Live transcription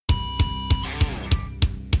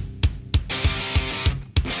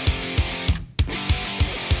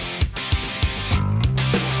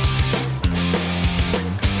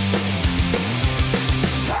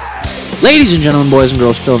Ladies and gentlemen, boys and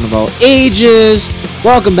girls, children of all ages,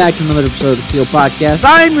 welcome back to another episode of the Keel Podcast.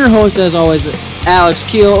 I'm your host, as always, Alex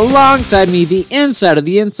Keel. Alongside me, the inside of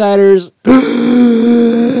the insiders,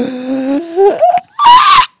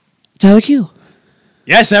 Tyler Keel.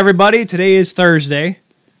 Yes, everybody, today is Thursday.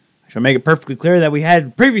 I shall make it perfectly clear that we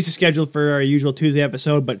had previously scheduled for our usual Tuesday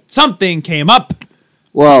episode, but something came up.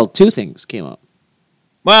 Well, two things came up.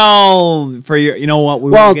 Well, for your, you know what,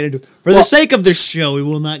 we won't get into it. For the sake of the show, we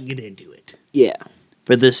will not get into it. Yeah.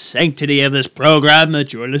 For the sanctity of this program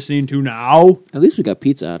that you're listening to now. At least we got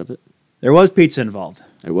pizza out of it. There was pizza involved.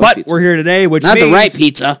 But pizza. We're here today, which not means... the right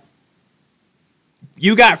pizza.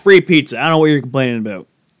 You got free pizza. I don't know what you're complaining about.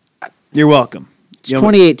 You're welcome. It's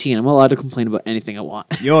 2018. I'm allowed to complain about anything I want.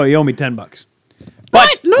 You owe me $10. But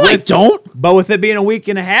what? No, I don't. But with it being a week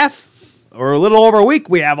and a half, or a little over a week,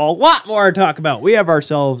 we have a lot more to talk about. We have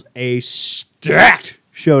ourselves a stacked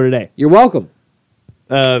show today. You're welcome.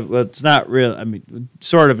 Well, it's not real. I mean,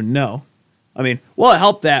 sort of a no. I mean, well, it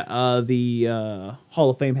helped that the Hall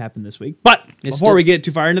of Fame happened this week. But before we get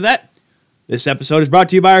too far into that, this episode is brought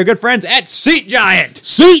to you by our good friends at Seat Giant.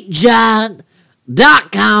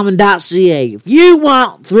 SeatGiant.com and .ca. If you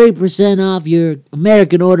want 3% off your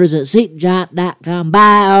American orders at SeatGiant.com,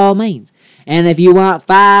 by all means. And if you want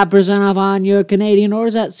 5% off on your Canadian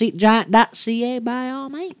orders at SeatGiant.ca, by all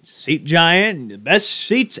means. Seat Giant, the best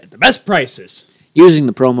seats at the best prices. Using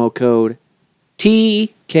the promo code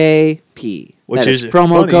TKP. Which is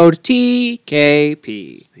promo funny. code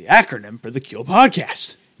TKP. It's the acronym for the Keel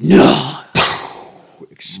Podcast. No.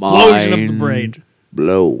 Explosion of the brain.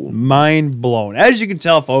 Mind blown. As you can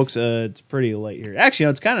tell, folks, it's pretty late here. Actually,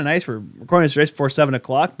 it's kind of nice. We're recording this race before 7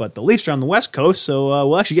 o'clock, but the Leafs are on the West Coast, so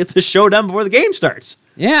we'll actually get this show done before the game starts.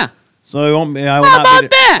 Yeah. So I won't.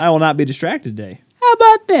 I will not be distracted today. How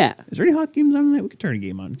about that? Is there any hockey games on tonight? We could turn a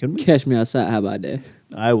game on, couldn't we? Catch me outside. How about that?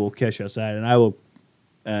 I will catch you outside, and I will.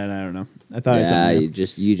 And I don't know. I thought I had Yeah,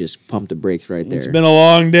 something. you just pumped the brakes right there. It's been a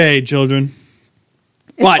long day, children.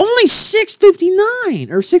 It's only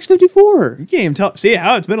 6:59 or 6:54. You can't even tell. See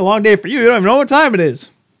how it's been a long day for you. You don't even know what time it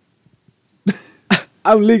is.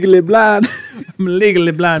 I'm legally blind. I'm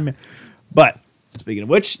legally blind, man. But speaking of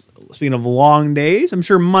which, speaking of long days, I'm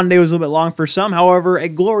sure Monday was a little bit long for some. However, a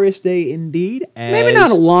glorious day indeed. Maybe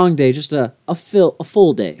not a long day, just a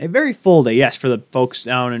full day. A very full day, yes, for the folks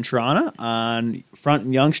down in Toronto on Front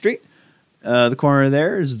and Yonge Street. The corner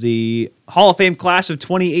there is the Hall of Fame class of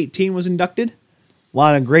 2018 was inducted. A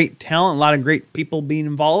lot of great talent, a lot of great people being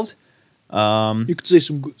involved. You could say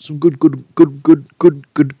some good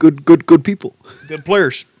people. Good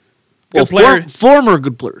players. Former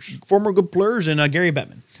good players. Former good players and Gary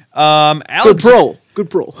Bettman. Good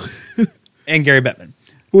pro. And Gary Bettman.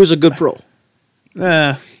 Who is a good pro?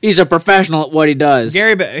 He's a professional at what he does.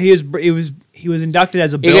 He was inducted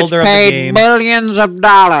as a builder of the paid game. millions of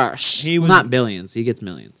dollars. He was Not billions. He gets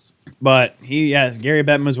millions. But Gary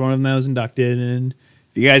Bettman was one of them that was inducted. And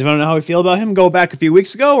if you guys want to know how we feel about him, go back a few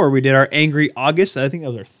weeks ago where we did our Angry August. I think that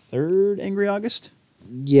was our third Angry August.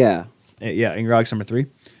 Yeah. Yeah, Angry August number 3.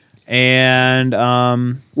 And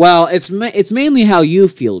well, it's mainly how you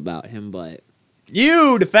feel about him, but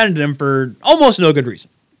you defended him for almost no good reason.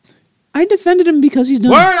 I defended him because he's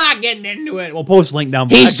done. We're not getting into it. We'll post a link down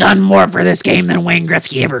below. He's done more for this game than Wayne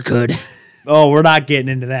Gretzky ever could. Oh, we're not getting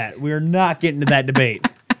into that. We're not getting into that debate.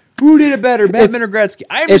 Who did it better, Bettman or Gretzky?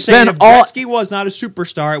 I understand if Gretzky was not a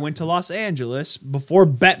superstar, it went to Los Angeles before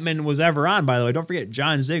Bettman was ever on, by the way. Don't forget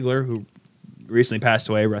John Ziegler, who recently passed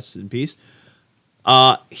away, rest in peace.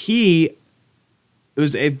 If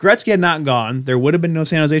Gretzky had not gone, there would have been no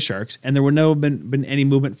San Jose Sharks, and there would not have been any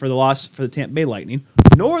movement for the Tampa Bay Lightning,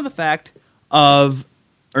 nor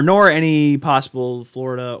any possible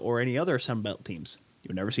Florida or any other Sunbelt teams. You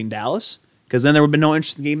would never seen Dallas, because then there would have been no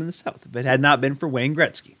interest in the game in the South if it had not been for Wayne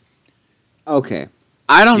Gretzky. Okay.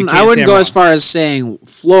 I wouldn't go as far as saying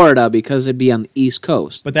Florida because it'd be on the East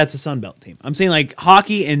Coast. But that's a Sunbelt team. I'm saying like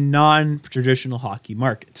hockey in non-traditional hockey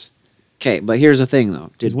markets. Okay, but here's the thing, though.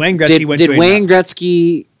 Did Wayne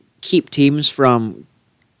Gretzky keep teams from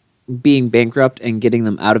being bankrupt and getting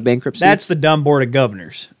them out of bankruptcy? That's the dumb board of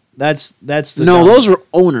governors. Those were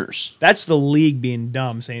owners. That's the league being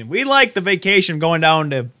dumb, saying we like the vacation going down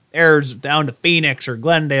to Phoenix or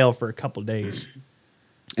Glendale for a couple days.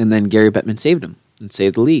 And then Gary Bettman saved him and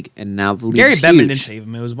saved the league, and now the league's Gary Bettman huge. didn't save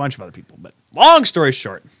him; it was a bunch of other people. But long story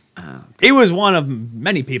short, he was one of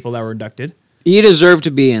many people that were inducted. He deserved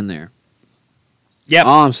to be in there. Yep.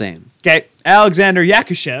 All I'm saying. Okay, Alexander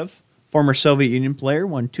Yakushev, former Soviet Union player,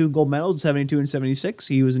 won 2 gold medals in 72 and 76.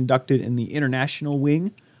 He was inducted in the international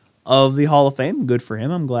wing of the Hall of Fame. Good for him.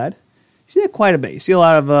 I'm glad. You see that quite a bit. You see a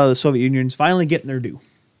lot of the Soviet Unions finally getting their due.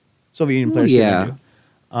 Soviet Union players. Yeah.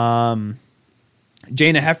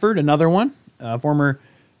 Jana Hefford, another one, former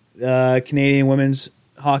Canadian women's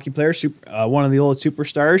hockey player, one of the old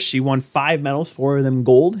superstars. She won 5 medals, 4 of them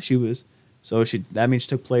gold. That means she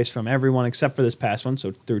took place from everyone except for this past one,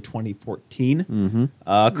 so through 2014. Mm-hmm.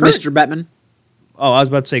 Mr. Bettman. Oh, I was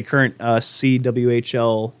about to say current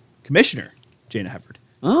CWHL commissioner, Jana Hefford.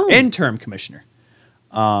 Oh. Interim commissioner.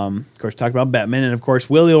 Of course, talked about Bettman, and of course,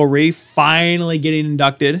 Willie O'Ree finally getting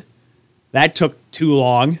inducted. That took too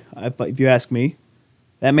long, if you ask me.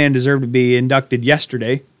 That man deserved to be inducted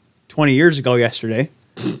yesterday, 20 years ago yesterday.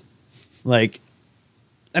 Don't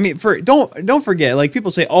forget, like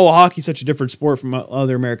people say, oh, hockey's such a different sport from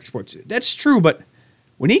other American sports. That's true, but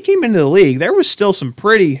when he came into the league, there was still some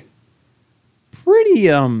pretty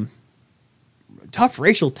tough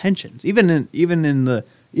racial tensions, even in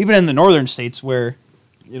the northern states where,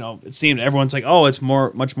 it seemed everyone's like, oh, it's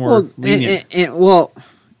much more lenient.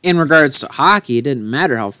 In regards to hockey, it didn't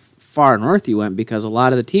matter how far north you went because a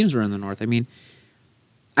lot of the teams were in the north. I mean,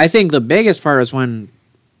 I think the biggest part is when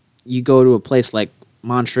you go to a place like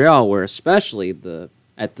Montreal, where especially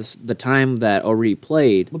at the time that O'Ree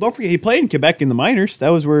played. Well, don't forget he played in Quebec in the minors. That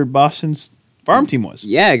was where Boston's farm team was.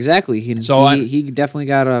 Yeah, exactly. He definitely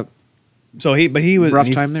got a rough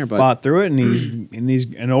time there, but fought through it,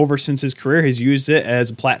 and over since his career, he's used it as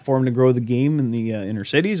a platform to grow the game in the inner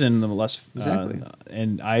cities and the less. Exactly.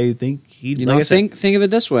 And I think he. Think of it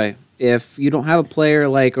this way: if you don't have a player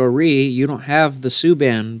like O'Ree, you don't have the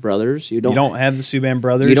Subban brothers. You don't have the Subban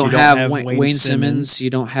brothers. You don't have Wayne Simmons.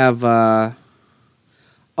 You don't have.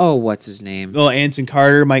 What's his name? Well, Anson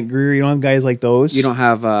Carter, Mike Greer. You don't have guys like those. You don't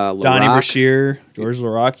have Donnie Brashear, George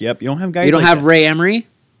Larocque. Yep, you don't have guys. You don't have Ray Emery.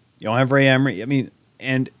 You don't have Ray Emery. I mean,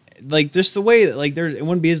 and like just the way that it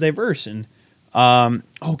wouldn't be as diverse. And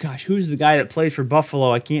who's the guy that plays for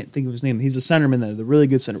Buffalo? I can't think of his name. He's the centerman, the really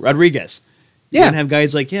good center, Rodriguez. You don't have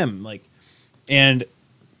guys like him. And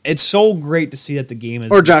it's so great to see that the game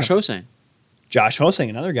is. Or Josh Hosang. Josh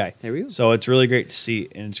Hosang, another guy. There we go. So it's really great to see,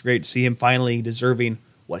 and it's great to see him finally deserving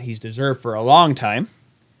what he's deserved for a long time.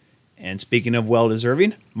 And speaking of well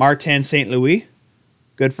deserving, Martin St. Louis,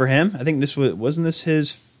 good for him. I think this wasn't this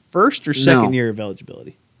his first or second year of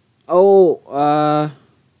eligibility? I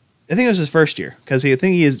think it was his first year because I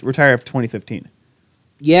think he is retired after 2015.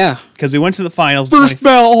 Yeah, because he went to the finals. First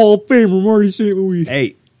ballot Hall of Famer Marty St. Louis.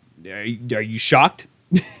 Hey, are you shocked?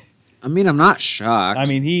 I mean, I'm not shocked. I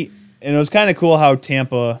mean, and it was kind of cool how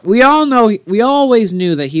Tampa. We always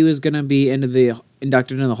knew that he was going to be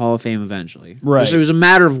inducted into the Hall of Fame eventually. Right. So it was a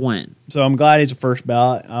matter of when. So I'm glad he's a first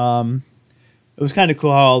ballot. It was kind of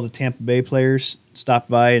cool how all the Tampa Bay players stopped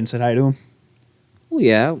by and said hi to him. Well,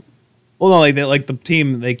 yeah. Well, no, like the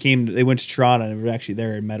team, they went to Toronto and were actually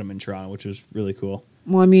there and met him in Toronto, which was really cool.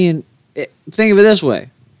 Well, I mean, think of it this way.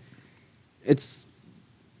 It's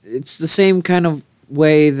the same kind of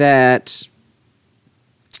way that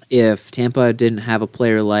if Tampa didn't have a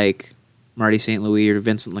player like Marty St. Louis or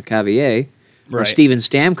Vincent Lecavalier or Steven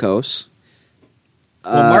Stamkos,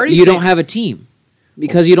 you don't have a team.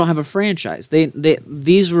 Because you don't have a franchise.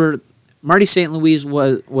 These were Marty St. Louis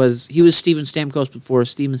was Steven Stamkos before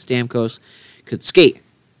Steven Stamkos could skate,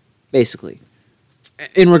 basically.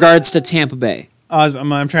 In regards to Tampa Bay.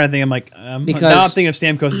 I'm trying to think. Now I'm thinking of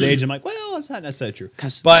Stamkos' age. I'm like, well, that's not necessarily true.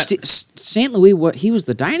 Because St. Louis, he was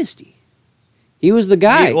the dynasty. He was the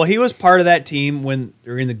guy. He was part of that team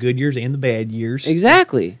during the good years and the bad years.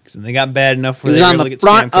 Exactly. Because then they got bad enough where he they was were on the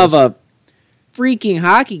front of a freaking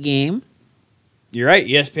hockey game. You're right,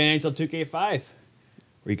 ESPN until 2K5,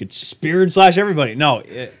 where you could spear and slash everybody. No,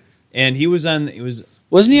 and he was on.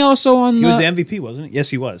 Wasn't he also on? He was the MVP, wasn't he? Yes,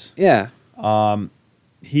 he was. Yeah.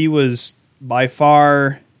 He was by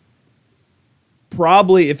far,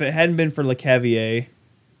 probably if it hadn't been for Lecavalier.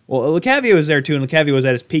 Well, Lecavalier was there too, and Lecavalier was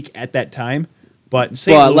at his peak at that time. But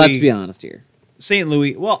let's be honest here. St.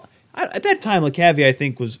 Louis. Well, at that time, Lecavalier I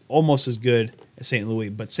think was almost as good as St. Louis,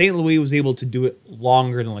 but St. Louis was able to do it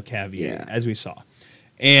longer than Lecavalier, as we saw,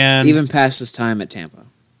 and even past his time at Tampa.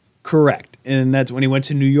 Correct, and that's when he went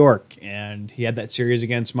to New York, and he had that series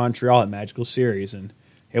against Montreal, that magical series, and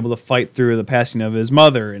able to fight through the passing of his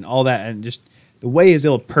mother and all that, and just the way he was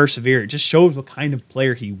able to persevere. It just shows what kind of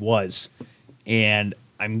player he was, and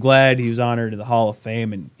I'm glad he was honored in the Hall of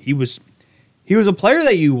Fame, and he was a player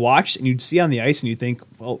that you watched and you'd see on the ice and you think,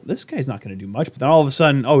 well, this guy's not going to do much. But then all of a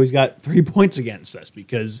sudden, he's got 3 points against us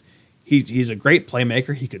because he's a great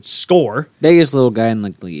playmaker. He could score. Biggest little guy in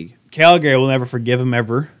the league. Calgary will never forgive him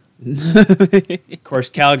ever. Of course,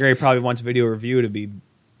 Calgary probably wants video review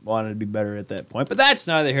wanted to be better at that point. But that's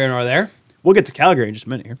neither here nor there. We'll get to Calgary in just a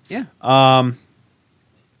minute here. Yeah.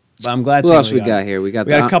 But I'm glad. Who else we got here? We got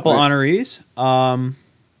a couple honorees.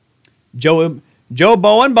 Joe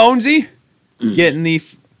Bowen Bonesy getting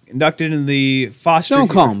inducted in the Foster. Don't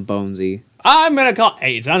call him Bonesy. I'm gonna call.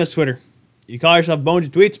 Hey, it's on his Twitter. You call yourself Bonesy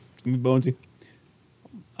tweets. It's gonna be Bonesy.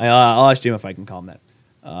 I'll ask Jim if I can call him that.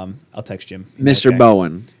 I'll text Jim. Mr.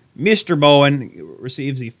 Bowen. Mr. Bowen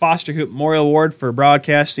receives the Foster Hoop Memorial Award for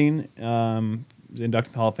broadcasting. Was inducted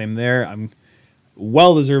in the Hall of Fame there. I'm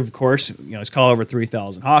well deserved, of course. He's called over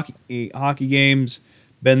 3,000 hockey games.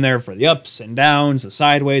 Been there for the ups and downs, the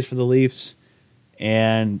sideways for the Leafs,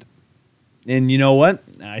 and you know what?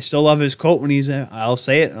 I still love his quote when I'll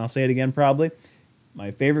say it, and I'll say it again probably.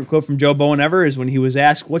 My favorite quote from Joe Bowen ever is when he was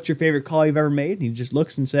asked, "What's your favorite call you've ever made?" And he just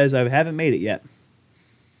looks and says, "I haven't made it yet."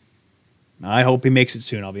 I hope he makes it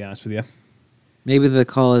soon, I'll be honest with you. Maybe the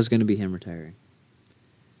call is going to be him retiring.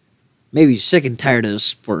 Maybe he's sick and tired of this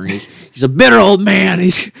sport. He's a bitter old man.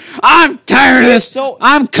 I'm tired of this.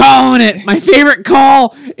 I'm calling it. My favorite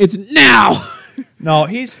call, it's now. No,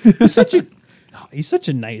 he's such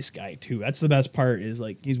a nice guy, too. That's the best part is,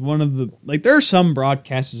 he's one of the... there are some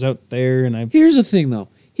broadcasters out there, and Here's the thing, though.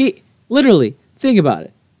 He... Literally, think about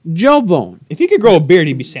it. Joe Bowen. If he could grow a beard,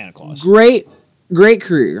 he'd be Santa Claus. Great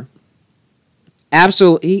career.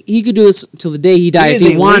 Absolutely. He could do this till the day he died if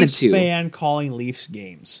he wanted to. He's a Leafs fan calling Leafs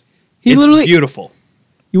games. It's beautiful.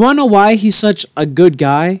 You want to know why he's such a good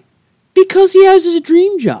guy? Because he has his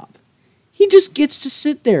dream job. He just gets to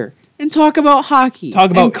sit there and talk about hockey.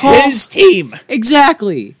 Talk about his team.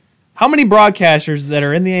 Exactly. How many broadcasters that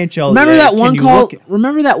are in the NHL Remember that one call?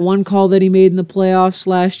 Remember that one call that he made in the playoffs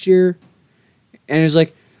last year? And he was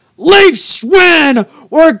like, Leafs win!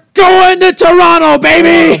 We're going to Toronto,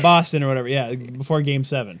 baby! Boston or whatever, yeah, before Game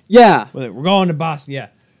 7. Yeah. We're going to Boston, yeah.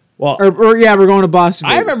 Well, we're going to Boston.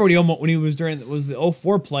 I remember when he was during the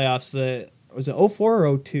 04 playoffs. Was it 04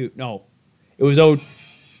 or 02? No, it was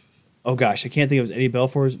oh gosh, I can't think. It was Eddie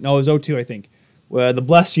Belfour's. No, it was 02, I think. The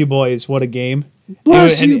Bless You Boys, what a game!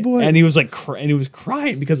 Bless you, boy. And he was he was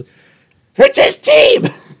crying because it's his team.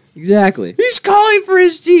 Exactly. He's calling for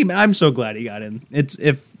his team. I'm so glad he got in.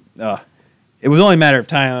 It was only a matter of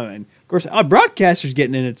time. And of course, broadcasters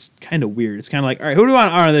getting in, it's kind of weird. It's kind of like, all right, who do we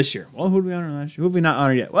want to honor this year? Well, who do we honor last year? Who have we not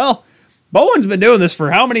honored yet? Well, Bowen's been doing this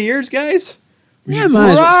for how many years, guys? We should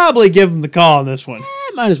probably give him the call on this one.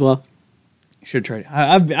 Might as well. Should try.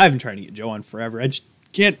 I've been trying to get Joe on forever. I just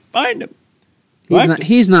can't find him.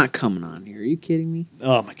 He's not coming on here. Are you kidding me?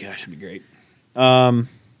 Oh my gosh, that'd be great.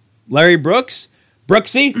 Larry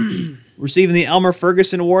Brooksy, receiving the Elmer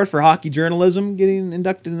Ferguson Award for hockey journalism, getting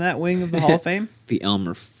inducted in that wing of the Hall of Fame. The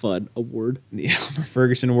Elmer Fudd Award. The Elmer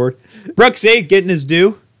Ferguson Award. Brooksy getting his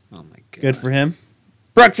due. Oh my god. Good for him.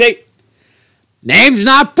 Brooksy. Name's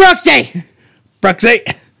not Brooksy.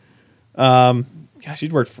 Brooksy. Gosh,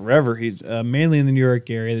 he's worked forever. He's mainly in the New York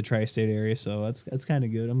area, the tri-state area, so that's kind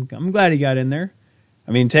of good. I'm glad he got in there.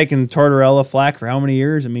 I mean, taking Tortorella flack for how many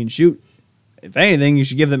years? I mean, shoot. If anything, you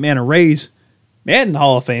should give that man a raise. Man in the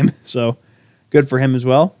Hall of Fame. So, good for him as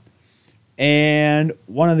well. And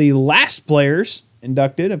one of the last players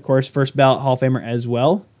inducted, of course, first ballot Hall of Famer as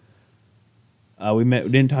well. We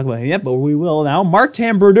didn't talk about him yet, but we will now.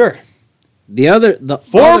 Martin Brodeur. The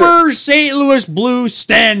former St. Louis Blues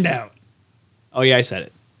standout. Oh, yeah, I said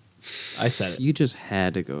it. You just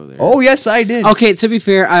had to go there. Oh, yes, I did. Okay, to be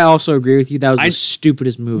fair, I also agree with you. That was the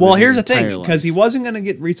stupidest move. Well, here's the thing, because he wasn't going to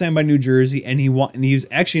get re-signed by New Jersey, and he was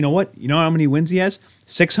actually, you know what? You know how many wins he has?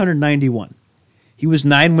 691. He was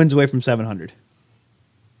 9 wins away from 700.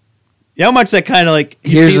 You know how much that kind of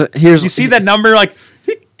you see that number?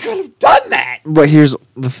 He could have done that. But here's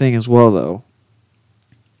the thing as well, though.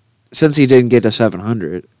 Since he didn't get to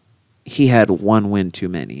 700, he had one win too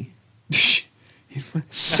many.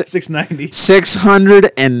 690.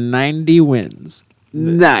 690 wins.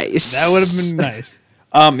 Nice. That would have been nice.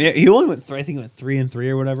 Yeah, he only went. I think he went 3-3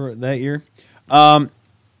 or whatever that year.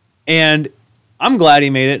 And I'm glad he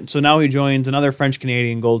made it. So now he joins another French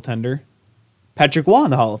Canadian goaltender, Patrick Waugh,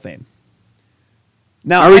 in the Hall of Fame.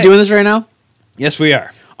 Now, are we doing this right now? Yes, we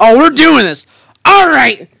are. Oh, we're doing this. All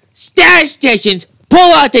right, statisticians,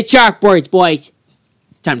 pull out the chalkboards, boys.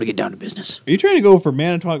 Time to get down to business. Are you trying to go for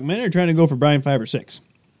Manitowoc Men or trying to go for Brian 5 or 6?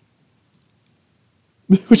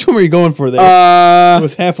 Which one were you going for there? It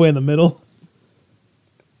was halfway in the middle.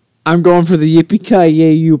 I'm going for the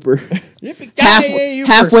Yippee-Ki-Yay-Yooper. Yippee-Ki-Yay-Yooper.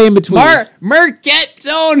 Halfway in between. Marquette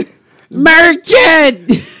Zone.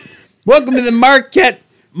 Marquette. Welcome to the Marquette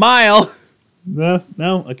Mile. No?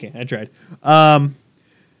 Okay, I tried.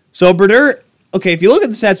 So Brodeur, okay, if you look at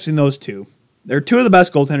the stats between those two, they're two of the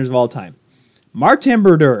best goaltenders of all time. Martin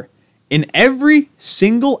Brodeur, in every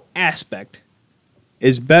single aspect,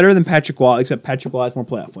 is better than Patrick Waugh, except Patrick Waugh has more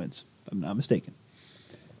playoff wins, if I'm not mistaken.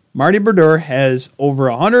 Marty Brodeur has over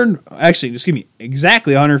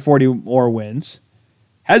exactly 140 more wins.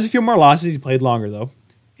 Has a few more losses. He played longer, though.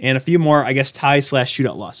 And a few more, I guess,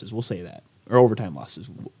 tie/shootout losses. We'll say that. Or overtime losses.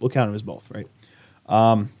 We'll count them as both, right?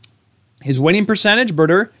 His winning percentage,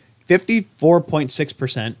 Brodeur,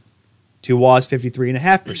 54.6% to Waugh's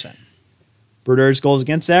 53.5%. Brodeur's goals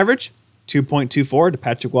against average, 2.24 to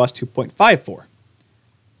Patrick Waugh's 2.54.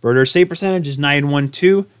 Brodeur's save percentage is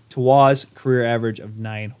 9.12 to Waugh's career average of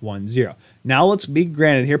 9.10. Now let's be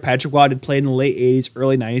granted here, Patrick Waugh had played in the late 80s,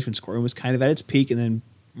 early 90s when scoring was kind of at its peak, and then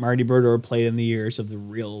Marty Brodeur played in the years of the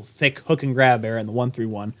real thick hook and grab era in the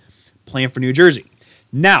 1-3-1, playing for New Jersey.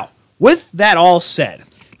 Now, with that all said,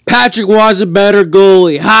 Patrick Waugh's a better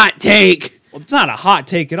goalie. Hot take. Well, it's not a hot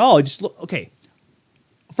take at all. Just look, okay.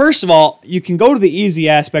 First of all, you can go to the easy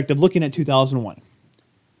aspect of looking at 2001.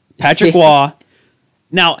 Patrick Waugh.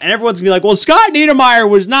 Now, and everyone's going to be like, well, Scott Niedermayer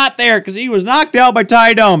was not there because he was knocked out by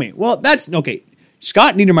Ty Domi. Well, that's, okay.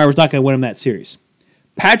 Scott Niedermayer was not going to win him that series.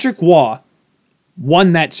 Patrick Waugh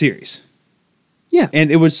won that series. Yeah.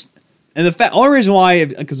 And it was, and the only reason why,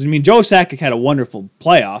 because, Joe Sakic had a wonderful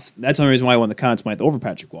playoff. That's the only reason why I won the Conn Smythe over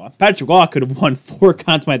Patrick Waugh. Patrick Waugh could have won 4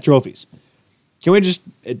 Conn Smythe trophies. Can we just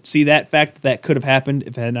see that fact that could have happened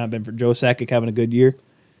if it had not been for Joe Sakic having a good year?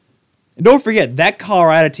 And don't forget, that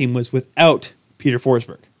Colorado team was without Peter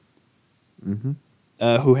Forsberg,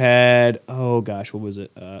 who had, what was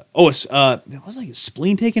it? It was like his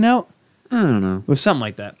spleen taken out? I don't know. It was something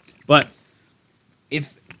like that. But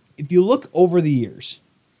if you look over the years,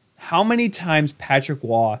 how many times Patrick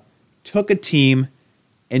Waugh took a team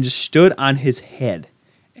and just stood on his head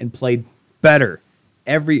and played better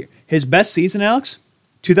every year. His best season, Alex,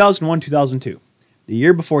 2001-2002, the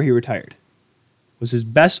year before he retired, was his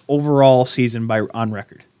best overall season on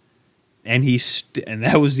record. And and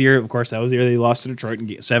that was the year, of course, that he lost to Detroit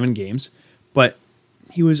in 7 games. But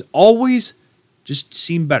he was always just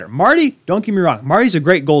seemed better. Marty, don't get me wrong, Marty's a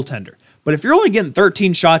great goaltender. But if you're only getting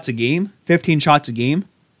 13 shots a game, 15 shots a game,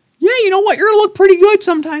 yeah, you know what? You're going to look pretty good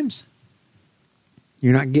sometimes.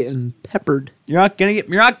 You're not getting peppered. You're not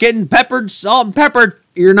getting peppered, salt and peppered.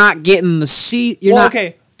 You're not getting the seat.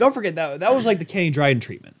 Okay. Don't forget that was like the Kenny Dryden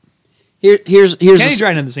treatment. Here's Kenny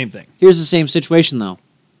Dryden had the same thing. Here's the same situation though.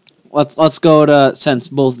 Let's go to, since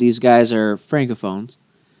both these guys are francophones.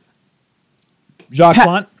 Jacques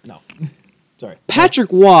Plante? No. Sorry.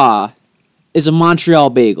 Patrick Waugh is a Montreal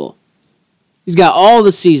bagel. He's got all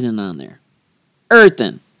the seasoning on there.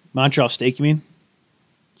 Earthen. Montreal steak, you mean?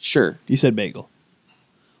 Sure. You said bagel.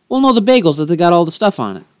 Well, no, the bagels that they got all the stuff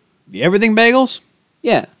on it. The everything bagels?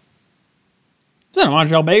 Yeah. It's not a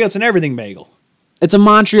Montreal bagel, it's an everything bagel. It's a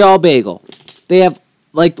Montreal bagel. They have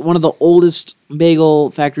like one of the oldest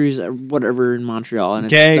bagel factories or whatever in Montreal. And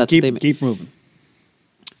okay, keep moving.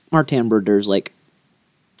 Martin Brodeur's like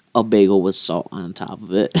a bagel with salt on top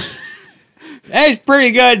of it. It's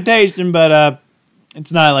pretty good tasting, but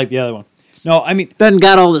it's not like the other one. No, I mean, doesn't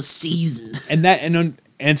got all the season. And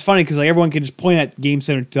it's funny because like everyone can just point at Game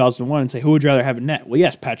 7 in 2001 and say, who would you rather have in net? Well,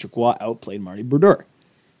 yes, Patrick Waugh outplayed Marty Brodeur.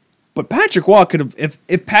 But Patrick Waugh could have,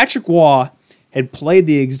 if Patrick Waugh had played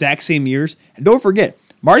the exact same years, and don't forget,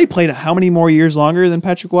 Marty played how many more years longer than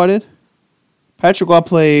Patrick Waugh did? Patrick Waugh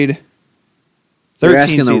played 13 You're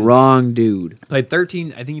asking seasons. the wrong dude. Played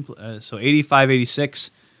 13, I think, so 85,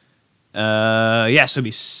 86. So it'd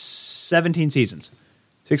be 17 seasons.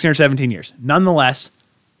 16 or 17 years. Nonetheless,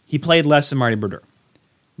 he played less than Marty Brodeur.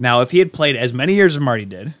 Now, if he had played as many years as Marty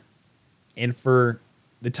did, and for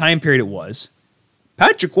the time period it was,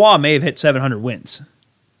 Patrick Waugh may have hit 700 wins.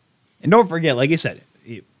 And don't forget, like I said,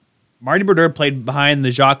 Marty Brodeur played behind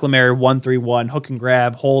the Jacques Lemaire 1-3-1, hook and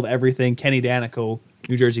grab, hold everything, Kenny Danico,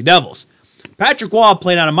 New Jersey Devils. Patrick Waugh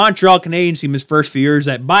played on a Montreal Canadiens team his first few years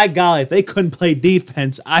that, by golly, if they couldn't play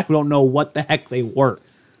defense, I don't know what the heck they were.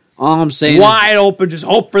 All I'm saying wide open, just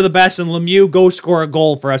hope for the best, and Lemieux go score a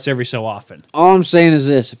goal for us every so often. All I'm saying is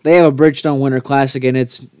this: if they have a Bridgestone Winter Classic and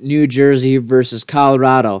it's New Jersey versus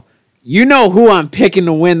Colorado, you know who I'm picking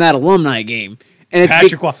to win that alumni game, and it's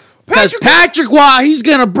Patrick Waugh. Because Patrick Waugh, he's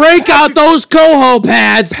gonna break out those coho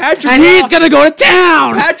pads, and he's gonna go to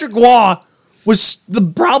town. Patrick Waugh was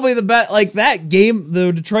probably the best. Like that game,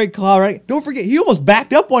 the Detroit Colorado. Don't forget, he almost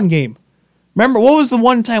backed up one game. Remember what was the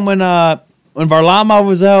one time when Varlamov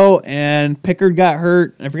was out and Pickard got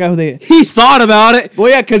hurt? I forgot who He thought about it. Well,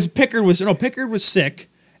 yeah, because Pickard was sick,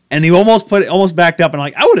 and he almost backed up. And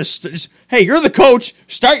like I would have, hey, you're the coach,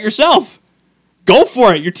 start yourself, go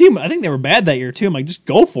for it. Your team, I think they were bad that year too. I'm like, just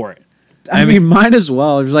go for it. I mean, might as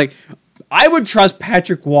well. It's like I would trust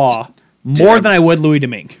Patrick Waugh more than I would Louis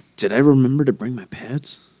Domingue. Did I remember to bring my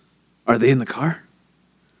pads? Are they in the car?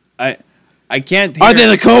 I can't hear. Are they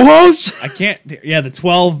the co-hosts? I can't. Yeah, the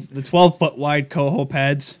 12-foot wide coho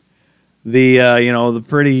pads, the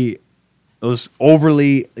pretty, those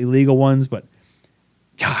overly illegal ones. But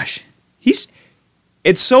gosh,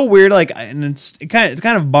 it's so weird. Like, and it's kind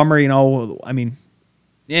of a bummer. I mean,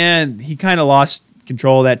 yeah, he kind of lost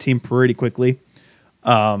control of that team pretty quickly.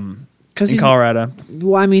 Because in Colorado.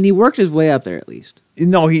 Well, I mean, he worked his way up there at least.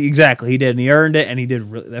 No, he did, and he earned it, and he did.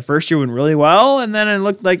 That first year went really well, and then it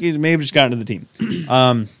looked like he may have just gotten to the team.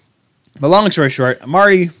 But long story short,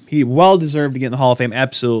 Marty, he well deserved to get in the Hall of Fame.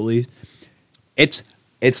 Absolutely, it's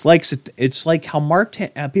like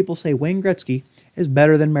how people say Wayne Gretzky is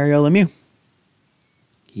better than Mario Lemieux.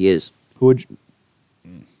 He is. Who would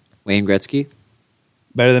Wayne Gretzky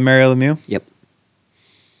better than Mario Lemieux? Yep.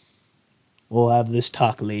 We'll have this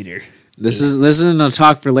talk later. This isn't a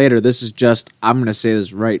talk for later. This is just, I'm going to say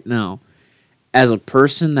this right now. As a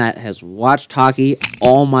person that has watched hockey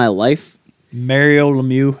all my life, Mario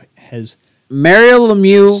Lemieux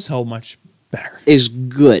so much better. Is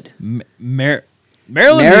good. Mario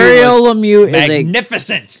Lemieux is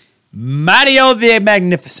magnificent. Mario the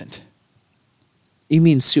Magnificent. You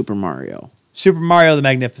mean Super Mario? Super Mario the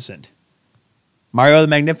Magnificent. Mario the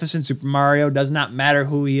Magnificent, Super Mario, does not matter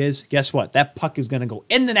who he is. Guess what? That puck is going to go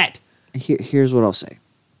in the net. Here's what I'll say.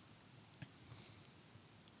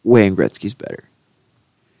 Wayne Gretzky's better.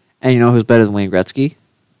 And you know who's better than Wayne Gretzky?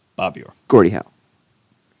 Bobby Orr. Gordie Howe.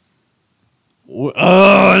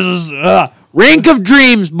 Rink of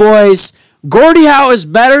dreams, boys. Gordie Howe is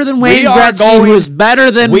better than Wayne Gretzky, who is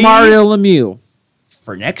better than Mario Lemieux.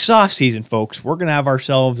 For next offseason, folks, we're going to have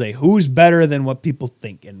ourselves a who's better than what people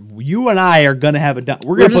think. And you and I are going to have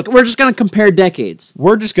we're just going to compare decades.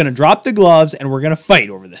 We're just going to drop the gloves and we're going to fight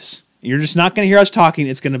over this. You're just not going to hear us talking.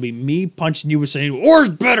 It's going to be me punching you and saying, Orr's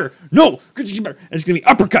better. No, Gretzky's better. And it's going to be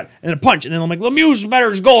uppercut and then a punch. And then I'm like, Lemieux's better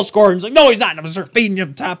as goal scorer. And he's like, no, he's not. And I'm going to start feeding you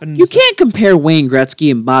up top. And you can't compare Wayne Gretzky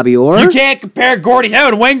and Bobby Orr. You can't compare Gordie Howe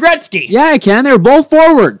and Wayne Gretzky. Yeah, I can. They were both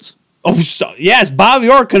forwards. Oh, so, yes, Bobby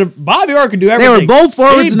Orr could do everything. They were both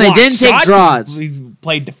forwards and they didn't take draws. He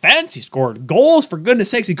played defense. He scored goals. For goodness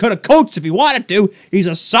sakes, he could have coached if he wanted to. He's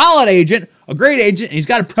a solid agent, a great agent, and he's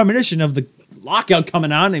got a premonition of the lockout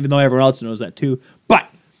coming on, even though everyone else knows that too. But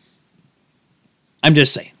I'm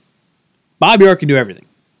just saying, Bobby Orr can do everything.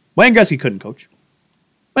 Wayne Gretzky couldn't coach.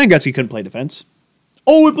 Wayne Gretzky couldn't play defense.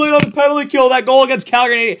 Oh, we played on the penalty kill, that goal against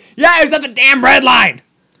Calgary. Yeah, he was at the damn red line.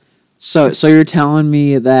 So you're telling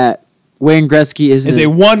me that Wayne Gretzky is a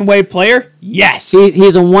one-way player? Yes.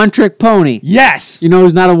 He's a one-trick pony. Yes. You know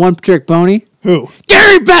who's not a one-trick pony? Who?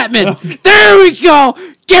 Gary Bettman. Okay. There we go.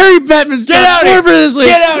 Gary Bettman's got more for this league.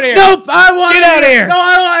 Get out here. Nope. I want Get out here. No,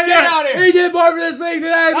 I don't want Get out here. He did more for this league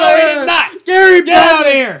than I did. No, he did not. Gary Get Bettman out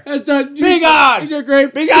here. Has done. Be gone. He's a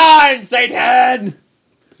great. Be gone, Satan.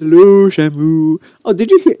 Hello, Shamu. Oh, did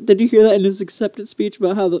you hear that in his acceptance speech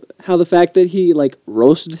about how the fact that he like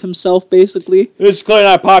roasted himself basically? It's clearly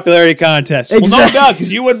not a popularity contest. Exactly. Well, no doubt,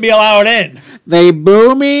 because you wouldn't be allowed in. They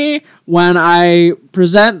boo me when I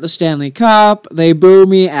present the Stanley Cup. They boo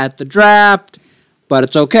me at the draft, but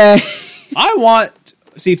it's okay. Philly.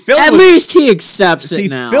 At least he accepts it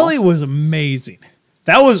now. Philly was amazing.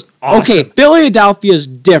 That was awesome. Okay, Philadelphia is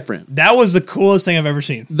different. That was the coolest thing I've ever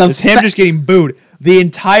seen. It's him just getting booed the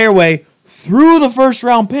entire way through the first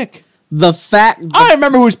round pick. I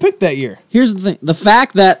remember who was picked that year. Here's the thing. The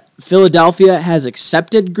fact that Philadelphia has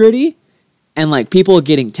accepted Gritty and like people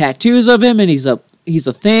getting tattoos of him and he's a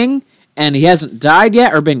thing and he hasn't died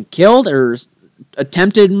yet or been killed or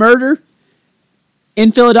attempted murder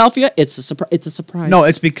in Philadelphia, it's a surprise. No,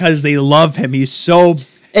 it's because they love him. He's so...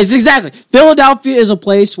 It's exactly. Philadelphia is a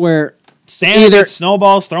place where Santa gets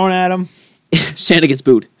snowballs thrown at him. Santa gets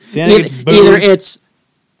booed. Either it's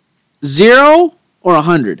 0 or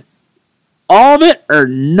 100. All of it or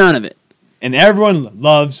none of it. And everyone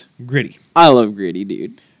loves Gritty. I love Gritty,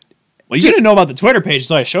 dude. Well, you didn't know about the Twitter page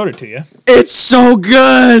until I showed it to you. It's so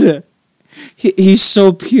good. He's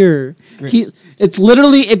so pure. It's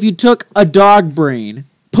literally if you took a dog brain,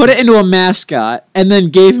 put it into a mascot, and then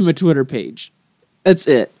gave him a Twitter page. That's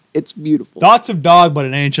it. It's beautiful. Thoughts of dog, but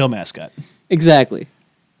an NHL mascot. Exactly.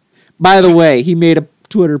 By the way, he made a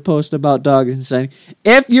Twitter post about dogs and saying,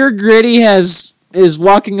 if your Gritty is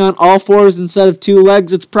walking on all fours instead of 2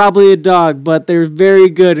 legs, it's probably a dog, but they're very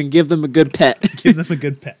good and give them a good pet. Give them a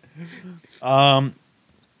good pet.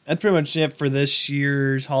 That's pretty much it for this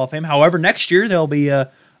year's Hall of Fame. However, next year there'll be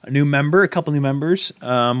a new member, a couple new members.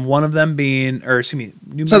 One of them being, new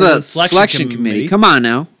member of the selection committee. Come on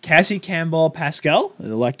now. Cassie Campbell Pascal is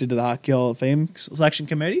elected to the Hockey Hall of Fame selection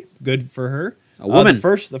committee. Good for her. A woman.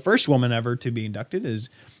 The first woman ever to be inducted is,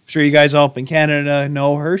 I'm sure you guys all up in Canada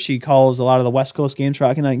know her. She calls a lot of the West Coast games for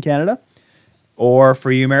Hockey Night in Canada. Or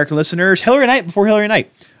for you American listeners, Hillary Knight before Hillary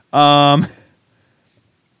Knight.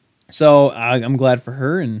 So I'm glad for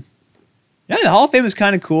her. And yeah, the Hall of Fame is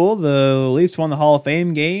kind of cool. The Leafs won the Hall of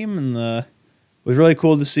Fame game, and it was really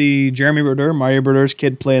cool to see Jeremy Brodeur, Mario Brodeur's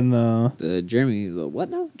kid, playing the what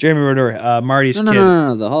now? Jeremy Brodeur, Marty's kid.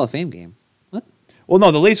 No, the Hall of Fame game. What? Well, no,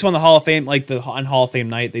 the Leafs won the Hall of Fame on Hall of Fame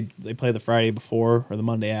night. They play the Friday before or the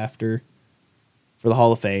Monday after for the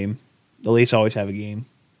Hall of Fame. The Leafs always have a game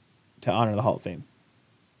to honor the Hall of Fame.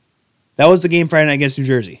 That was the game Friday night against New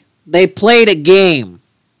Jersey. They played a game.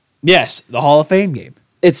 Yes, the Hall of Fame game.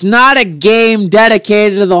 It's not a game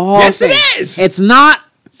dedicated to the Hall of Fame. Yes, it is!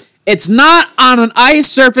 It's not on an ice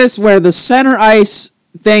surface where the center ice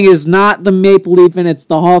thing is not the Maple Leaf and it's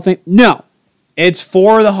the Hall of Fame. No. It's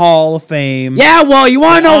for the Hall of Fame. Yeah, well, you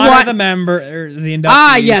want to know why? The member, or the inductees.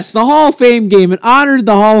 Ah, yes, the Hall of Fame game. It honored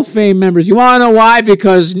the Hall of Fame members. You want to know why?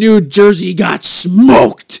 Because New Jersey got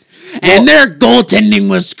smoked. And their goaltending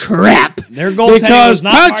was crap. Their goaltending was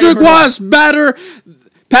not Patrick was better.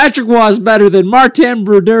 Patrick was better than Martin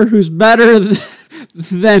Brodeur, who's better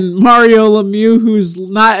than Mario Lemieux, who's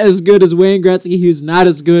not as good as Wayne Gretzky, who's not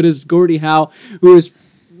as good as Gordie Howe, who is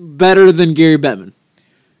better than Gary Bettman.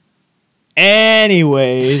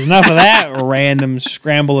 Anyways, enough of that random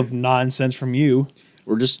scramble of nonsense from you.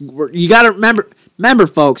 You got to remember,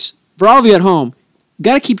 folks, for all of you at home, you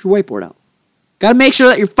got to keep your whiteboard out. Got to make sure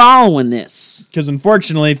that you're following this. Because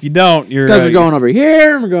unfortunately, if you don't, you're... Because we're going over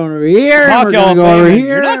here, and we're going over here, and we're going to go over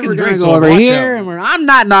here, and we're going to go over here, and I'm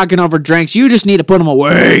not knocking over drinks. You just need to put them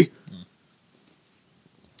away.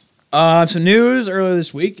 Some news earlier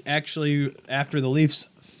this week, actually, after the Leafs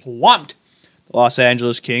swamped the Los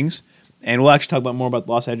Angeles Kings, and we'll actually talk more about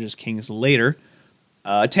the Los Angeles Kings later.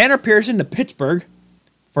 Tanner Pearson to Pittsburgh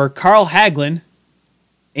for Carl Hagelin,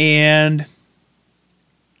 and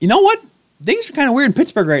you know what? Things are kind of weird in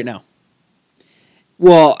Pittsburgh right now.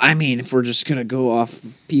 Well, I mean, if we're just going to go off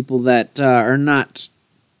of people that are not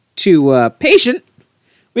too patient,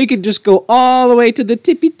 we could just go all the way to the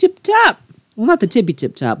tippy-tip-top. Well, not the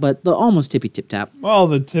tippy-tip-top, but the almost tippy-tip-top. Well,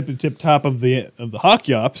 the tippy-tip-top of the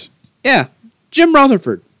hockey ops. Yeah. Jimmy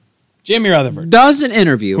Rutherford. Does an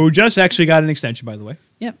interview. Who just actually got an extension, by the way.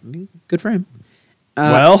 Yeah, good for him.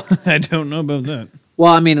 Well, I don't know about that.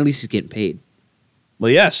 Well, I mean, at least he's getting paid. Well,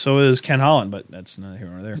 yes, so is Ken Holland, but that's neither here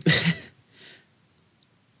nor there.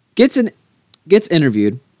 Gets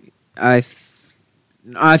interviewed. I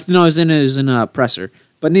know it was in a presser,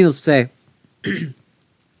 but needless to say,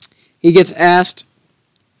 he gets asked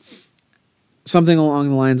something along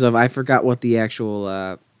the lines of, I forgot what the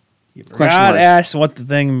actual question was. Asked what the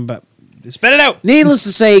thing, but spit it out. Needless to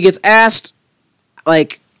say, he gets asked,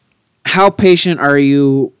 like, how patient are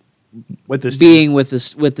you with this being with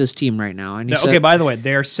this team right now? And he said, by the way,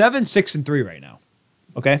 they're 7-6-3 right now.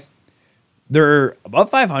 Okay, they're above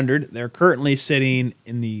 500. They're currently sitting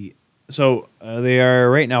in they are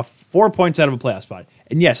right now 4 points out of a playoff spot.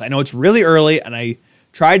 And yes, I know it's really early, and I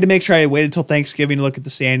tried to make sure I waited until Thanksgiving to look at the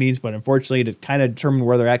standings, but unfortunately, to kind of determine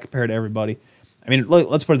where they're at compared to everybody. I mean,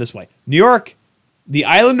 let's put it this way: New York, the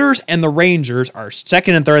Islanders, and the Rangers are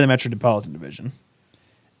second and third in the Metropolitan Division,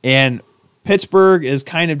 and Pittsburgh is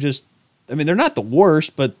kind of just, I mean, they're not the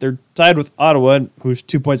worst, but they're tied with Ottawa, who's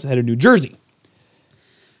 2 points ahead of New Jersey.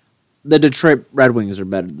 The Detroit Red Wings are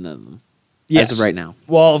better than them as of right now.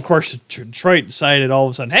 Well, of course, Detroit decided all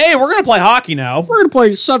of a sudden, hey, we're going to play hockey now. We're going to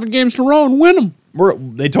play 7 games in a row and win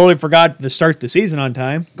them. They totally forgot to start the season on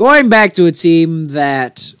time. Going back to a team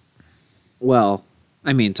that, well,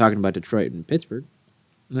 I mean, talking about Detroit and Pittsburgh,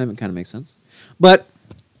 that kind of makes sense. But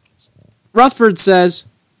Rutherford says,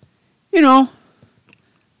 to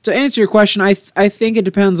answer your question, I think it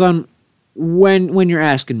depends on when you're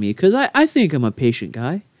asking me, because I think I'm a patient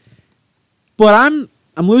guy, but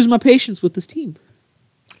I'm losing my patience with this team.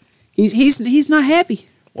 He's not happy.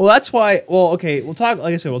 Well, that's why. Well, okay, we'll talk.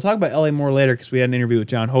 Like I said, we'll talk about LA more later because we had an interview with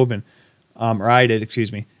John Hoven, or I did,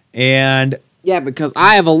 excuse me, and yeah, because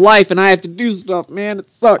I have a life and I have to do stuff, man. It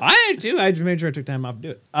sucks. I had too. I just made sure I took time off to do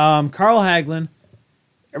it. Carl Hagelin.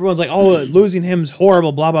 Everyone's like, oh, losing him's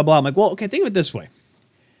horrible, blah, blah, blah. I'm like, well, okay, think of it this way.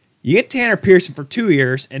 You get Tanner Pearson for 2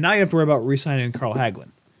 years, and now you have to worry about re-signing Carl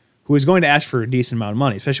Hagelin, who is going to ask for a decent amount of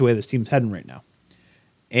money, especially the way this team's heading right now.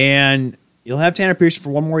 And you'll have Tanner Pearson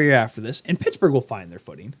for one more year after this, and Pittsburgh will find their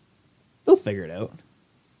footing. They'll figure it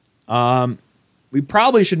out. We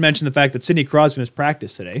probably should mention the fact that Sidney Crosby missed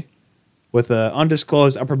practice today with an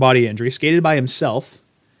undisclosed upper body injury, skated by himself.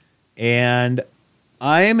 And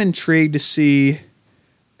I am intrigued to see...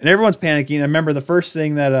 And everyone's panicking. I remember the first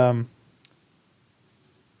thing that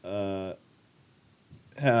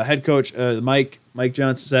head coach Mike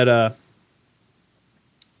Johnson said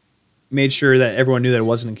made sure that everyone knew that it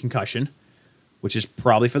wasn't a concussion, which is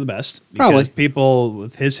probably for the best. Because people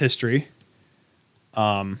with his history,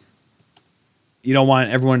 you don't want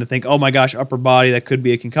everyone to think, oh my gosh, upper body, that could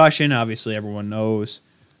be a concussion. Obviously, everyone knows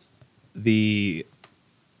the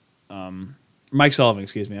Mike Sullivan,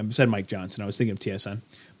 excuse me. I said Mike Johnson. I was thinking of TSN.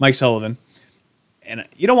 Mike Sullivan. And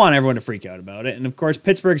you don't want everyone to freak out about it. And of course,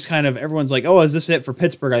 Pittsburgh's kind of, everyone's like, oh, is this it for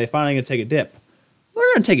Pittsburgh? Are they finally going to take a dip?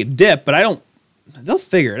 They're going to take a dip, but they'll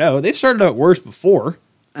figure it out. They've started out worse before.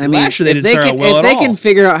 I mean, last year they didn't start out well at all. If they can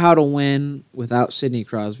figure out how to win without Sidney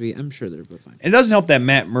Crosby, I'm sure they'll be fine. And it doesn't help that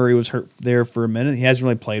Matt Murray was hurt there for a minute. He hasn't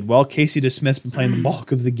really played well. Casey DeSmith's been playing the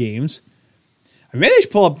bulk of the games. I mean, maybe they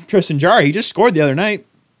should pull up Tristan Jarry. He just scored the other night.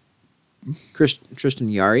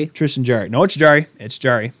 Tristan Jarry? Tristan Jarry. No, it's Jarry. It's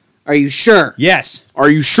Jarry. Are you sure? Yes. Are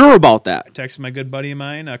you sure about that? I texted my good buddy of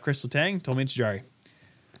mine, Chris Letang, told me it's Jarry.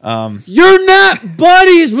 You're not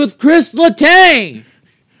buddies with Chris Letang.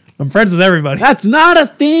 I'm friends with everybody. That's not a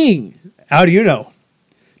thing. How do you know?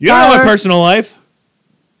 You don't know my personal life.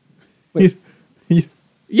 Wait.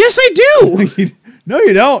 Yes, I do. No,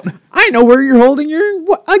 you don't. I know where you're holding your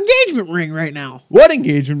engagement ring right now. What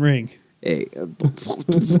engagement ring? Hey. What?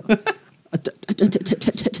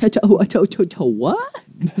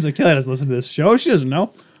 Does Kelly doesn't listen to this show? She doesn't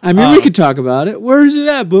know. I mean, we could talk about it. Where's it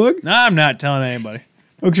at, Boog? No, I'm not telling anybody.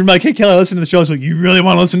 Folks are like, hey, Kelly, listen to the show. So you really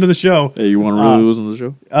want to listen to the show? Hey, you want to really listen to the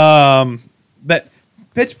show? But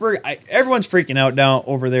Pittsburgh, everyone's freaking out now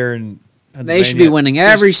over there in Pennsylvania. They should be winning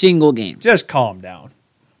every single game. Just calm down.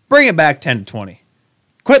 Bring it back 10-20.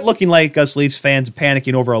 Quit looking like us Leafs fans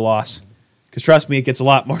panicking over a loss. Because trust me, it gets a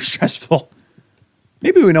lot more stressful.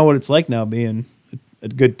 Maybe we know what it's like now being a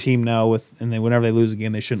good team now and then whenever they lose a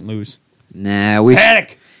game, they shouldn't lose. Nah, we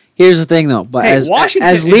panic. Here's the thing, though. But hey, Washington,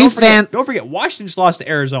 as Leaf fan, don't forget, Washington just lost to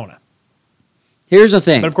Arizona. Here's the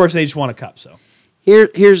thing. But of course, they just won a cup. So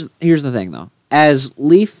here's the thing, though. As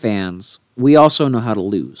Leaf fans, we also know how to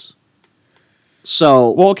lose.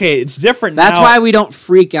 So okay, it's different. That's why we don't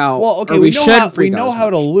freak out. Well, okay, we know how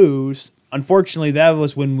to lose. Unfortunately, that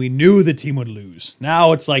was when we knew the team would lose.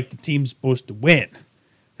 Now it's like the team's supposed to win.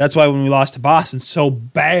 That's why when we lost to Boston so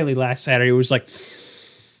badly last Saturday, it was like,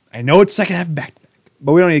 I know it's second half back-to-back.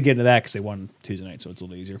 But we don't need to get into that because they won Tuesday night, so it's a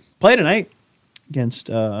little easier. Play tonight against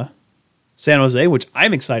San Jose, which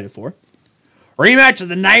I'm excited for. Rematch of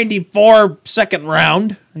the 94 second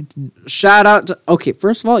round. Shout out to... Okay,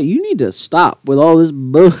 first of all, you need to stop with all this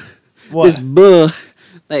What? This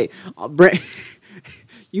Like,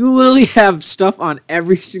 you literally have stuff on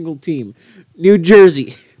every single team. New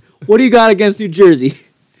Jersey. What do you got against New Jersey?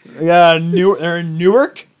 They're in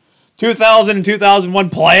Newark. 2000 and 2001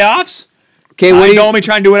 playoffs. Okay, Domi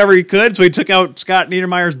trying to do whatever he could, so he took out Scott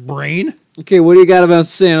Niedermayer's brain. Okay, what do you got about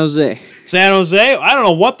San Jose? San Jose, I don't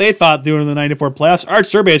know what they thought doing in the 94 playoffs. Art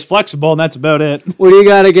Survey is flexible, and that's about it. What do you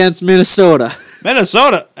got against Minnesota?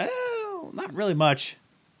 Minnesota, not really much.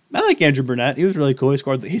 I like Andrew Burnett. He was really cool.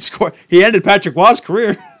 He ended Patrick Waugh's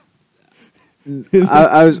career.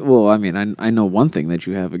 I know one thing that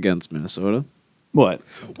you have against Minnesota. What?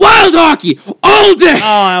 Wild hockey all day.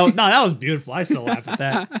 Oh no, that was beautiful. I still laugh at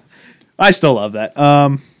that. I still love that.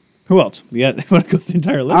 Who else? You want to go through the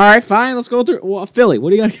entire list? All right, fine. Let's go through. Well, Philly. What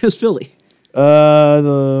do you got against Philly?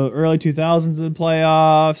 The early 2000s in the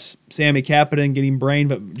playoffs. Sammy Kapanen getting brain,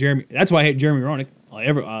 but Jeremy. That's why I hate Jeremy Roenick.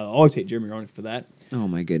 I always hate Jeremy Roenick for that. Oh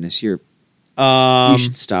my goodness, you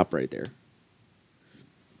should stop right there.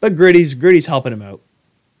 But Gritty's helping him out.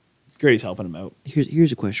 Gritty's helping him out.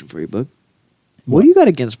 Here's a question for you, Bug. What do you got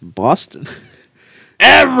against Boston?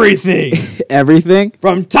 Everything. Everything?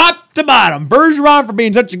 From top to bottom. Bergeron for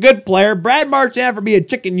being such a good player. Brad Marchand for being a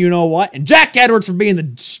chicken you-know-what. And Jack Edwards for being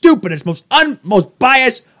the stupidest, most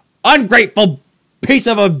biased, ungrateful piece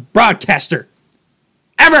of a broadcaster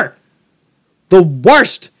ever. The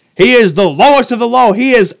worst. He is the lowest of the low.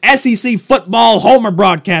 He is SEC football homer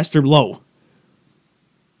broadcaster low.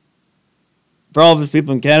 For all of the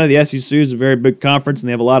people in Canada, the SEC is a very big conference, and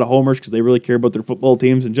they have a lot of homers because they really care about their football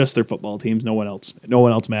teams and just their football teams. No one else. No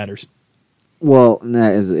one else matters. Well,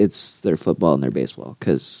 it's their football and their baseball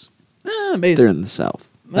because they're in the South.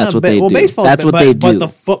 That's what they do. That's what they do. But the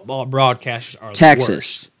football broadcasters are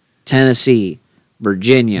Texas, Tennessee,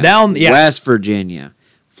 Virginia, West Virginia,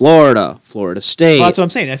 Florida State. Well, that's what I'm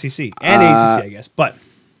saying. SEC and ACC, I guess. But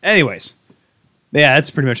anyways, yeah, that's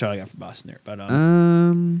pretty much all I got for Boston there. But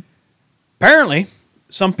apparently,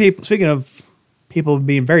 some people, speaking of people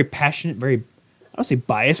being very passionate, I don't say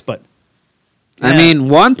biased, but... Yeah. I mean,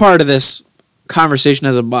 one part of this conversation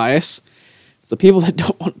has a bias. It's the people that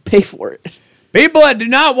don't want to pay for it. People that do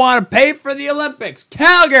not want to pay for the Olympics.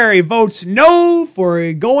 Calgary votes no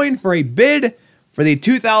for going for a bid for the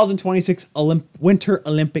 2026 Winter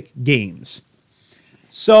Olympic Games.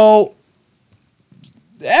 So,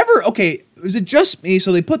 was it just me?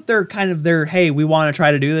 So they put their hey, we want to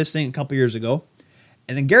try to do this thing a couple years ago.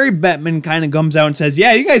 And then Gary Bettman kind of comes out and says,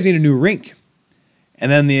 yeah, you guys need a new rink.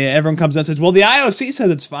 And then everyone comes out and says, well, the IOC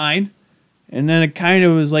says it's fine. And then it kind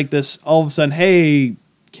of was like this, all of a sudden, hey,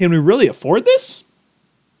 can we really afford this?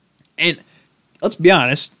 And let's be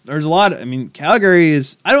honest, there's a lot Calgary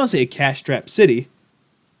is, I don't want to say a cash-strapped city,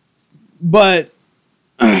 but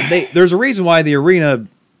there's a reason why the arena,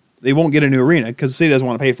 they won't get a new arena, because the city doesn't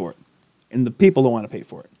want to pay for it. And the people don't want to pay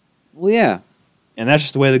for it. Well, yeah. And that's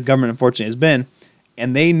just the way the government, unfortunately, has been.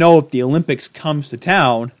 And they know if the Olympics comes to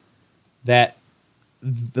town, that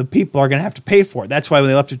the people are going to have to pay for it. That's why when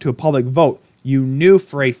they left it to a public vote, you knew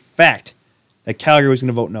for a fact that Calgary was going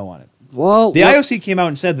to vote no on it. Well, the IOC came out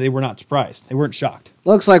and said that they were not surprised. They weren't shocked.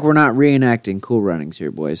 Looks like we're not reenacting Cool Runnings here,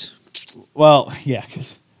 boys. Well, yeah,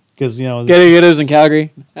 because get in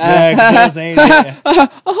Calgary. Yeah,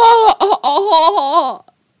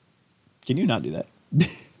 Can you not do that?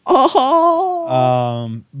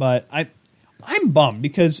 But I'm bummed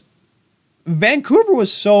because Vancouver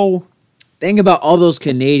was so. Think about all those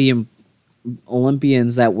Canadian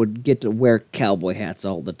Olympians that would get to wear cowboy hats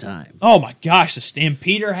all the time. Oh my gosh, the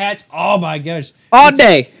Stampeder hats! Oh my gosh, all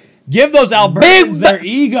day. Give those Albertans their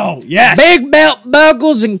ego. Yes, big belt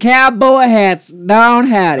buckles and cowboy hats. Down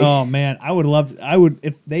howdy. Oh man, I would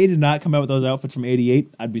if they did not come out with those outfits from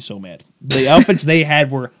 '88. I'd be so mad. The outfits they had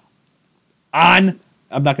were on.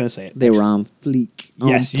 I'm not going to say it. They were on fleek.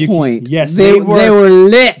 Yes, on point. Yes, they were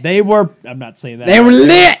lit. They were. I'm not saying that. They were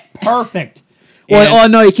lit. Perfect. Well,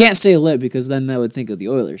 no, you can't say lit because then that would think of the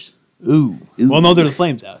Oilers. Ooh. Well, no, they're the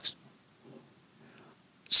Flames, Alex.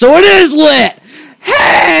 So it is lit.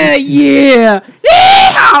 Hey, yeah.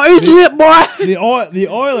 Yeah, it's lit, boy. The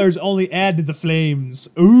Oilers only add to the Flames.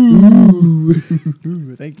 Ooh.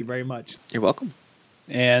 Thank you very much. You're welcome.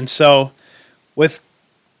 And so,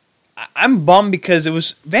 I'm bummed because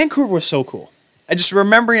Vancouver was so cool. I just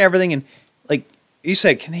remembering everything, and like you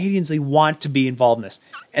said, Canadians, they want to be involved in this.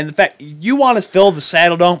 And the fact you want to fill the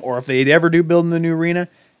Saddle Dome, or if they'd ever do build in the new arena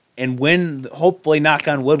and win, hopefully, knock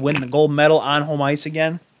on wood, win the gold medal on home ice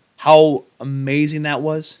again, how amazing that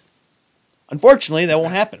was. Unfortunately, that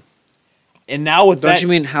won't happen. And now with Don't you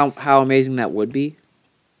mean how amazing that would be?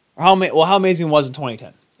 Or how amazing it was in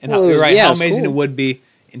 2010. And how amazing it would be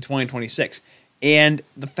in 2026. And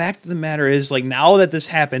the fact of the matter is, like, now that this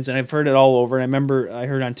happens, and I've heard it all over, and I remember I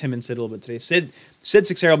heard on Tim and Sid a little bit today. Sid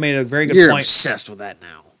Sixero made a very good point. You're obsessed with that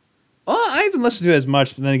now. Well, I haven't listened to it as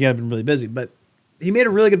much, but then again, I've been really busy. But he made a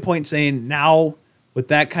really good point saying now, with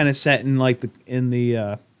that kind of set in like in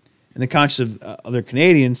the conscience of other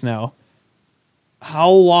Canadians now, how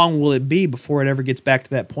long will it be before it ever gets back to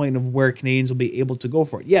that point of where Canadians will be able to go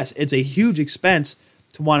for it? Yes, it's a huge expense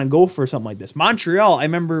to want to go for something like this. Montreal, I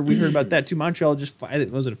remember we heard about that too. Montreal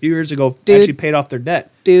was it a few years ago, actually paid off their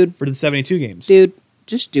debt for the 72 games. Dude,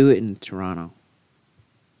 just do it in Toronto.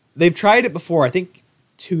 They've tried it before, I think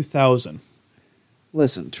 2000.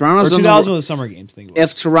 Listen, Toronto's 2000 was the Summer Games thing.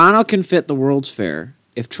 If Toronto can fit the World's Fair,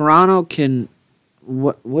 if Toronto can,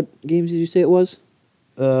 what games did you say it was?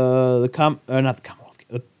 Not the Commonwealth,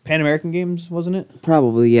 the Pan American Games, wasn't it?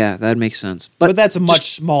 Probably, yeah, that makes sense. But that's a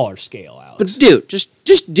much smaller scale, Alex. But dude,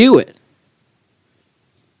 just do it.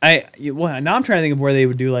 Now I'm trying to think of where they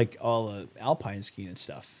would do like all the alpine skiing and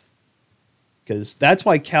stuff, because that's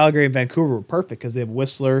why Calgary and Vancouver were perfect, because they have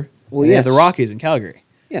Whistler. Well, they have the Rockies in Calgary.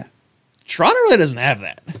 Yeah, Toronto really doesn't have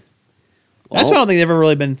that. That's why I don't think they've ever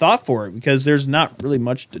really been thought for it, because there's not really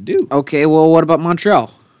much to do. Okay, well, what about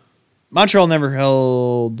Montreal? Montreal never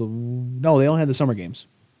held. No, they only had the Summer Games.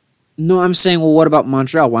 No, I'm saying, well, what about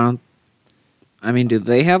Montreal? Do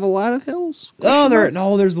they have a lot of hills?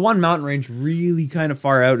 There's the one mountain range really kind of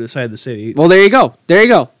far out outside the city. Well, there you go.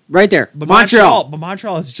 Right there. But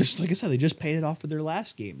Montreal is just, like I said, they just paid it off for their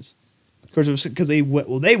last games. Of course, because they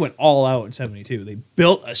went all out in 72. They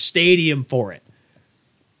built a stadium for it.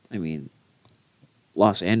 I mean,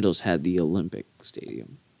 Los Angeles had the Olympic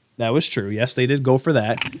Stadium. That was true. Yes, they did go for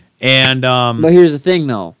that. And but here's the thing,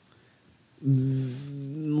 though.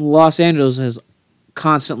 Los Angeles has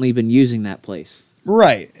constantly been using that place.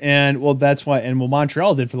 Right. And, that's why. And,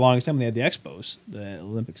 Montreal did for the longest time. They had the Expos, the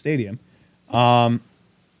Olympic Stadium. It's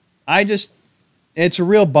a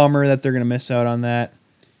real bummer that they're going to miss out on that.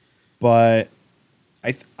 But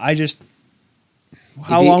how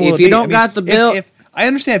long will it be? If you don't got the bill. I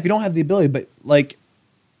understand if you don't have the ability, but, like,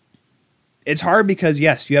 it's hard because,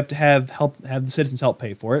 yes, you have to have the citizens help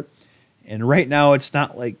pay for it. And right now, it's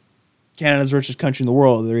not like Canada's the richest country in the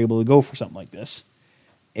world. They're able to go for something like this.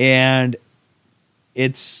 And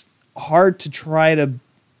it's hard to try to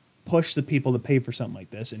push the people to pay for something like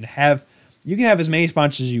this and you can have as many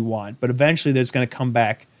sponsors as you want, but eventually that's going to come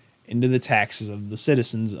back into the taxes of the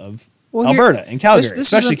citizens of Alberta and Calgary,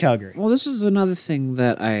 especially Calgary. Well, this is another thing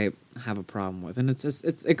that I have a problem with, and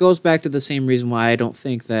it goes back to the same reason why I don't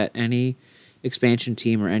think that any expansion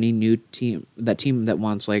team or any new team that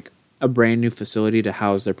wants like a brand new facility to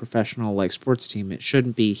house their professional like sports team, it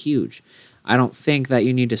shouldn't be huge. I don't think that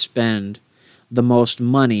you need to spend the most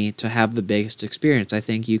money to have the biggest experience. I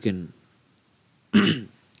think you can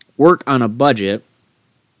work on a budget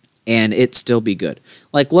and it still be good.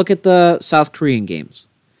 Like, look at the South Korean games.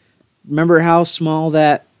 Remember how small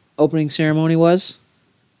that opening ceremony was?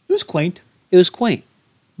 It was quaint. It was quaint,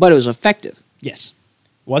 but it was effective. Yes.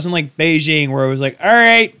 It wasn't like Beijing where it was like, all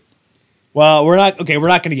right, well, we're not going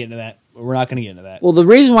to get into that. We're not going to get into that. Well, the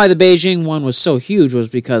reason why the Beijing one was so huge was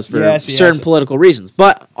because for certain political reasons.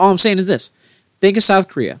 But all I'm saying is this. Think of South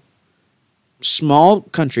Korea. Small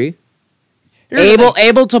country,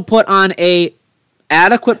 able to put on a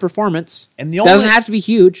adequate performance. And doesn't have to be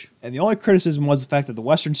huge. And the only criticism was the fact that the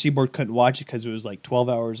Western Seaboard couldn't watch it because it was like 12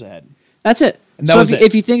 hours ahead. That's it. And that was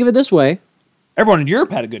if you think of it this way, everyone in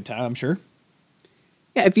Europe had a good time, I'm sure.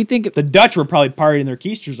 Yeah, if you think the Dutch were probably partying their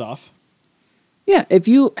keisters off. Yeah, if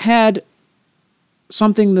you had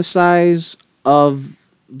something the size of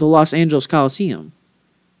the Los Angeles Coliseum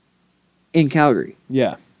in Calgary.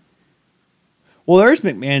 Yeah. Well, there's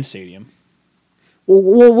McMahon Stadium.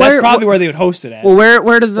 Well, that's probably where they would host it at. Well,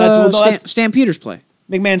 where did the Stampeders play?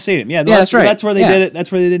 McMahon Stadium. Yeah, that's right. That's where they did it.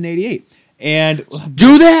 That's where they did in '88. And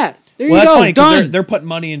do that. There you go. That's funny because they're putting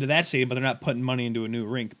money into that stadium, but they're not putting money into a new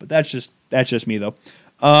rink. But that's just me though.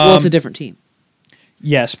 Well, it's a different team.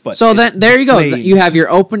 Yes, but so then there you go. You have your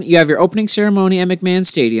opening ceremony at McMahon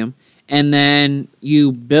Stadium, and then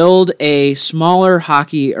you build a smaller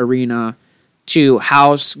hockey arena to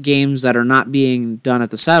house games that are not being done at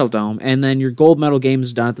the Saddle Dome, and then your gold medal game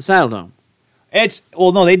is done at the Saddle Dome.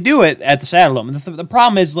 No, they do it at the Saddle Dome. The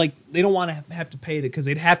problem is like they don't want to have to pay it because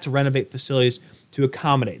they'd have to renovate facilities to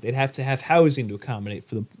accommodate. They'd have to have housing to accommodate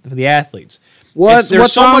for the athletes. What's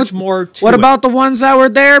so much more to What about the ones that were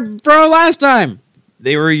there for last time?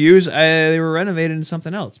 They were renovated into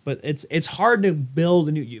something else. But it's hard to build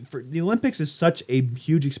a new. For the Olympics is such a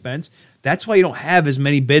huge expense. That's why you don't have as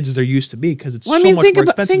many bids as there used to be because it's much more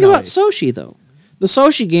expensive. Think about Sochi though. The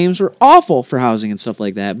Sochi games were awful for housing and stuff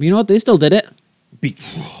like that. But you know what? They still did it.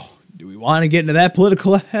 Do we want to get into that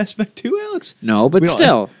political aspect too, Alex? No, but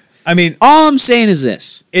still. I mean, all I'm saying is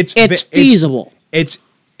this: it's feasible. It's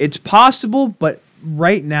possible, but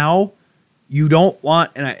right now you don't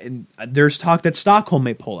want. And there's talk that Stockholm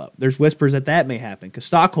may pull out. There's whispers that may happen because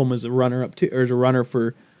Stockholm is a runner-up too, or is a runner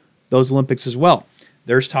for those Olympics as well.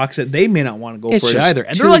 There's talks that they may not want to go for it either,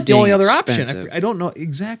 and they're like the only other option. I don't know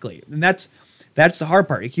exactly, and that's the hard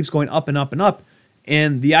part. It keeps going up and up and up,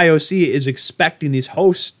 and the IOC is expecting these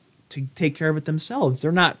hosts to take care of it themselves.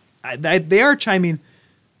 They're not. They are chiming.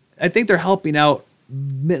 I think they're helping out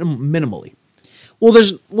minimally. Well,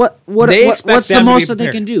 there's what's the most that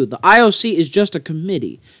they can do? The IOC is just a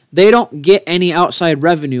committee. They don't get any outside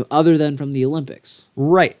revenue other than from the Olympics.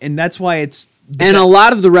 Right, and that's why it's... And a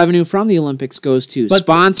lot of the revenue from the Olympics goes to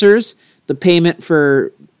sponsors, the payment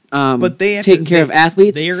for taking care of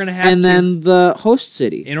athletes, and then the host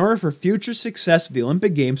city. In order for future success of the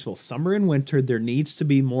Olympic Games, both summer and winter, there needs to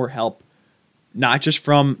be more help, not just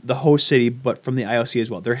from the host city, but from the IOC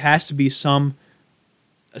as well. There has to be some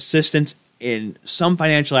assistance in some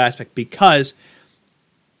financial aspect because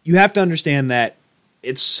you have to understand that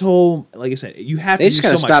it's so, like I said, you have to do so much. They just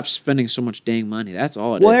got to stop spending so much dang money. That's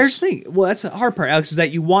all it is. Well, here's the thing. Well, that's the hard part, Alex, is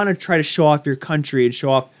that you want to try to show off your country and show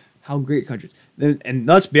off how great your country is. And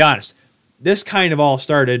let's be honest, this kind of all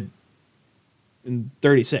started in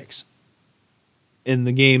 1936 in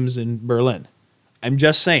the games in Berlin. I'm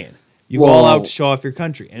just saying. You go all out to show off your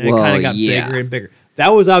country. And it kind of got bigger and bigger. That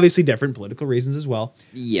was obviously different, political reasons as well.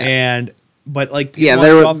 Yeah. But like people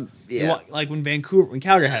show off, like when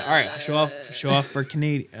Calgary had it. All right, show off for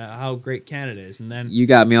Canada how great Canada is, and then you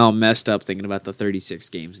got me all messed up thinking about the 36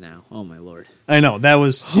 games now. Oh my lord! I know that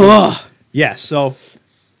was So,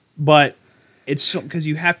 but it's because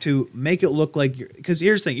you have to make it look like because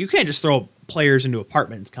here's the thing: you can't just throw players into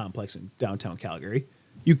apartments complex in downtown Calgary.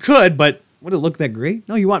 You could, but would it look that great?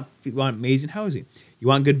 No, you want amazing housing. You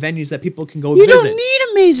want good venues that people can go visit. You don't need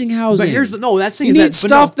amazing housing. But here's that's the thing. You need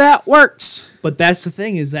stuff that works. But that's the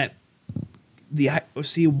thing is that the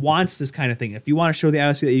IOC wants this kind of thing. If you want to show the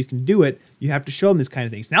IOC that you can do it, you have to show them this kind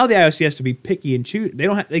of things. Now the IOC has to be picky and choose.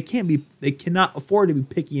 They cannot afford to be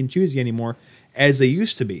picky and choosy anymore as they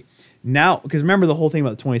used to be. Now, because remember the whole thing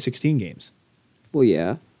about the 2016 games. Well,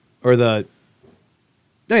 yeah. Or the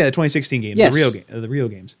 2016 games, yes. the Rio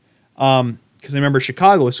games. Because I remember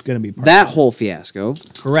Chicago was going to be part that of it. whole fiasco.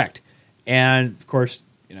 Correct. And of course,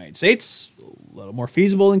 United States a little more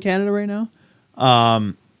feasible than Canada right now.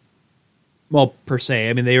 Well, per se,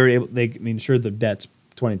 I mean they were able. Sure, the debt's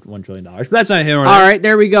 $21 trillion, but that's not here. All right,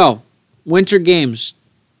 there we go. Winter Games,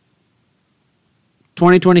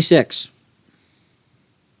 2026.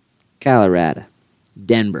 Colorado,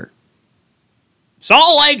 Denver,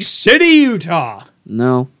 Salt Lake City, Utah.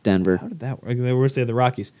 No, Denver. How did that work? They were say the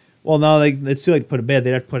Rockies. Well, no, it's too late to put a bid.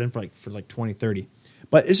 They'd have to put in for 2030.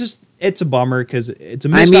 But it's a bummer because it's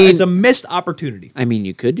a missed opportunity. I mean,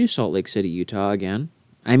 you could do Salt Lake City, Utah again.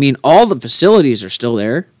 I mean, all the facilities are still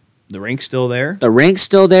there. The rink's still there. The rink's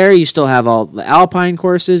still there. You still have all the alpine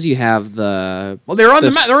courses. You have the they're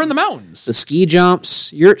in the mountains. The ski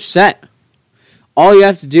jumps. You're set. All you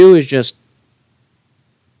have to do is just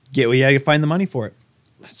you gotta find the money for it.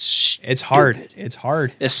 It's hard. It's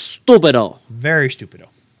hard. It's stupido. Very stupido.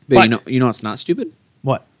 But you know what's not stupid?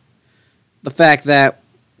 What? The fact that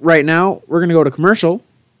right now we're going to go to commercial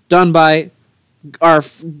done by our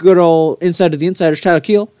good old Inside of the Insiders, Tyler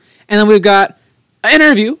Keel. And then we've got an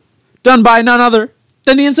interview done by none other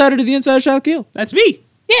than the Insider to the Insiders, Tyler Keel. That's me.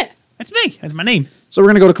 Yeah. That's me. That's my name. So we're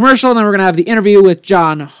going to go to commercial, and then we're going to have the interview with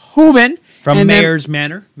John Hoven. From Mayor's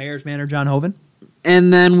Manor. Mayor's Manor, John Hoven.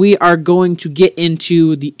 And then we are going to get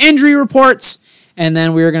into the injury reports, and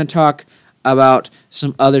then we are going to talk about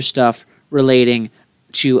some other stuff relating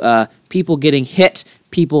to people getting hit,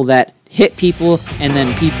 people that hit people, and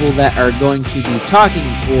then people that are going to be talking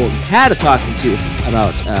or had a talking to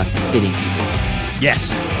about hitting people.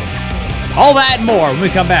 Yes. All that and more when we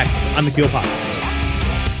come back on the Keel Podcast.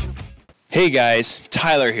 Hey guys,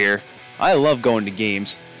 Tyler here. I love going to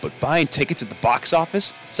games, but buying tickets at the box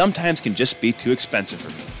office sometimes can just be too expensive for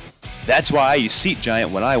me. That's why I use Seat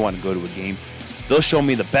Giant when I want to go to a game. They'll show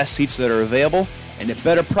me the best seats that are available and at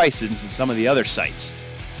better prices than some of the other sites.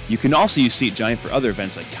 You can also use Seat Giant for other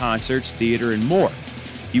events like concerts, theater, and more.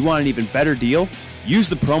 If you want an even better deal, use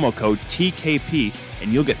the promo code TKP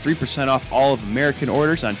and you'll get 3% off all of American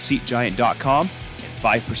orders on SeatGiant.com and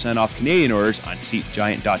 5% off Canadian orders on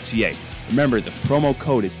SeatGiant.ca. Remember, the promo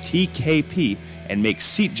code is TKP and make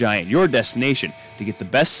Seat Giant your destination to get the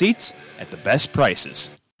best seats at the best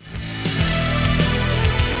prices.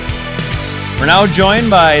 We're now joined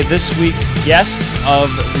by this week's guest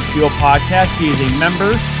of the Keel Podcast. He is a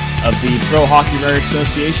member of the Pro Hockey Writers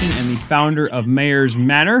Association and the founder of Mayor's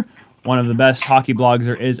Manor, one of the best hockey blogs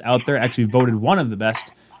there is out there, actually voted one of the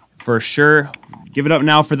best for sure. Give it up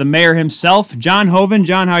now for the mayor himself, John Hoven.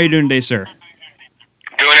 John, how are you doing today, sir?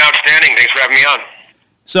 Doing outstanding. Thanks for having me on.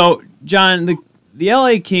 So, John, the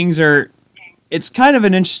LA Kings it's kind of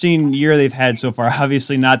an interesting year they've had so far.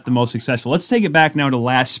 Obviously not the most successful. Let's take it back now to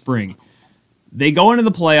last spring. They go into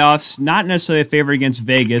the playoffs, not necessarily a favorite against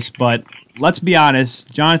Vegas, but let's be honest,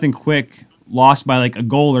 Jonathan Quick lost by like a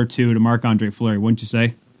goal or two to Marc-Andre Fleury, wouldn't you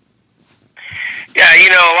say? Yeah,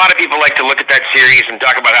 a lot of people like to look at that series and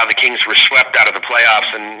talk about how the Kings were swept out of the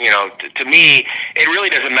playoffs. And, to me, it really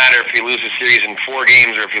doesn't matter if you lose a series in 4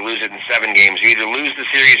 games or if you lose it in 7 games. You either lose the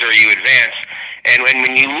series or you advance. And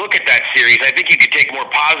when you look at that series, I think you could take more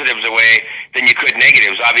positives away than you could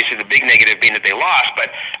negatives. Obviously, the big negative being that they lost.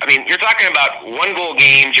 But, you're talking about 1-goal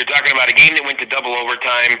games. You're talking about a game that went to double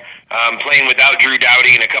overtime, playing without Drew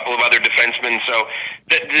Doughty and a couple of other defensemen. So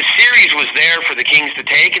the series was there for the Kings to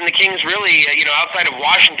take, and the Kings really, outside of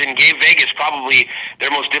Washington, gave Vegas probably their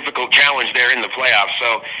most difficult challenge there in the playoffs.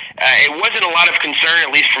 So it wasn't a lot of concern, at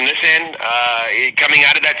least from this end, coming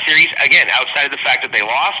out of that series. Again, outside of the fact that they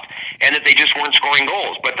lost and that they just weren't scoring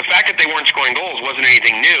goals. But the fact that they weren't scoring goals wasn't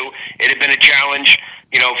anything new. It had been a challenge,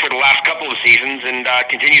 for the last couple of seasons, and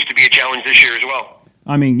continues to be a challenge this year as well.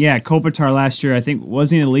 I mean, yeah, Kopitar last year, I think,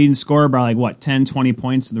 wasn't he the leading scorer by 10, 20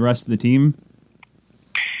 points to the rest of the team?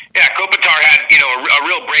 Yeah, Kopitar had, a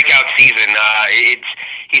real breakout season.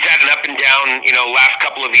 He's had an up and down, last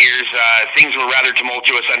couple of years. Things were rather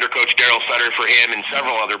tumultuous under Coach Darryl Sutter for him and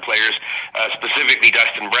several other players, specifically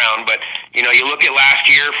Dustin Brown. But, you look at last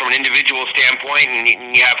year from an individual standpoint, and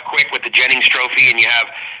you have Quick with the Jennings Trophy, and you have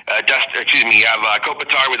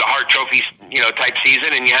Kopitar with a Hart Trophy, type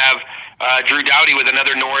season, and you have Drew Doughty with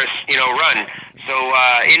another Norris, run. So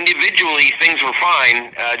individually, things were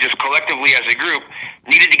fine. Just collectively as a group,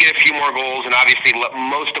 needed to get a few more goals, and obviously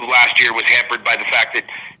most of last year was hampered by the fact that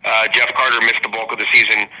Jeff Carter missed the bulk of the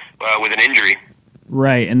season with an injury.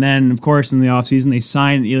 Right, and then, of course, in the offseason, they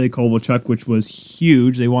signed Ilya Kovalchuk, which was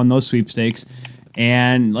huge. They won those sweepstakes.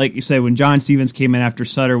 And like you said, when John Stevens came in after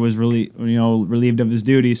Sutter was really, relieved of his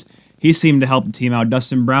duties, he seemed to help the team out.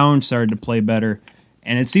 Dustin Brown started to play better.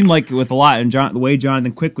 And it seemed like with a lot, and the way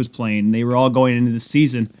Jonathan Quick was playing, they were all going into the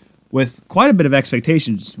season with quite a bit of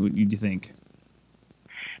expectations, what do you think?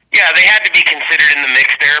 Yeah, they had to be considered in the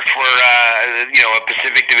mix there for a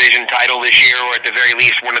Pacific Division title this year, or at the very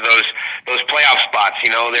least one of those playoff spots.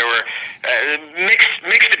 There were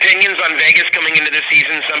mixed opinions on Vegas coming into this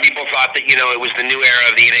season. Some people thought that it was the new era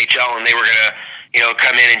of the NHL and they were going to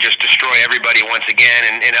come in and just destroy everybody once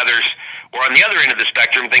again, and others were on the other end of the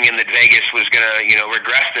spectrum thinking that Vegas was going to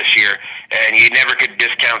regress this year, and you never could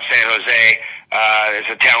discount San Jose. There's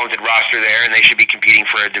a talented roster there, and they should be competing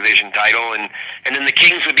for a division title. And then the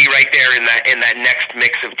Kings would be right there in that next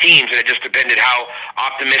mix of teams. And it just depended how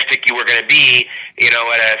optimistic you were going to be, at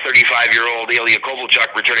a 35-year-old Ilya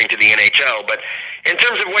Kovalchuk returning to the NHL. But in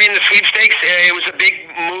terms of winning the sweepstakes, it was a big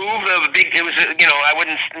move. I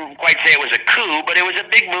wouldn't quite say it was a coup, but it was a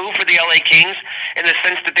big move for the LA Kings in the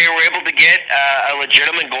sense that they were able to get a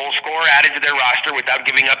legitimate goal scorer added to their roster without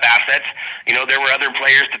giving up assets. There were other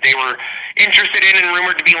players that they were interested in and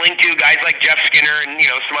rumored to be linked to, guys like Jeff Skinner and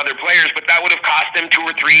some other players, but that would have cost them 2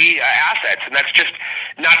 or 3 assets, and that's just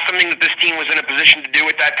not something that this team was in a position to do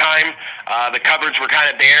at that time. The cupboards were kind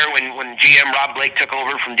of bare when GM Rob Blake took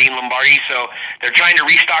over from Dean Lombardi, so they're trying to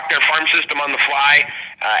restock their farm system on the fly,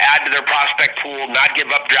 add to their prospect pool, not give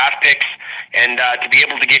up draft picks, and to be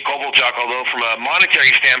able to get Kovalchuk, although from a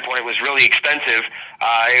monetary standpoint was really expensive,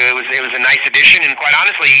 it was a nice addition, and quite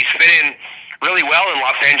honestly, he's fit in really well in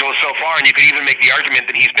Los Angeles so far, and you could even make the argument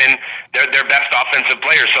that he's been their best offensive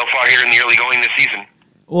player so far here in the early going this season.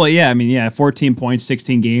 Well, yeah, 14 points,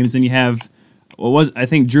 16 games. Then you have, I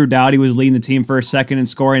think Drew Doughty was leading the team for a second in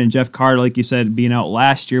scoring, and Jeff Carter, like you said, being out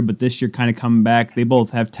last year, but this year kind of coming back. They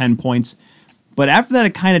both have 10 points. But after that,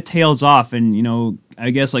 it kind of tails off, and,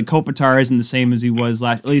 I guess like Kopitar isn't the same as he was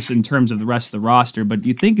last, at least in terms of the rest of the roster, but do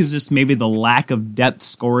you think it's just maybe the lack of depth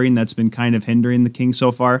scoring that's been kind of hindering the Kings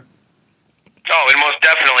so far? Oh, it most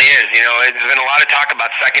definitely is. There's been a lot of talk about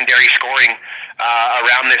secondary scoring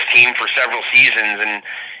around this team for several seasons, and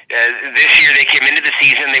this year they came into the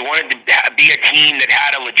season, they wanted to be a team that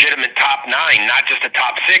had a legitimate top 9, not just a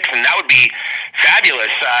top 6, and that would be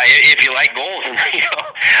fabulous if you like goals. And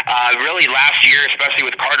really last year, especially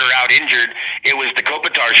with Carter out injured, it was the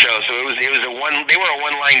Kopitar show. So they were a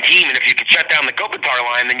one-line team, and if you could shut down the Kopitar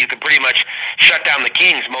line, then you could pretty much shut down the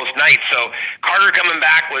Kings most nights. So Carter coming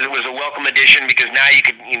back was a welcome addition, because now you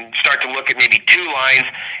could start to look at maybe 2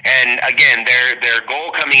 lines. And again, their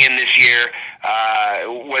goal coming in this year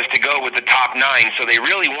was to go with the top 9, so they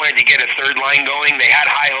really wanted to get a third line going. They had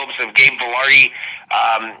high hopes of Gabe Vilardi,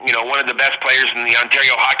 one of the best players in the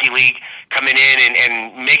Ontario Hockey League, coming in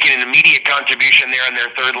and making an immediate contribution there on their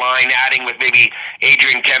third line, adding with maybe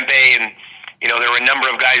Adrian Kempe, and there were a number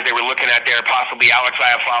of guys they were looking at there, possibly Alex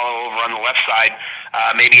Iafallo over on the left side,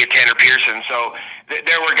 maybe a Tanner Pearson. So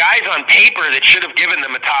there were guys on paper that should have given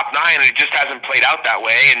them a top 9, and it just hasn't played out that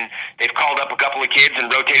way. And they've called up a couple of kids and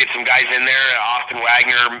rotated some guys in there, Austin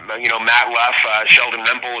Wagner, Matt Luff, Sheldon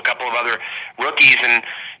Rempel, a couple of other rookies, and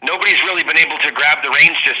nobody's really been able to grab the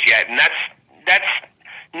reins just yet. And that's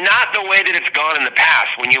not the way that it's gone in the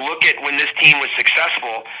past. When you look at when this team was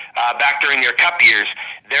successful back during their cup years,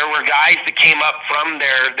 there were guys that came up from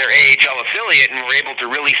their AHL affiliate and were able to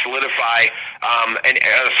really solidify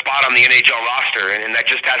a spot on the NHL roster, and that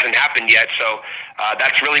just hasn't happened yet. So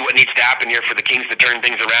that's really what needs to happen here for the Kings to turn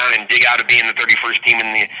things around and dig out of being the 31st team in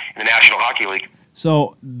the National Hockey League.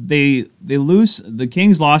 So they lose. The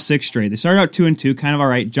Kings lost 6 straight. They started out 2-2, kind of all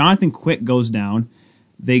right. Jonathan Quick goes down.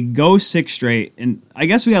 They go 6 straight, and I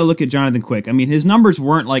guess we got to look at Jonathan Quick. I mean, his numbers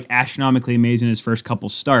weren't like astronomically amazing in his first couple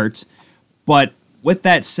starts, but with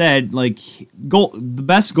that said, the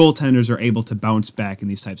best goaltenders are able to bounce back in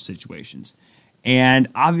these types of situations. And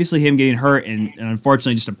obviously him getting hurt and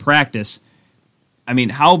unfortunately just a practice, I mean,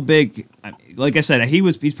 how big, like I said,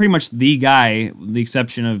 he's pretty much the guy, with the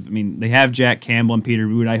exception of, they have Jack Campbell and Peter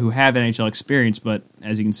Budaj who have NHL experience, but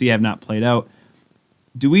as you can see, have not played out.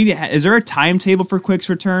 Is there a timetable for Quick's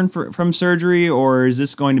return from surgery, or is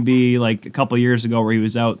this going to be like a couple of years ago where he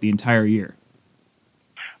was out the entire year?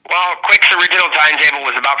 Well, Quick's original timetable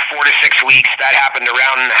was about 4 to 6 weeks. That happened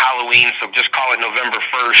around Halloween, so just call it November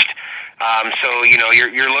 1st. So,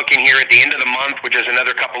 you're looking here at the end of the month, which is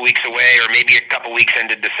another couple weeks away, or maybe a couple weeks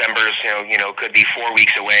into December, so, could be 4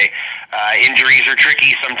 weeks away. Injuries are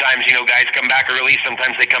tricky. Sometimes, guys come back early.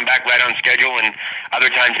 Sometimes they come back right on schedule, and other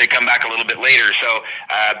times they come back a little bit later. So,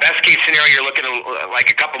 best case scenario, you're looking at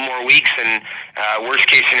like a couple more weeks, and worst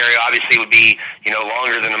case scenario, obviously, would be,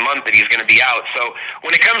 longer than a month that he's going to be out. So,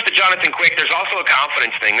 when it comes to Jonathan Quick, there's also a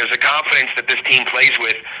confidence thing. There's a confidence that this team plays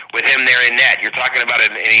with him there in net. You're talking about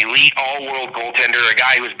an elite all-world goaltender, a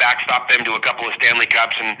guy who's backstopped them to a couple of Stanley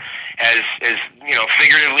Cups and has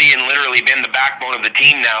figuratively and literally been the backbone of the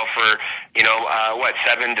team now for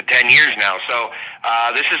 7 to 10 years now. So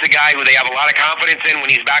this is a guy who they have a lot of confidence in when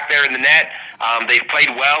he's back there in the net. They've played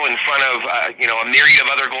well in front of a myriad of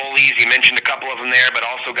other goalies. You mentioned a couple of them there, but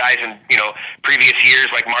also guys in previous years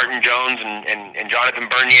like Martin Jones and Jonathan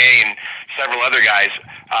Bernier and several other guys.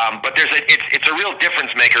 But it's a real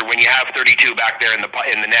difference maker when you have 32 back there in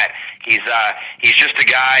the net. He's just a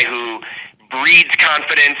guy who breeds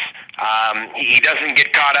confidence. He doesn't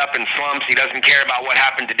get caught up in slumps. He doesn't care about what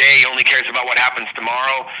happened today. He only cares about what happens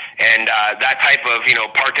tomorrow. And that type of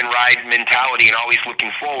park and ride mentality and always looking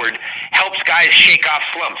forward helps guys shake off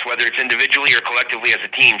slumps, whether it's individually or collectively as a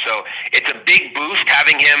team. So it's a big boost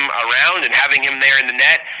having him around and having him there in the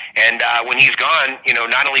net. And when he's gone,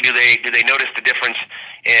 not only do they notice the difference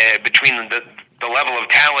between the level of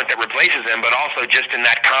talent that replaces him, but also just in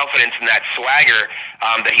that confidence and that swagger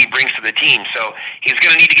that he brings to the team. So he's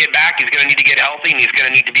going to need to get back. He's going to need to get healthy, and he's going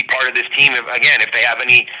to need to be part of this team if they have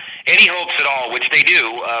any hopes at all, which they do,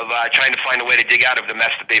 of trying to find a way to dig out of the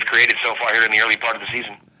mess that they've created so far here in the early part of the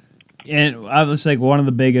season. And I was like, one of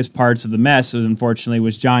the biggest parts of the mess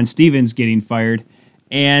was John Stevens getting fired,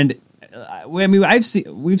 and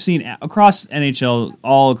we've seen across NHL,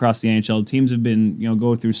 all across the NHL, teams have been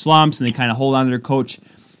go through slumps and they kind of hold on to their coach.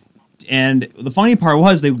 And the funny part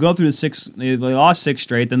was they go through they lost 6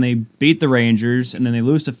 straight, then they beat the Rangers, and then they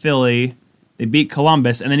lose to Philly. They beat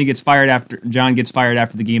Columbus, and then John gets fired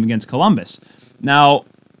after the game against Columbus. Now,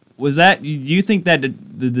 do you think that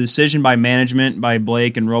the decision by management, by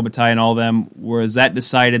Blake and Robitaille and all them, was that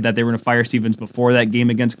decided that they were going to fire Stevens before that game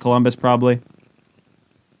against Columbus probably?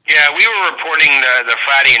 Yeah, we were reporting the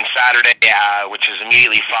Friday and Saturday, which was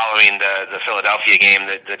immediately following the Philadelphia game.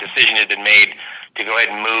 The decision had been made to go ahead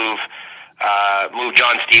and move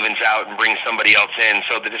John Stevens out and bring somebody else in.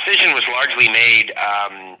 So the decision was largely made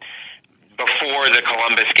before the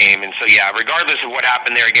Columbus game. And so, yeah, regardless of what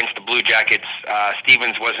happened there against the Blue Jackets,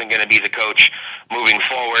 Stevens wasn't going to be the coach moving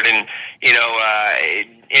forward. And,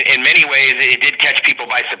 in many ways, it did catch people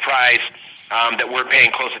by surprise that weren't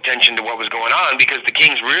paying close attention to what was going on, because the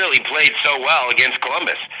Kings really played so well against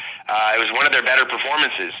Columbus. It was one of their better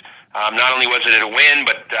performances. Not only was it a win,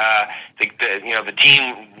 but the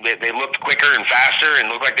team, they looked quicker and faster and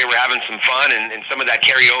looked like they were having some fun, and some of that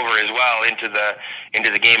carried over as well into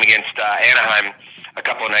the game against Anaheim a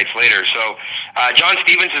couple of nights later. So John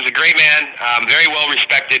Stevens is a great man, very well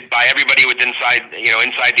respected by everybody inside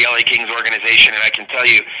the LA Kings organization, and I can tell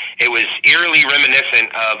you it was eerily reminiscent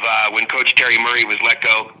of when Coach Terry Murray was let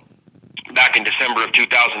go back in December of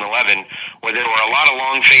 2011, where there were a lot of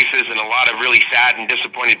long faces and a lot of really sad and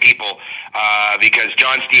disappointed people because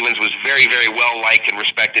John Stevens was very, very well liked and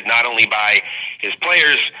respected, not only by his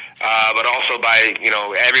players, but also by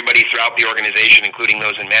everybody throughout the organization, including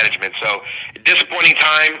those in management. So, disappointing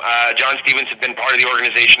time. John Stevens had been part of the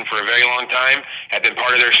organization for a very long time, had been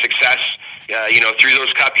part of their success through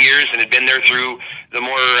those cup years, and had been there through the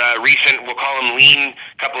more recent, we'll call them lean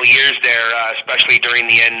couple of years there, especially during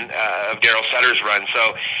the end of Darryl Sutter's run.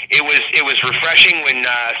 So it was refreshing when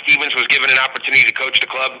Stevens was given an opportunity to coach the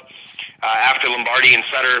club after Lombardi and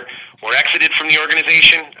Sutter were exited from the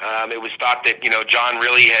organization. It was thought that John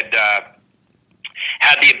really had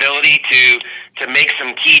the ability to make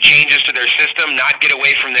some key changes to their system, not get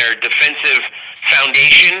away from their defensive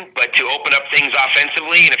foundation, but to open up things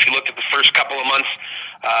offensively. And if you looked at the first couple of months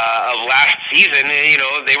of last season, they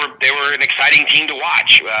were an exciting team to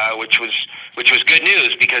watch, which was good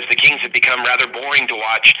news, because the Kings had become rather boring to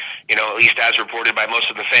watch, at least as reported by most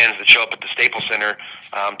of the fans that show up at the Staples Center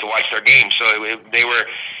to watch their games. So they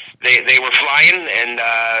were flying, and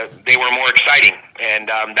they were more exciting. And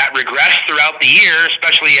that regressed throughout the year,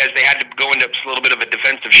 especially as they had to go into a little bit of a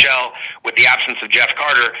defensive shell with the absence of Jeff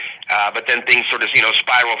Carter. But then things sort of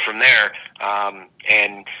spiral from there.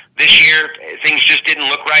 And this year, things just didn't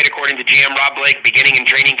look right, according to GM Rob Blake, beginning in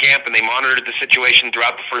training camp, and they monitored the situation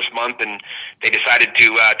throughout the first month, and they decided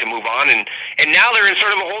to move on. And now they're in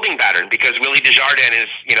sort of a holding pattern, because Willie Desjardins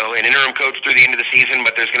is an interim coach through the end of the season,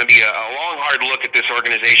 but there's going to be a long, hard look at this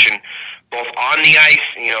organization both on the ice,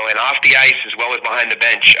 and off the ice, as well as behind the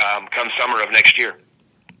bench, come summer of next year.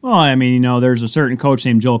 Well, I mean, there's a certain coach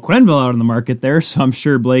named Joel Quenneville out on the market there, so I'm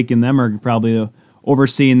sure Blake and them are probably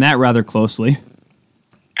overseeing that rather closely.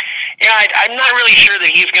 Yeah, I'm not really sure that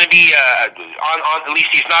he's going to be on. At least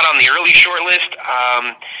he's not on the early short list.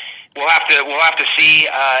 We'll have to see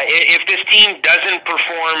if this team doesn't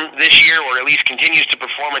perform this year, or at least continues to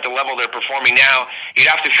perform at the level they're performing now. You'd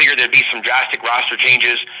have to figure there'd be some drastic roster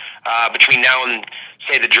changes between now and,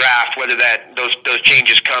 say, the draft. Whether those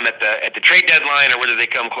changes come at the trade deadline or whether they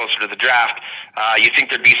come closer to the draft, you think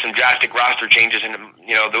there'd be some drastic roster changes, and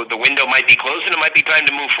the window might be closed and it might be time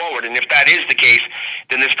to move forward. And if that is the case,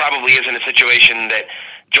 then this probably isn't a situation that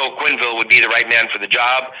Joel Quenneville would be the right man for the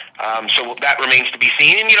job. So that remains to be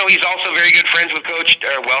seen. And, he's also very good friends with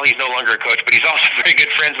he's no longer a coach, but he's also very good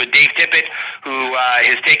friends with Dave Tippett, who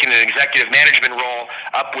has taken an executive management role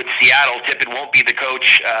up with Seattle. Tippett won't be the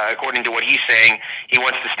coach, according to what he's saying. He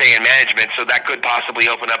wants to stay in management, so that could possibly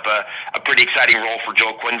open up a pretty exciting role for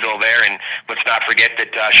Joel Quenneville there. And let's not forget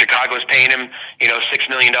that Chicago's paying him, $6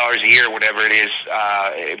 million a year, whatever it is,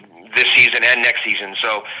 this season and next season.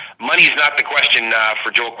 So money's not the question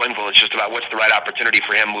for Joel Quenneville. It's just about what's the right opportunity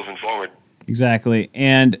for him moving forward. Exactly.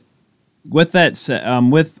 And with that said,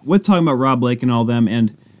 with talking about Rob Blake and all them,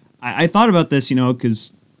 and I thought about this,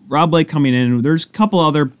 because Rob Blake coming in, there's a couple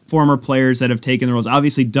other former players that have taken the roles.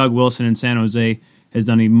 Obviously, Doug Wilson in San Jose has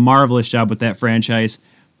done a marvelous job with that franchise.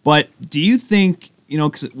 But do you think,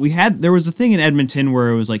 because there was a thing in Edmonton where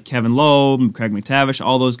it was like Kevin Lowe, Craig McTavish,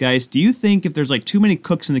 all those guys. Do you think if there's like too many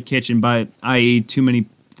cooks in the kitchen, i.e. too many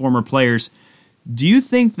former players, do you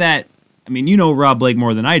think that, Rob Blake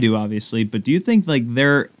more than I do, obviously, but do you think like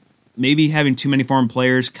they're maybe having too many former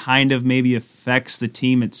players kind of maybe affects the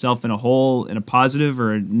team itself in a whole, in a positive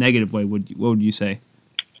or a negative way? What would you say?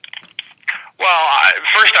 Well,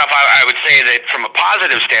 first off, I would say that from a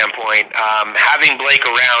positive standpoint, having Blake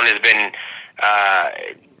around has been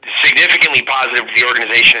significantly positive to the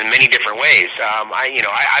organization in many different ways.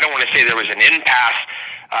 I don't want to say there was an impasse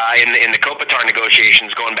in the Kopitar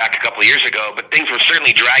negotiations going back a couple of years ago, but things were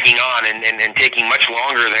certainly dragging on and taking much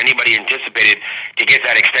longer than anybody anticipated to get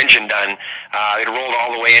that extension done. It rolled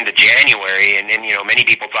all the way into January, and many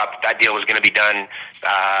people thought that deal was going to be done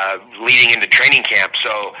leading into training camp.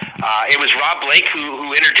 So it was Rob Blake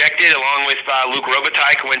who interjected, along with Luc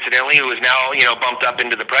Robitaille, coincidentally, who is now bumped up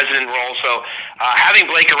into the president role. So having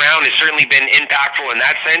Blake around has certainly been impactful in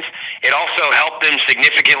that sense. It also helped them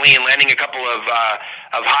significantly in landing a couple of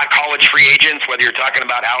hot college free agents, whether you're talking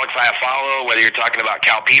about Alex Iafallo, whether you're talking about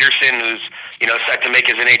Cal Peterson, who's set to make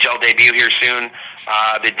his NHL debut here soon.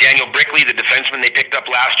 The Daniel Brickley, the defenseman they picked up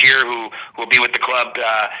last year, who will be with the club,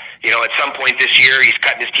 at some point this year. He's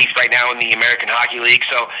cutting his teeth right now in the American Hockey League.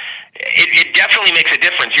 So it definitely makes a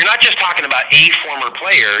difference. You're not just talking about a former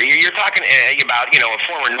player. You're talking about, a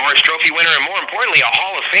former Norris Trophy winner, and more importantly, a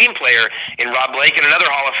Hall of Fame player in Rob Blake and another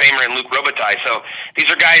Hall of Famer in Luc Robitaille. So these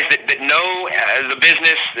are guys that know the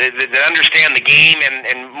business, that understand the game,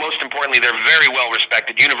 and most importantly, they're very well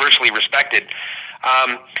respected, universally respected.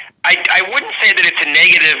 I wouldn't say that it's a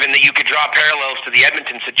negative and that you could draw parallels to the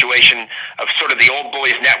Edmonton situation of sort of the old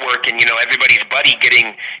boys network and, everybody's buddy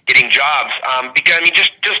getting jobs. Because,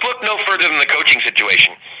 just look no further than the coaching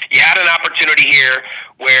situation. You had an opportunity here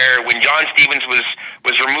where when John Stevens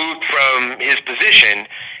was removed from his position,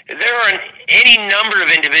 there are any number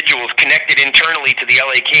of individuals connected internally to the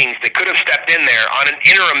LA Kings that could have stepped in there on an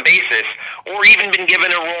interim basis or even been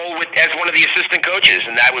given a role as one of the assistant coaches.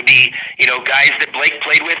 And that would be, guys that Blake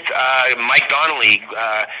played with, Mike Donnelly,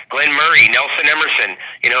 Glenn Murray, Nelson Emerson,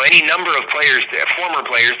 any number of players, former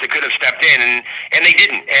players that could have stepped in, and they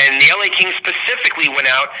didn't. And the LA Kings specifically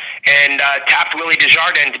went out and tapped Willie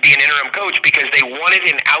Desjardins to be an interim coach because they wanted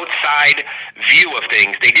an outside view of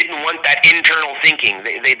things. They didn't want that internal thinking.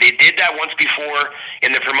 They did that once before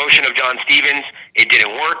in the promotion of John Stevens. It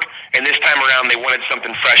didn't work, and this time around they wanted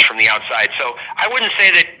something fresh from the outside. So I wouldn't say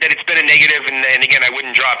that it's been a negative, and again, I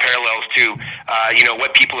wouldn't draw parallels to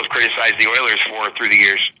what people have criticized the Oilers for through the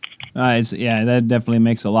years. That definitely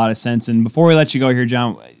makes a lot of sense. And before we let you go here,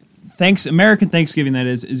 John, American Thanksgiving, that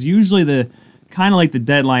is usually the kind of like the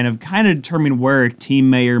deadline of kind of determining where a team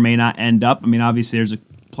may or may not end up. Obviously there's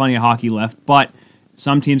plenty of hockey left, but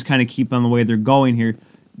some teams kind of keep on the way they're going here.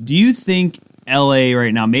 Do you think LA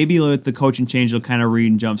right now, maybe with the coaching change, they'll kind of read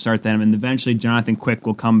and jumpstart them, and eventually Jonathan Quick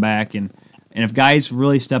will come back, and if guys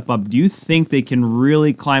really step up, do you think they can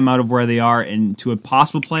really climb out of where they are into a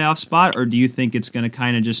possible playoff spot, or do you think it's going to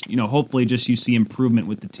kind of just, hopefully just you see improvement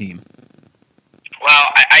with the team? Well,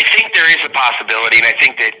 I think there is a possibility, and I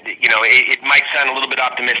think that it might sound a little bit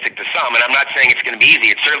optimistic to some, and I'm not saying it's going to be easy.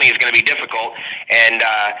 It certainly is going to be difficult, and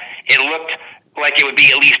it looked like it would be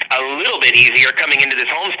at least a little bit easier coming into this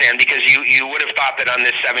homestand, because you would have thought that on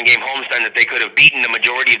this 7-game homestand that they could have beaten the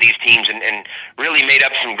majority of these teams and really made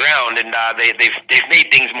up some ground, and they've made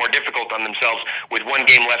things more difficult on themselves with 1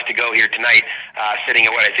 game left to go here tonight, sitting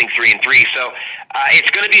at 3-3. So it's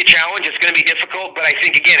going to be a challenge. It's going to be difficult, but I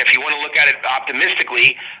think, again, if you want to look at it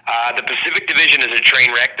optimistically, the Pacific Division is a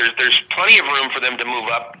train wreck. There's plenty of room for them to move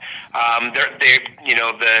up.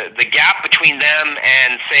 The gap between them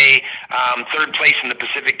and say third place in the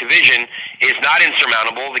Pacific Division is not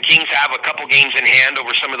insurmountable. The Kings have a couple games in hand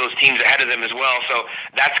over some of those teams ahead of them as well, so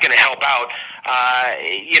that's going to help out.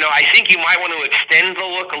 I think you might want to extend the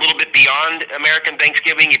look a little bit beyond American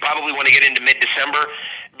Thanksgiving. You probably want to get into mid-December,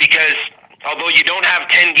 because although you don't have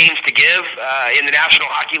 10 games to give in the National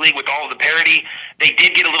Hockey League with all of the parity, they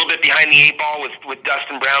did get a little bit behind the 8 ball with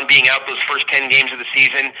Dustin Brown being out those first 10 games of the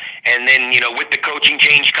season. And then, with the coaching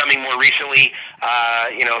change coming more recently,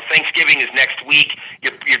 Thanksgiving is next week.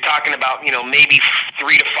 You're talking about, maybe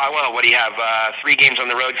 3 to 5, well, what do you have? 3 games on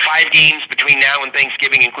the road, 5 games between now and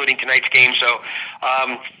Thanksgiving, including tonight's game. So,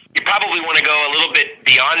 you probably want to go a little bit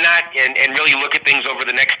beyond that and really look at things over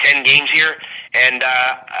the next 10 games here. And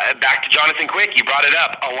back to Jonathan Quick, you brought it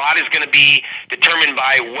up. A lot is going to be determined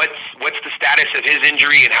by what's the status of his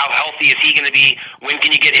injury and how healthy is he going to be. When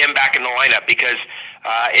can you get him back in the lineup? Because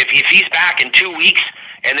if he's back in 2 weeks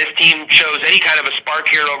and this team shows any kind of a spark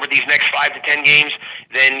here over these next 5 to 10 games,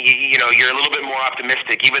 then you're a little bit more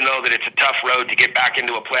optimistic. Even though that it's a tough road to get back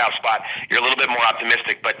into a playoff spot, you're a little bit more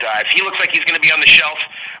optimistic. But if he looks like he's going to be on the shelf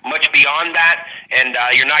much beyond that, and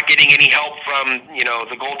you're not getting any help from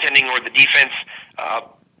the goaltending or the defense,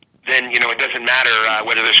 then it doesn't matter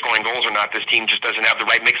whether they're scoring goals or not. This team just doesn't have the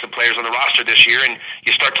right mix of players on the roster this year, and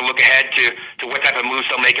you start to look ahead to what type of moves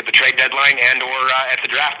they'll make at the trade deadline and or at the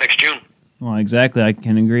draft next June. Well, exactly. I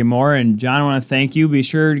can agree more. And John, I want to thank you. Be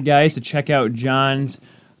sure, guys, to check out John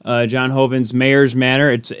Hoven's Mayor's Manor.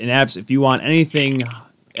 It's an apps. If you want anything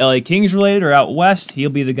LA Kings related or out west, he'll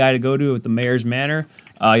be the guy to go to with the Mayor's Manor.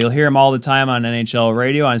 You'll hear him all the time on NHL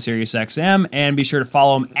Radio on Sirius XM, and be sure to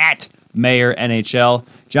follow him at Mayor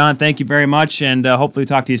NHL. John, thank you very much, and hopefully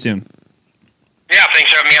talk to you soon. Yeah, thanks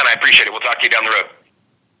for having me on. I appreciate it. We'll talk to you down the road.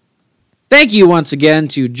 Thank you once again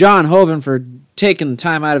to John Hoven for taking the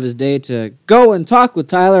time out of his day to go and talk with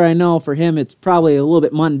Tyler. I know for him it's probably a little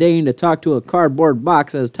bit mundane to talk to a cardboard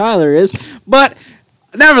box as Tyler is, but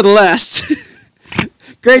nevertheless,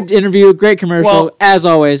 great interview, great commercial. Well, as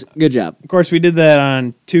always, good job. Of course, we did that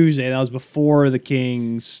on Tuesday. That was before the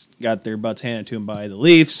Kings got their butts handed to them by the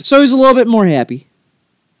Leafs. So he's a little bit more happy.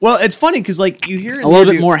 Well, it's funny because, you hear a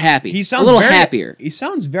little bit more happy. He sounds a little happier. He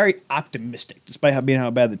sounds very optimistic, despite how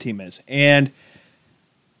bad the team is. And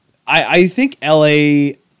I think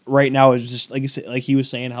LA right now is just like he was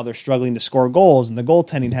saying, how they're struggling to score goals, and the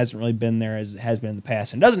goaltending hasn't really been there as it has been in the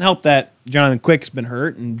past. And it doesn't help that Jonathan Quick's been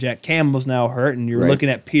hurt and Jack Campbell's now hurt, and you're looking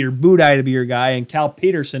at Peter Budaj to be your guy, and Cal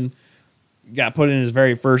Peterson got put in his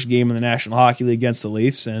very first game in the National Hockey League against the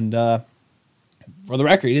Leafs, and for the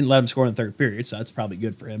record, he didn't let him score in the third period, so that's probably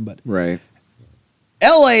good for him. But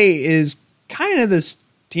LA is kind of this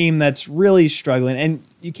team that's really struggling, and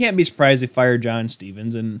you can't be surprised they fired John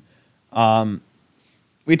Stevens, and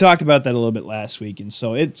we talked about that a little bit last week, and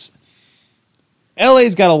so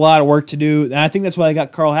LA's got a lot of work to do, and I think that's why they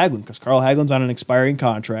got Carl Hagelin, because Carl Hagelin's on an expiring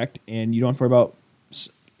contract, and you don't have to worry about,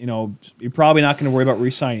 you're probably not going to worry about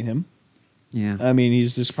re-signing him. Yeah. I mean,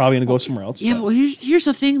 he's just probably going to go somewhere else. Yeah, but here's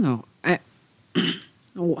the thing, though.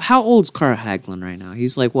 How old's Carl Hagelin right now?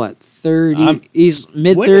 He's like, what, 30? He's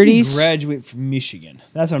mid-30s? When did he graduate from Michigan?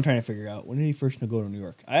 That's what I'm trying to figure out. When did he first go to New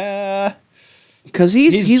York? Because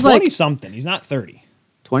he's 20-something. He's not 30.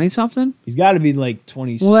 20-something? He's got to be like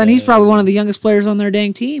 20. Well, then he's probably one of the youngest players on their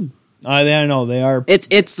dang team. I know. They are.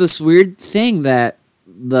 It's this weird thing that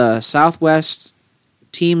the Southwest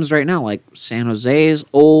teams right now, like San Jose is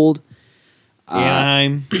old.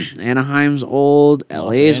 Anaheim's old.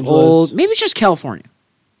 LA's old. Maybe it's just California.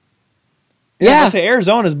 Yeah. I say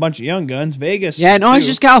Arizona's a bunch of young guns. Vegas. Yeah, no, it's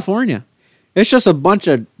just California. It's just a bunch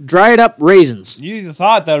of dried up raisins. You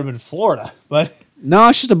thought that would have been Florida, but no,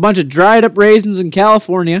 it's just a bunch of dried up raisins in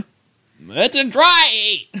California. It's a dry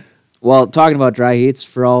heat. Well, talking about dry heats,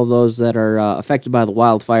 for all those that are affected by the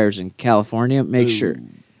wildfires in California, make sure.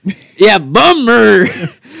 Yeah, bummer.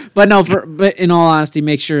 but in all honesty,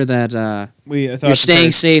 make sure that you're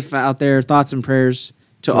staying safe out there. Thoughts and prayers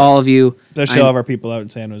to all of you. Especially all of our people out in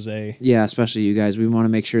San Jose. Yeah, especially you guys. We want to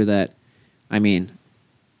make sure that,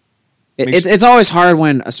 It's always hard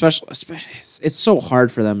when, especially, it's so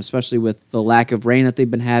hard for them, especially with the lack of rain that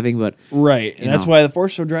they've been having. But right, and that's why the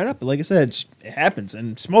forests are dried up. But like I said, it happens.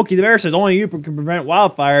 And Smokey the Bear says only you can prevent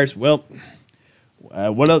wildfires. Well,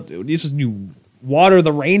 what else? You supposed to do water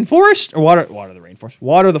the rainforest or water the rainforest?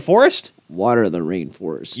 Water the forest? Water the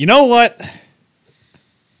rainforest. You know what?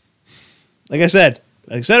 Like I said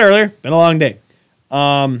earlier, been a long day.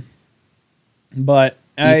 But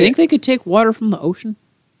do you think they could take water from the ocean?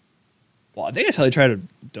 Well, I think that's how they try to.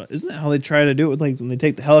 Isn't that how they try to do it? With like when they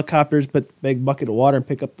take the helicopters, put a big bucket of water, and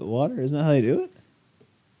pick up the water. Isn't that how they do it?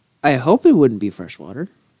 I hope it wouldn't be fresh water,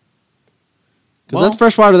 because that's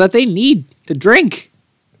fresh water that they need to drink,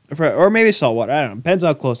 or maybe salt water. I don't know. Depends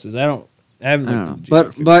how close it is. I haven't looked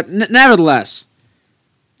at the but nevertheless,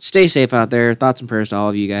 stay safe out there. Thoughts and prayers to all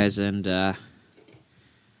of you guys. And on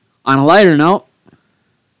a lighter note,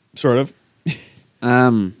 sort of.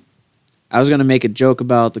 I was going to make a joke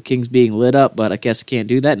about the Kings being lit up, but I guess I can't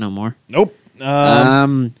do that no more. Nope.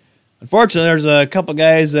 Unfortunately, there's a couple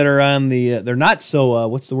guys that are on the. They're not so.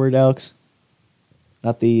 What's the word, Alex?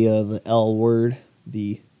 Not the L word.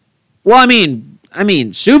 Well, I mean,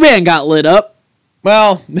 Subban got lit up.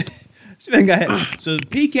 Well, Subban got. So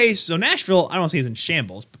PK. So Nashville. I don't say he's in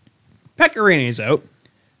shambles. Pekka is out.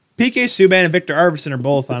 PK Subban and Victor Arvidsson are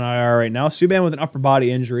both on IR right now. Subban with an upper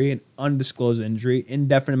body injury, an undisclosed injury,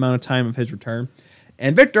 indefinite amount of time of his return.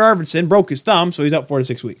 And Victor Arvidsson broke his thumb, so he's out 4 to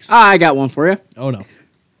 6 weeks. I got one for you. Oh, no.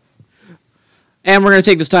 And we're going to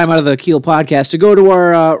take this time out of the Keel podcast to go to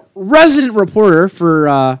our resident reporter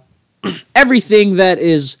for everything that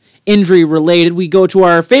is injury related. We go to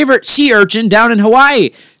our favorite sea urchin down in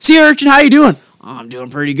Hawaii. Sea urchin, how you doing? Oh, I'm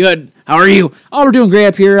doing pretty good. How are you? Oh, we're doing great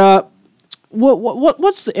up here.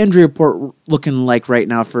 What's the injury report looking like right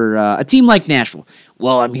now for a team like Nashville?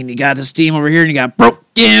 Well, I mean, you got this team over here, and you got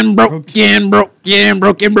broken. All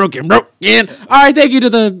right, thank you to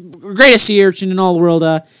the greatest sea urchin in all the world.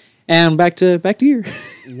 And back to here.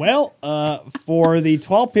 Well, for the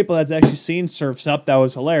 12 people that's actually seen Surf's Up, that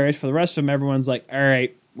was hilarious. For the rest of them, everyone's like, all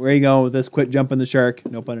right, where are you going with this? Quit jumping the shark.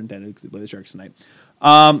 No pun intended, because they play the Sharks tonight.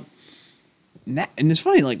 And it's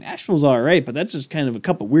funny, like, Nashville's all right, but that's just kind of a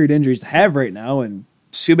couple weird injuries to have right now. And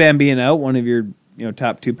Subban being out, one of your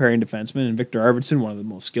top two pairing defensemen, and Victor Arvidsson, one of the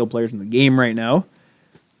most skilled players in the game right now.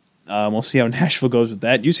 We'll see how Nashville goes with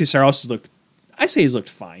that. UC Saros has looked, I say he's looked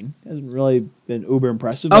fine. Hasn't really been uber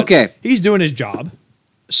impressive. But okay. He's doing his job.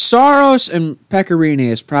 Saros and Pecorine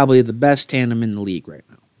is probably the best tandem in the league right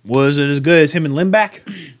now. Was it as good as him and Lindback?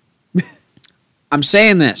 I'm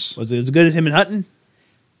saying this. Was it as good as him and Hutton?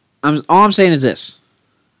 All I'm saying is this.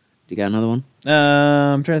 Do you got another one?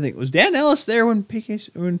 I'm trying to think. Was Dan Ellis there when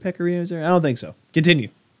Pecorino was there? I don't think so. Continue.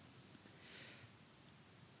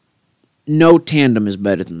 No tandem is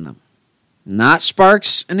better than them. Not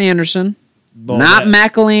Sparks and Anderson. Not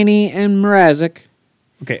McElhaney and Mrazek.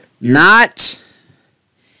 Okay. Not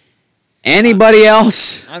anybody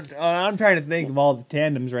else. I'm trying to think of all the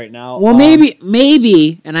tandems right now. Well,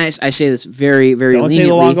 maybe, and I say this very, very don't leniently.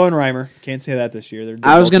 say Luongo and Reimer. Can't say that this year.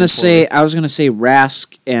 I was gonna say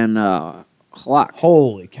Rask and Halak.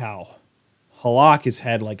 Holy cow, Halak has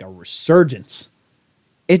had like a resurgence.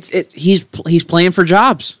 He's playing for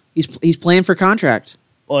jobs. He's playing for contract.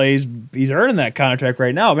 Well, he's earning that contract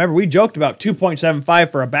right now. Remember, we joked about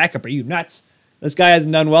 2.75 for a backup. Are you nuts? This guy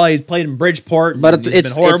hasn't done well. He's played in Bridgeport, but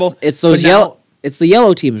it's been horrible. It's those It's the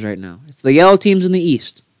yellow teams right now. It's the yellow teams in the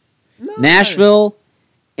East. No, Nashville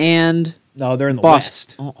and they're in the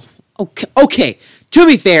Boston. West. Oh, okay. To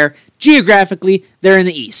be fair, geographically, they're in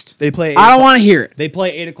the East. They play. I don't want to hear it. They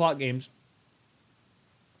play 8:00 games.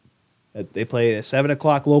 They play at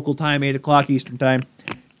 7:00 local time, 8:00 Eastern time.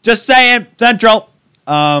 Just saying, Central.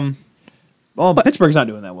 But Pittsburgh's not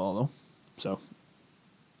doing that well though. So,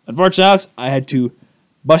 unfortunately, Alex, I had to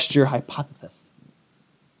bust your hypothesis,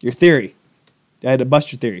 your theory. I had to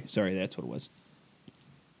bust your theory. Sorry, that's what it was.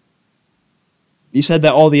 You said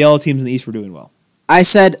that all the yellow teams in the East were doing well. I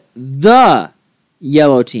said the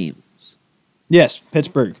yellow teams. Yes,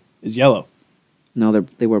 Pittsburgh is yellow. No,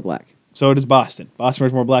 they wear black. So does Boston. Boston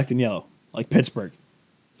wears more black than yellow, like Pittsburgh.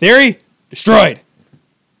 Theory destroyed.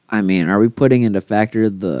 I mean, are we putting into factor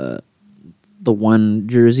the one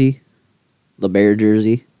jersey, the Bear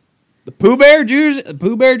jersey, the Pooh Bear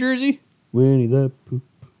jersey, Winnie the Pooh,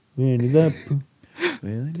 Winnie the Pooh.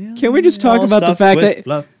 Can we just talk about the fact that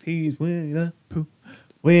Fluffy's Winnie the Pooh,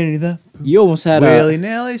 Winnie the Pooh? You almost had Willy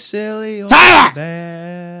nilly silly Tyler!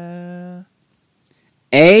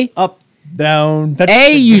 Bear. Up, down.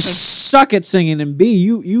 You suck at singing, and B,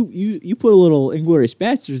 you put a little Inglourious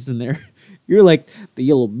Basterds in there. You're like the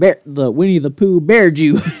yellow bear, the Winnie the Pooh bear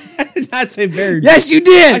Jew. not say Bear jersey. Yes, you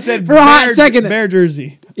did. I said for a hot second. Bear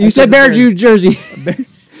jersey. You said Bear jersey.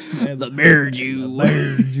 The Bear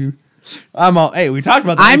Jew. I'm all. Hey, we talked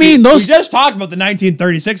about. We just talked about the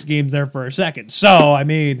 1936 games there for a second. So I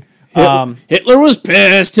mean, Hitler was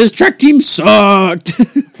pissed. His Trek team sucked.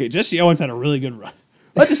 okay, Jesse Owens had a really good run.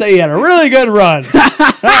 Let's just say he had a really good run.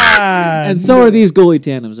 And so are these goalie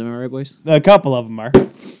tandems. Am I right, boys? A couple of them are.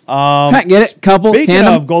 Get it? Couple. Speaking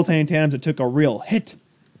tandem. of goaltending tandems that took a real hit,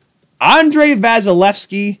 Andrei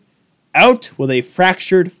Vasilevsky out with a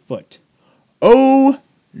fractured foot. Oh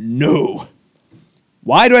no.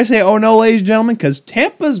 Why do I say oh no, ladies and gentlemen? Because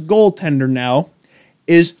Tampa's goaltender now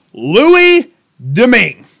is Louis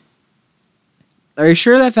Domingue. Are you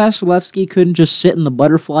sure that Vasilevsky couldn't just sit in the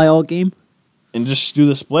butterfly all game? And just do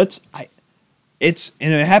the splits? And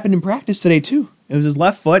it happened in practice today too. It was his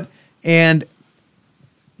left foot. And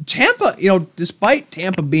Tampa, despite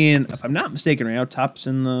Tampa being, if I'm not mistaken right now, tops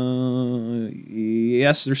in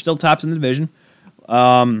yes, they're still tops in the division.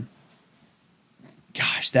 Gosh,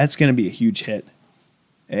 that's going to be a huge hit.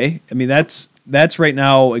 I mean, that's right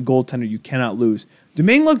now a goaltender you cannot lose.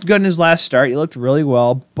 Domingue looked good in his last start. He looked really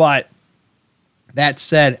well. But that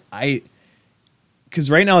said, because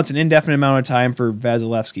right now it's an indefinite amount of time for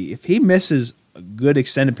Vasilevsky. If he misses a good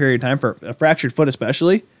extended period of time for a fractured foot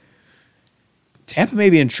especially, Tampa may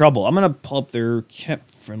be in trouble. I'm going to pull up their cap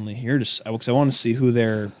friendly here just because I want to see who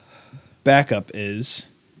their backup is.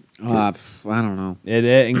 I don't know. It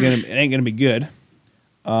ain't gonna be good.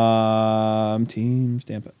 Teams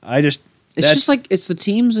Tampa. It's just like it's the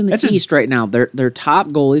teams in the East right now. Their top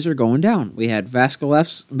goalies are going down. We had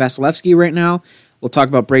Vasilevsky right now. We'll talk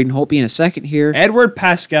about Braden Holtby in a second here. Edward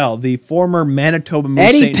Pascal, the former Manitoba Moose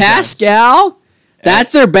Eddie St. Pascal?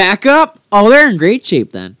 That's their backup? Oh, they're in great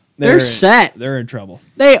shape then. They're set. They're in trouble.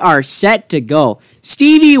 They are set to go.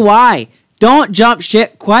 Stevie Y, don't jump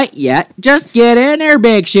shit quite yet. Just get in there,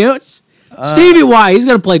 big shoots. Stevie Y, he's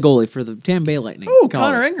going to play goalie for the Tampa Bay Lightning. Oh,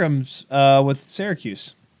 Connor Ingram's with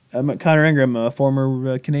Syracuse. Connor Ingram, a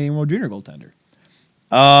former Canadian World Junior goaltender.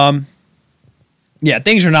 Yeah,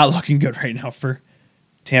 things are not looking good right now for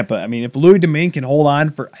Tampa. I mean, if Louis Domingue can hold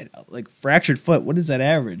on for fractured foot, what is that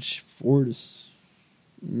average? 4 to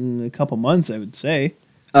a couple months, I would say.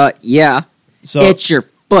 Yeah. So it's your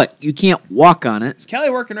foot. You can't walk on it. Is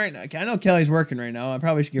Kelly working right now? I know Kelly's working right now. I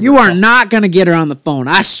probably should give her You a are call. not going to get her on the phone.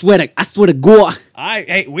 I swear to God.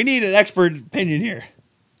 Hey, we need an expert opinion here.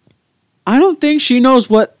 I don't think she knows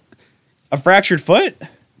what. A fractured foot?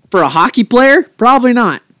 For a hockey player? Probably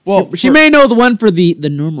not. Well, she may know the one for the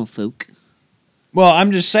normal folk. Well,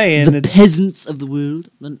 I'm just saying. The peasants of the world.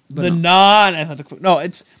 Non-athletic. No,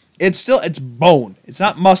 it's bone. It's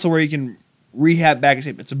not muscle where you can rehab back in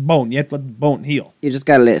shape. It's a bone. You have to let the bone heal. You just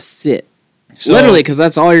got to let it sit. Literally, because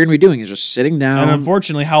that's all you're going to be doing is just sitting down. And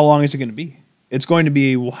unfortunately, how long is it going to be? It's going to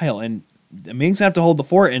be a while. And the Mings going to have to hold the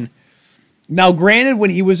fort. And now, granted, when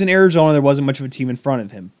he was in Arizona, there wasn't much of a team in front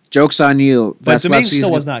of him. Joke's on you. But the Mings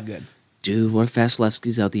still was not good. Dude, what if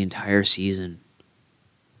Vasilevsky's out the entire season?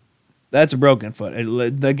 That's a broken foot.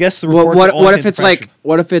 I guess the reports what if it's like?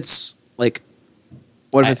 What if it's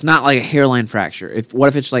not like a hairline fracture? What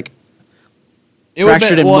if it's like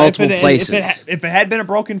fractured in multiple places? If it had been a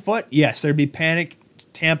broken foot, yes, there'd be panic.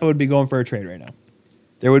 Tampa would be going for a trade right now.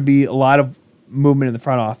 There would be a lot of movement in the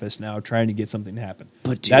front office now trying to get something to happen.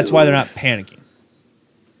 But dude, that's why they're not panicking.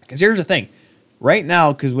 Because here's the thing. Right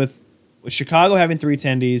now, because with Chicago having 3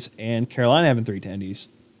 attendees and Carolina having 3 attendees,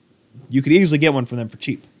 you could easily get one from them for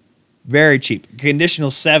cheap. Very cheap. Conditional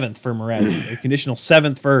 7th for Mrazek. Conditional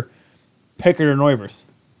 7th for Pickard or Neuwirth.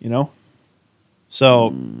 So,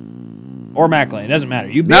 or McElhaney. It doesn't matter.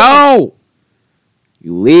 You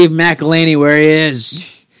leave McElhaney where he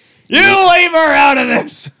is. You leave her out of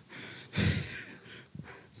this.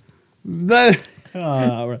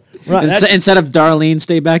 Instead of Darlene,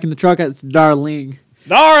 stay back in the truck. It's Darling.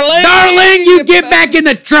 Darling, you get back in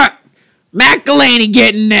the truck. McElhaney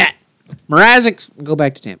getting that. Mrazek, go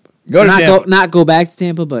back to Tampa. Not go back to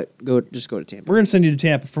Tampa, but just go to Tampa. We're gonna send you to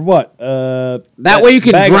Tampa for what? That way you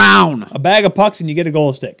can drown a bag of pucks and you get a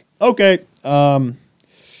goal stick. Okay.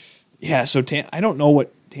 Yeah. So I don't know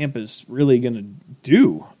what Tampa's really gonna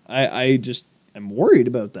do. I just am worried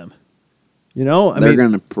about them. They're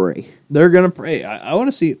gonna pray. They're gonna pray. I want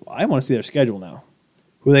to see. I want to see their schedule now.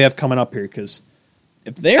 Who they have coming up here? Because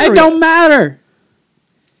if it don't matter.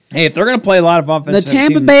 Hey, if they're gonna play a lot of offense, the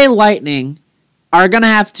Tampa Bay Lightning are going to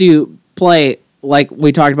have to play, like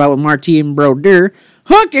we talked about with Martin Brodeur,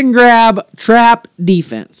 hook and grab trap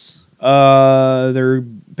defense.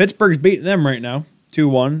 Pittsburgh's beating them right now,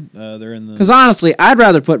 2-1. They're in the. Because honestly, I'd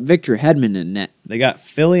rather put Victor Hedman in net. They got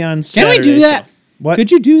Philly on Saturday. Can we do that? So, what?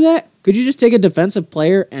 Could you do that? Could you just take a defensive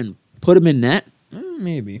player and put him in net?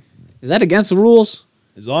 Maybe. Is that against the rules?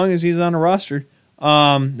 As long as he's on the roster.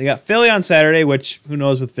 They got Philly on Saturday, which who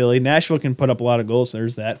knows with Philly. Nashville can put up a lot of goals.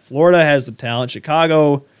 There's that. Florida has the talent.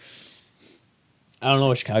 Chicago, I don't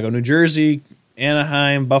know. Chicago, New Jersey,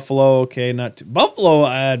 Anaheim, Buffalo. Okay, not too. Buffalo,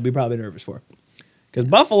 I'd be probably nervous for. Because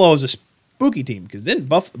Buffalo is a spooky team. Because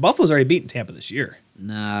Buffalo's already beaten Tampa this year.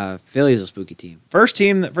 Nah, Philly's a spooky team. First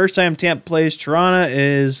time Tampa plays Toronto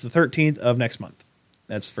is the 13th of next month.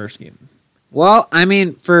 That's the first game. Well, I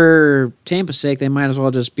mean, for Tampa's sake, they might as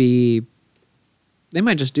well just be. They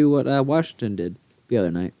might just do what Washington did the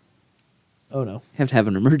other night. Oh, no. Have to have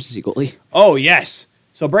an emergency goalie. Oh, yes.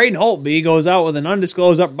 So Braden Holtby goes out with an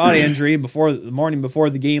undisclosed upper body injury the morning before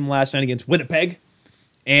the game last night against Winnipeg.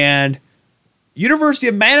 And University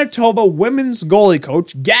of Manitoba women's goalie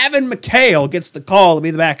coach Gavin McHale gets the call to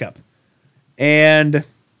be the backup. And that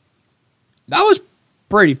was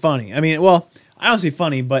pretty funny. I mean, well, I don't say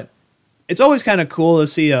funny, but it's always kind of cool to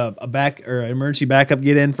see a back or an emergency backup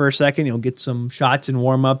get in for a second. You'll get some shots and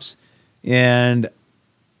warm-ups. And,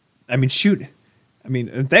 I mean, shoot. I mean,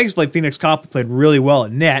 thankfully Phoenix Copley played really well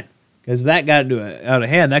at net because if that got out of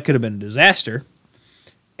hand, that could have been a disaster.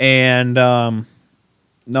 And, no,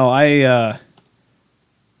 I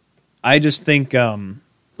just think the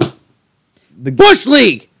Bush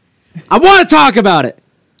League! I want to talk about it!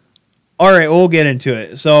 All right, we'll get into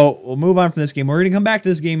it. So we'll move on from this game. We're going to come back to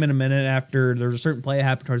this game in a minute after there's a certain play that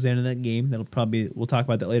happened towards the end of that game. We'll talk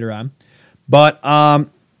about that later on. But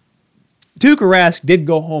Tuukka Rask did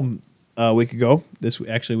go home a week ago.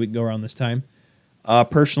 A week ago around this time.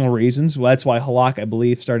 Personal reasons. Well, that's why Halak, I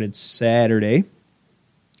believe, started Saturday.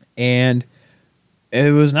 And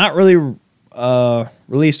it was not really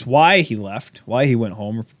released why he left, why he went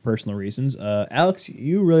home for personal reasons. Alex,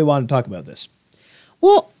 you really wanted to talk about this.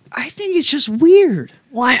 Well, I think it's just weird.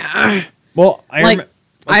 Why? Well,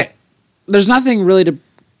 there's nothing really to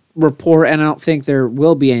report, and I don't think there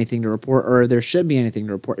will be anything to report, or there should be anything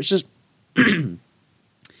to report. It's just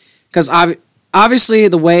because obviously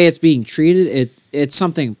the way it's being treated, it's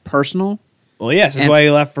something personal. Well, yes, that's why he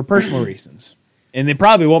left for personal reasons, and they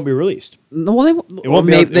probably won't be released. Well,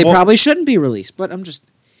 they probably shouldn't be released, but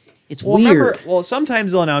it's weird. Remember,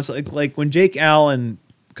 sometimes they'll announce like when Jake Allen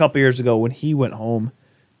a couple years ago when he went home.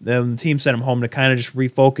 The team sent him home to kind of just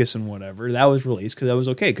refocus and whatever. That was released because that was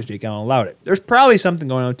okay because Jake Allen allowed it. There's probably something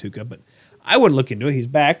going on with Tuukka, but I wouldn't look into it. He's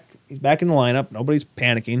back. He's back in the lineup. Nobody's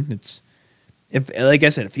panicking. Like I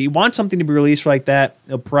said, if he wants something to be released like that,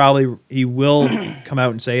 he will come out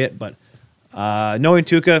and say it. But knowing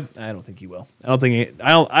Tuukka, I don't think he will.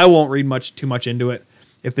 I won't read too much into it.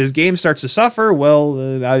 If his game starts to suffer, well,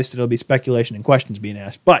 obviously there'll be speculation and questions being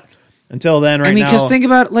asked. But until then, now, because think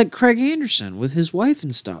about like Craig Anderson with his wife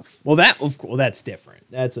and stuff. Well, that's different.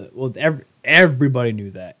 Everybody knew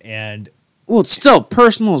that, and it's still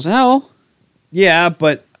personal as hell. Yeah,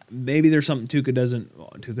 but maybe there's something Tuukka doesn't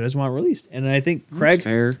want released, and I think Craig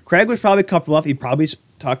was probably comfortable enough. He probably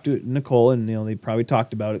talked to Nicole, and they probably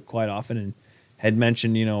talked about it quite often, and had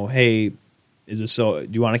mentioned, hey, is this so?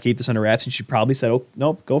 Do you want to keep this under wraps? And she probably said, "Oh,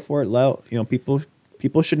 nope, go for it."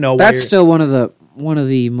 People should know. That's still one of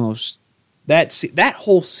the most. That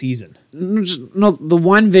whole season. No, the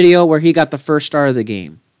one video where he got the first star of the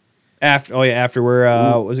game. After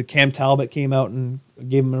where was it Cam Talbot came out and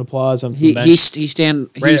gave him an applause on the bench? He was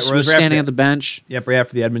standing at the bench. Yep, right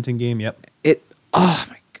after the Edmonton game. Yep. Oh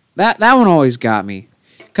my God. That one always got me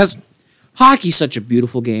because hockey's such a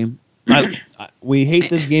beautiful game. We hate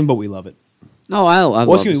this game, but we love it. No, I love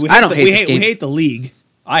it. I don't hate this game. We hate the league.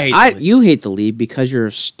 I hate the league. You hate the league because you're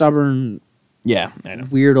a stubborn, I know,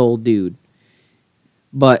 weird old dude.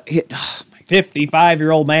 But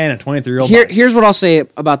 55-year-old man and 23-year-old. Here's what I'll say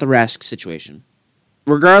about the Rask situation.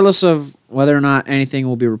 Regardless of whether or not anything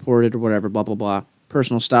will be reported or whatever, blah blah blah,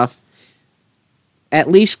 personal stuff. At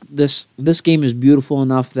least this game is beautiful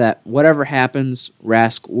enough that whatever happens,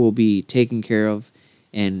 Rask will be taken care of,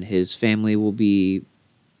 and his family will be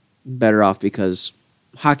better off because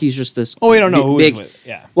hockey's just this. Oh, we don't know who's with.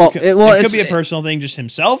 Yeah. Well, it could be a personal thing, just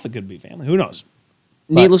himself. It could be family. Who knows?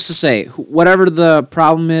 Needless to say, whatever the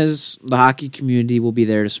problem is, the hockey community will be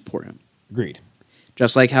there to support him. Agreed.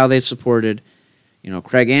 Just like how they've supported,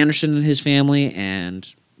 Craig Anderson and his family,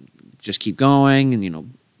 and just keep going,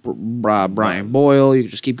 and Brian Boyle. You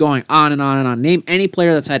just keep going on and on and on. Name any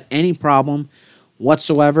player that's had any problem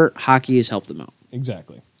whatsoever. Hockey has helped them out.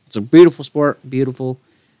 Exactly. It's a beautiful sport, beautiful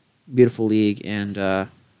league, and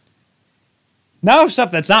now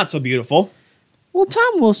stuff that's not so beautiful. Well,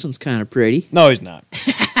 Tom Wilson's kind of pretty. No, he's not.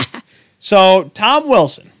 So, Tom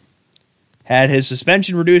Wilson had his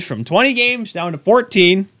suspension reduced from 20 games down to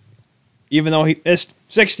 14 even though he missed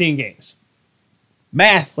 16 games.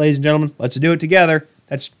 Math, ladies and gentlemen. Let's do it together.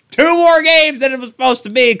 That's 2 more games than it was supposed to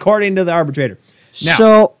be, according to the arbitrator. Now,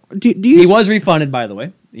 so, do you... He was refunded, by the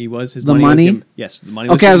way. He was his the money. money? Was given, yes, the money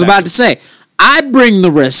was Okay, I was given back about to say, I bring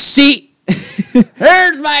the receipt.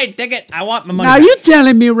 Here's my ticket. I want my money Now, back. you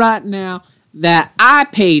telling me right now that I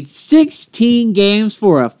paid 16 games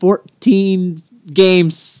for a 14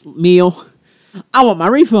 games meal? I want my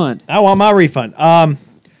refund. I want my refund. I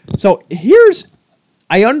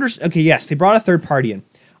understand. Okay, yes, they brought a third party in.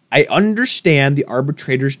 I understand the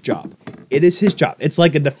arbitrator's job. It is his job. It's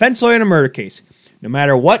like a defense lawyer in a murder case. No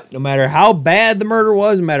matter what, no matter how bad the murder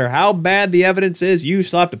was, no matter how bad the evidence is, you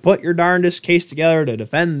still have to put your darndest case together to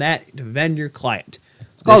defend your client.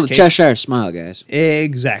 It's called the Cheshire Smile, guys.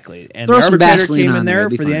 Exactly. And Throw the some arbitrator Vaseline came on in there, there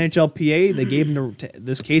it'll for be the fine. NHLPA. They gave him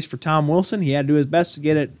this case for Tom Wilson. He had to do his best to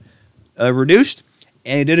get it reduced,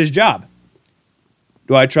 and he did his job.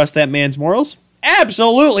 Do I trust that man's morals?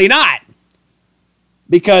 Absolutely not.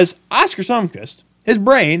 Because Oscar Sundqvist, his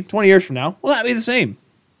brain, 20 years from now, will not be the same.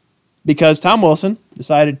 Because Tom Wilson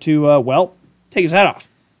decided to, take his hat off.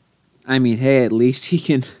 I mean, hey, at least he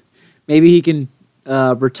can... Maybe he can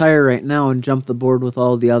retire right now and jump the board with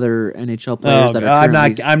all the other NHL players that are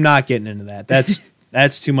currently... I'm not getting into that.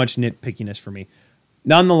 That's too much nitpickiness for me.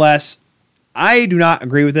 Nonetheless, I do not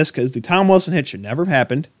agree with this because the Tom Wilson hit should never have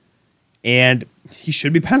happened, and he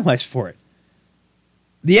should be penalized for it.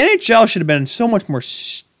 The NHL should have been so much more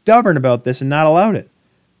stubborn about this and not allowed it.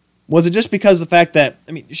 Was it just because of the fact that,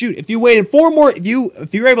 I mean, shoot, if you waited 4 more, if you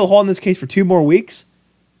were able to hold on this case for 2 more weeks,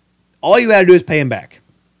 all you had to do is pay him back.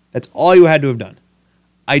 That's all you had to have done.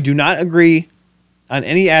 I do not agree on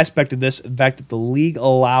any aspect of this, the fact that the league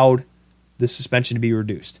allowed the suspension to be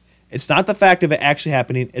reduced. It's not the fact of it actually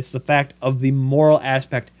happening, it's the fact of the moral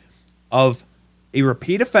aspect of a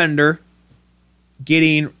repeat offender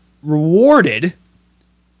getting rewarded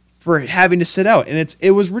for having to sit out. And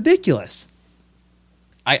it was ridiculous.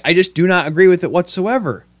 I just do not agree with it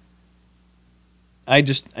whatsoever. It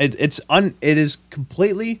is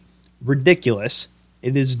completely ridiculous.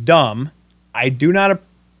 It is dumb. This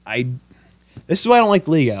is why I don't like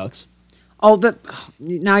the league, Alex.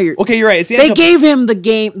 Now you're... Okay, you're right. They gave him the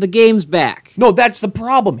games back. No, that's the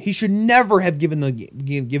problem. He should never have given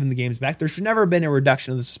the games back. There should never have been a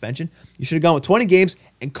reduction of the suspension. You should have gone with 20 games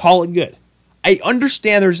and call it good. I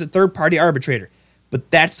understand there's a third-party arbitrator, but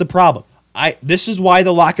that's the problem. This is why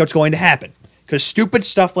the lockout's going to happen. Because stupid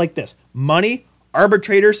stuff like this, money,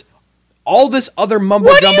 arbitrators, all this other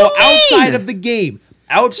mumbo-jumbo outside of the game.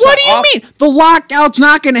 What do you mean? The lockout's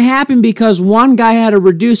not going to happen because one guy had a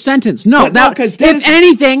reduced sentence. If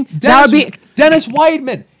anything, that would be... Dennis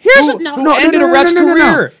Weidman, who ended a ref's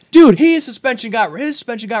career. Dude, his suspension got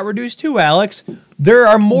reduced too, Alex. There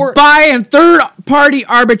are more... By a third-party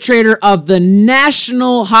arbitrator of the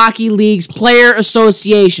National Hockey League's Player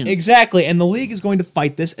Association. Exactly, and the league is going to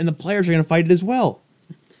fight this, and the players are going to fight it as well.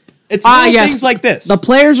 It's things like this. The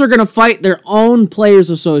players are going to fight their own Players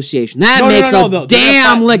Association. That makes a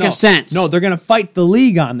damn lick of sense. No, they're going to fight the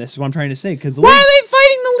league on this, is what I'm trying to say. Why are they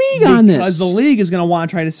fighting the league on this? Because the league is going to want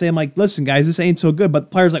to try to say, I'm like, listen, guys, this ain't so good. But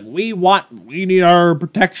the players are like, we need our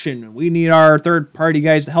protection. We need our third-party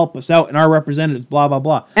guys to help us out and our representatives, blah, blah,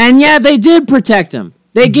 blah. And yeah, they did protect him.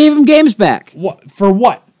 They gave him games back. What? For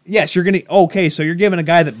what? Yes, you're gonna. Okay, so you're giving a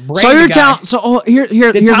guy that brained. So you're telling. So here.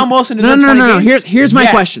 Did Tom Wilson? No. Here's my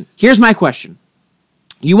question. Here's my question.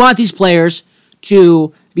 You want these players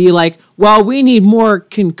to be like, well, we need more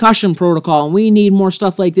concussion protocol and we need more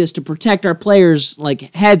stuff like this to protect our players'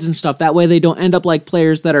 like heads and stuff. That way they don't end up like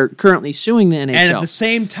players that are currently suing the NHL. And at the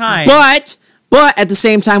same time, But at the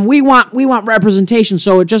same time, we want representation.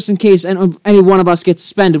 So just in case any one of us gets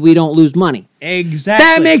suspended, we don't lose money. Exactly.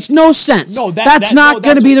 That makes no sense. No, that's not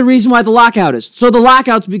going to be the reason why the lockout is. So the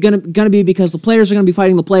lockout's going to be because the players are going to be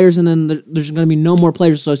fighting the players, and then there's going to be no more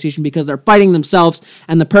players association because they're fighting themselves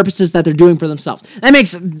and the purposes that they're doing for themselves. That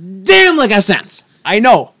makes damn like a sense. I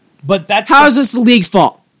know, but how is this the league's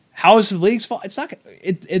fault? How is the league's fault? It's not.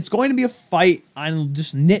 It's going to be a fight on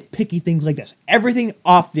just nitpicky things like this. Everything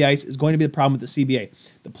off the ice is going to be the problem with the CBA.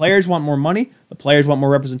 The players want more money. The players want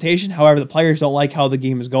more representation. However, the players don't like how the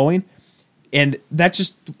game is going, and that's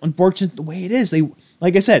just unfortunate the way it is.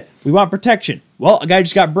 Like I said, we want protection. Well, a guy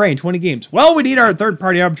just got brained 20 games. Well, we need our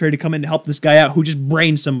third-party arbitrator to come in to help this guy out who just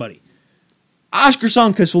brained somebody. Oscar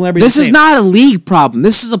Sundqvist will never be the same. This is not a league problem.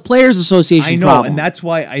 This is a players' association problem. I know, and that's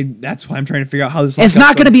why I'm trying to figure out how this. It's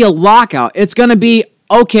not going to be a lockout. It's going to be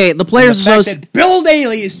okay. The players' association. Bill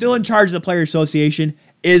Daly is still in charge of the players' association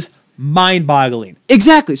is mind-boggling.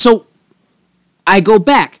 Exactly. So I go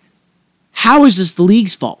back. How is this the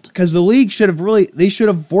league's fault? Because the league should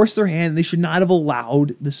have forced their hand. They should not have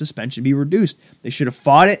allowed the suspension to be reduced. They should have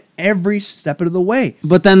fought it every step of the way.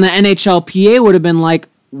 But then the NHLPA would have been like,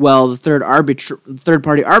 well, the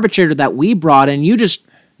third-party arbitrator that we brought in, you just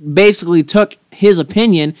basically took his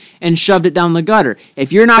opinion and shoved it down the gutter.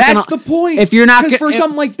 If you're not That's the point. If you're not for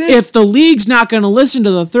something like this, if the league's not going to listen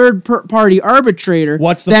to the third-party arbitrator,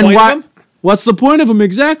 what's the point of him? What's the point of him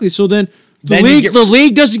exactly? So then the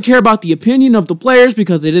league doesn't care about the opinion of the players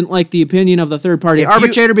because they didn't like the opinion of the third-party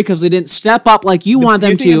arbitrator because they didn't step up like you want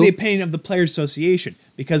them to. The opinion of the Players Association,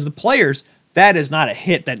 because the players, that is not a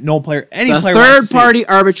hit that the third-party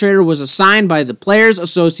arbitrator was assigned by the Players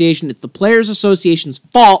Association. It's the Players Association's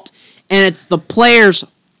fault, and it's the players'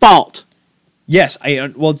 fault. Yes,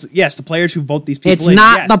 the players who vote these people. It's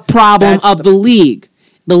not the problem of the league.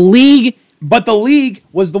 But the league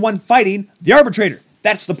was the one fighting the arbitrator.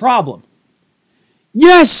 That's the problem.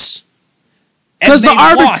 Yes, because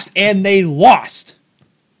they lost.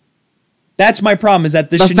 That's my problem. Is that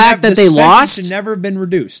the fact that they lost should never have been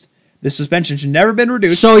reduced. The suspension should never have been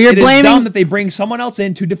reduced. So you're blaming? It is dumb that they bring someone else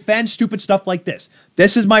in to defend stupid stuff like this.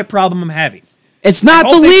 This is my problem I'm having. It's not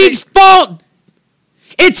the league's fault.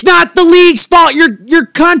 It's not the league's fault. You're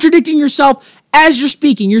contradicting yourself as you're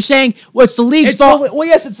speaking. You're saying, well, it's the league's fault. Well,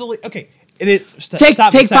 yes, it's the league. Okay. It is. Take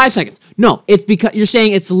 5 seconds. No, it's because you're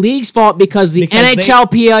saying it's the league's fault because the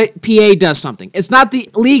NHLPA does something. It's not the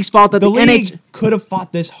league's fault that the league could have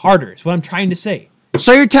fought this harder. Is what I'm trying to say.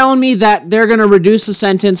 So you're telling me that they're going to reduce the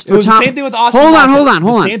sentence for It was the same thing with Austin Watson.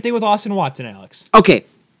 Hold on. Same thing with Austin Watson, Alex. Okay.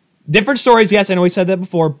 Different stories, yes, I know we said that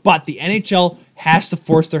before, but the NHL has to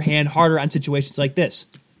force their hand harder on situations like this.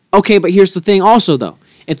 Okay, but here's the thing also, though.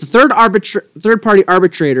 If the third-party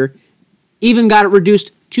arbitrator even got it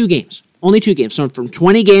reduced 2 games, only 2 games, so from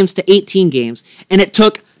 20 games to 18 games, and it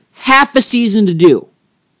took half a season to do.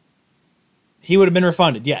 He would have been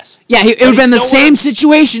refunded, yes. Yeah, it would have been the same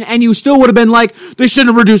situation, and you still would have been like, they shouldn't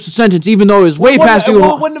have reduced the sentence, even though it was way past due.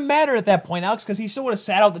 Well, it wouldn't have mattered at that point, Alex, because he still would have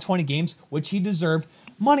sat out the 20 games, which he deserved.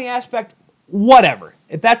 Money aspect, whatever.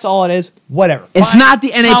 If that's all it is, whatever. It's not the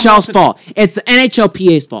NHL's fault. It's the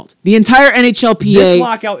NHLPA's fault. The entire NHLPA... This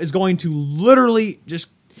lockout is going to literally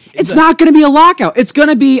just... It's not going to be a lockout. It's going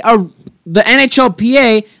to be the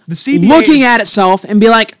NHLPA the CBA looking at itself and be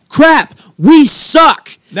like, crap, we suck.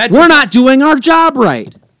 We're not doing our job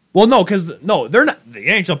right. Well, no, because they're not the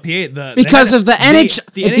NHLPA. If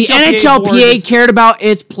the NHLPA cared about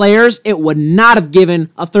its players, it would not have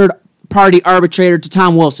given a third-party arbitrator to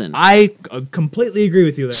Tom Wilson. I completely agree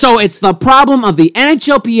with you there. So it's the problem of the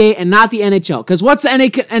NHLPA and not the NHL. Because what's the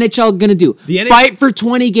NHL going to do? Fight for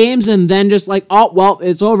 20 games and then just like, oh, well,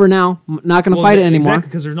 it's over now. I'm not going to fight it anymore. Exactly,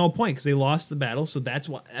 because there's no point because they lost the battle. So that's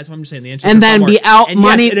what I'm saying. The NHL and then be out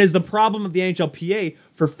money. Yes, it is the problem of the NHLPA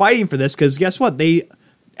for fighting for this because guess what?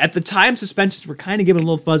 At the time, suspensions were kind of given a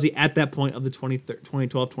little fuzzy at that point of the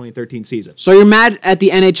 2012-2013 season. So you're mad at the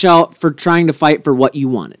NHL for trying to fight for what you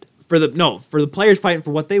wanted? For the players fighting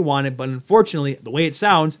for what they wanted, but unfortunately, the way it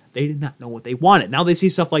sounds, they did not know what they wanted. Now they see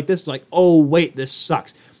stuff like this, like, oh wait, this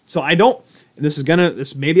sucks. So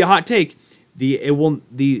this may be a hot take. The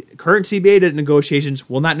current CBA negotiations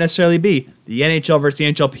will not necessarily be the NHL versus the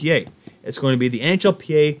NHLPA. It's going to be the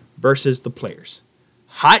NHLPA versus the players.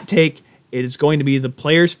 Hot take. It is going to be the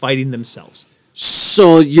players fighting themselves.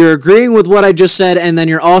 So you're agreeing with what I just said, and then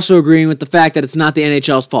you're also agreeing with the fact that it's not the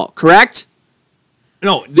NHL's fault, correct?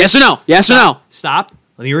 No. Yes or no? Yes or no? Stop.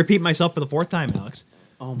 Let me repeat myself for the 4th time, Alex.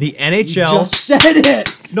 The NHL you just said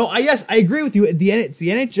it. No, yes, I agree with you. It's the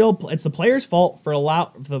NHL. It's the players' fault the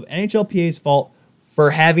NHLPA's fault for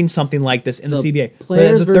having something like this in the CBA.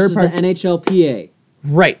 Players versus the NHLPA.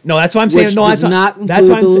 Right. No, that's what I'm saying. Which no, does not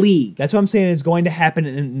include the league. That's what I'm saying is going to happen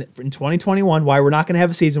in 2021. Why we're not going to have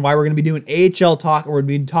a season, why we're going to be doing AHL talk, or we're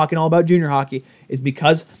going to be talking all about junior hockey, is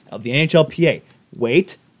because of the NHLPA.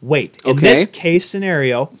 Wait. In this case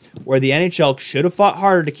scenario, where the NHL should have fought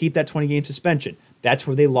harder to keep that 20-game suspension, that's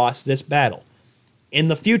where they lost this battle. In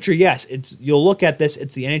the future, yes, you'll look at this,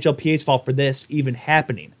 it's the NHLPA's fault for this even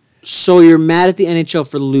happening. So you're mad at the NHL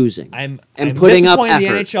for losing. I'm putting up effort. The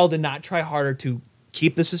NHL did not try harder to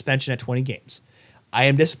keep the suspension at 20 games. I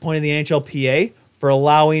am disappointed in the NHLPA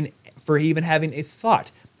for even having a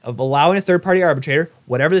thought of allowing a third-party arbitrator,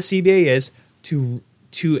 whatever the CBA is,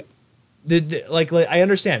 I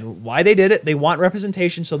understand why they did it. They want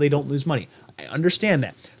representation so they don't lose money. I understand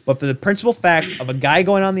that. But for the principal fact of a guy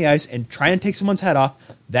going on the ice and trying to take someone's head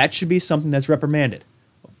off, that should be something that's reprimanded.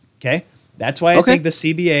 Okay? That's why I think the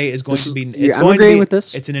CBA is going to be... I'm agreeing with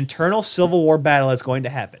this. It's an internal Civil War battle that's going to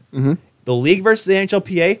happen. Mm-hmm. The league versus the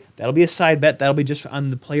NHLPA, that'll be a side bet. That'll be just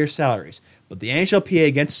on the players' salaries. But the NHLPA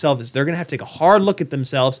against itself is they're going to have to take a hard look at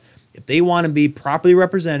themselves if they want to be properly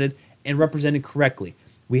represented and represented correctly.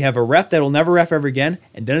 We have a ref that will never ref ever again,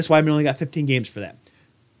 and Dennis Weidman only got 15 games for that.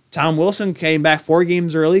 Tom Wilson came back 4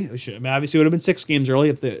 games early. Obviously, it would have been 6 games early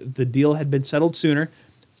if the deal had been settled sooner.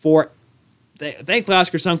 Thankfully,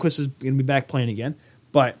 Oscar Sundqvist is going to be back playing again,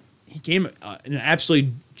 but he came in an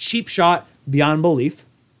absolutely cheap shot beyond belief.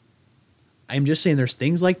 I'm just saying there's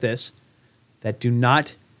things like this that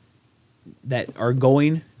are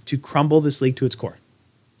going to crumble this league to its core.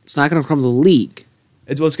 It's not going to crumble the league.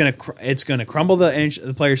 It's going to crumble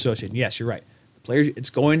the Players Association. Yes, you're right. The players.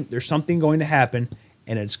 There's something going to happen,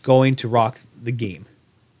 and it's going to rock the game.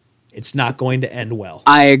 It's not going to end well.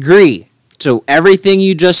 I agree to everything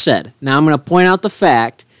you just said. Now I'm going to point out the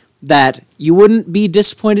fact that you wouldn't be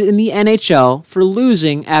disappointed in the NHL for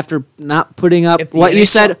losing after not putting up what you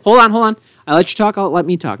said. Hold on. I let you talk. Let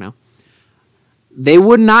me talk now. They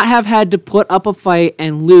would not have had to put up a fight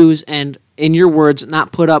and lose, and in your words,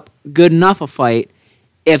 not put up good enough a fight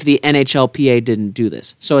if the NHLPA didn't do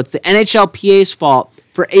this. So it's the NHLPA's fault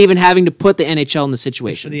for even having to put the NHL in the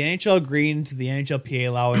situation. It's for the NHL agreeing to the NHLPA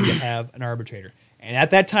allowing to have an arbitrator. And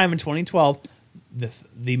at that time in 2012,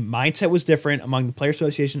 the mindset was different among the Players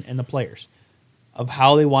Association and the players of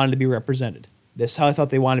how they wanted to be represented. This is how I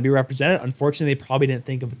thought they wanted to be represented. Unfortunately, they probably didn't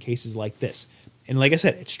think of cases like this. And like I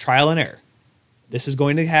said, it's trial and error. This is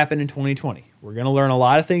going to happen in 2020. We're going to learn a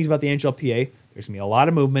lot of things about the NHLPA. There's going to be a lot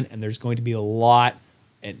of movement, and there's going to be a lot.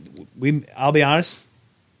 And I'll be honest,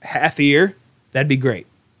 half a year, that'd be great.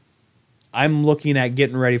 I'm looking at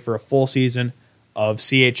getting ready for a full season of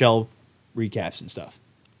CHL recaps and stuff.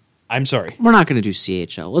 I'm sorry. We're not going to do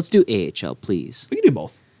CHL. Let's do AHL, please. We can do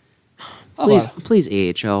both. Please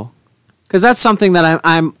AHL. Because that's something that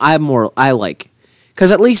I like.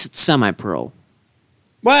 Because at least it's semi-pro.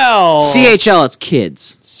 Well, CHL, it's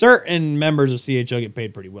kids. Certain members of CHL get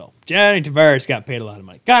paid pretty well. Johnny Tavares got paid a lot of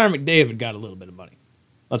money. Connor McDavid got a little bit of money.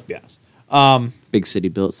 Let's be honest. Big City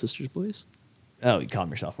built Sisters Boys. Oh, you calm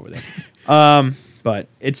yourself over there. But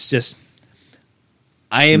it's just,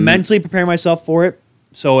 I am mentally preparing myself for it.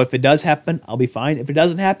 So if it does happen, I'll be fine. If it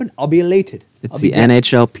doesn't happen, I'll be elated. It's the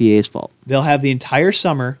NHLPA's fault. They'll have the entire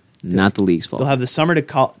summer. Not the league's fault. They'll have the summer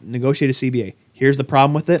to negotiate a CBA. Here's the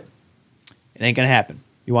problem with it. It ain't going to happen.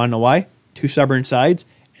 You want to know why? 2 stubborn sides,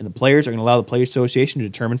 and the players are going to allow the Players Association to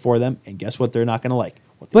determine for them, and guess what they're not going to like?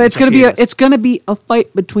 But it's going to be a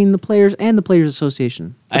fight between the players and the Players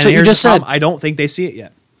Association. That's what you just said. I don't think they see it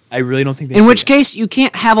yet. I really don't think they see it. In which case, you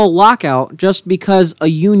can't have a lockout just because a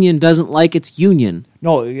union doesn't like its union.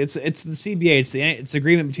 No, it's the CBA. It's the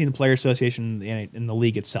agreement between the Players Association and the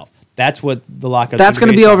league itself. That's what the lockout. That's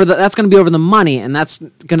going to be over. That's going to be over the money, and that's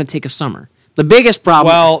going to take a summer. The biggest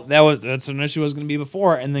problem. Well, that's an issue was going to be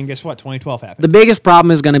before, and then guess what? 2012 happened. The biggest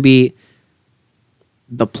problem is going to be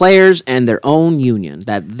the players and their own union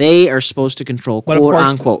that they are supposed to control, quote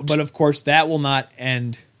unquote. But of course, that will not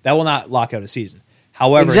end. That will not lock out a season.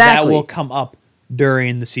 However, that will come up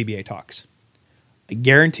during the CBA talks. I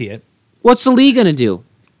guarantee it. What's the league going to do?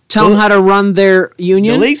 Tell them how to run their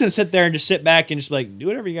union? The league's going to sit there and just sit back and just be like, do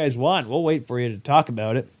whatever you guys want. We'll wait for you to talk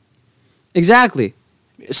about it. Exactly.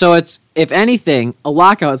 So it's, if anything, a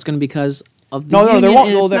lockout is going to be because of the union. There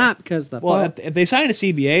won't. It's not because of the... Well, if they sign a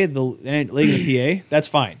CBA, the league and the PA, that's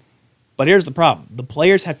fine. But here's the problem. The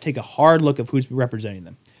players have to take a hard look of who's representing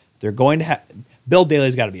them. They're going to have... Bill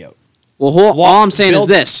Daly's got to be out. Well, all I'm saying is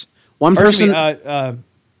this. One person...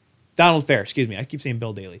 Donald Fair. Excuse me. I keep saying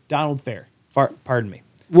Bill Daly. Donald Fair. Pardon me.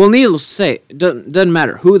 Well, needless to say, it doesn't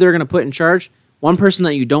matter who they're going to put in charge. One person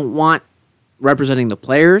that you don't want representing the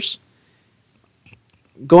players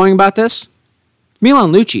going about this,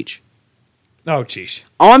 Milan Lucic. Oh, jeez.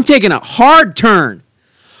 Oh, I'm taking a hard turn.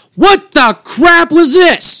 What the crap was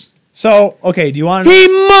this? So, okay, do you want to... He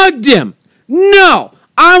mugged him. No.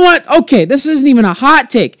 Okay, this isn't even a hot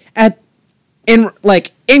take.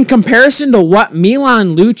 In comparison to what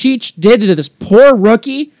Milan Lucic did to this poor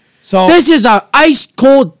rookie, so this is a ice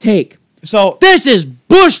cold take. So this is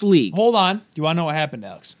Bush League. Hold on. Do you want to know what happened,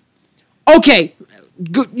 Alex? Okay,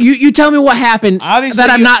 you tell me what happened that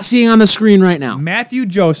I'm not seeing on the screen right now.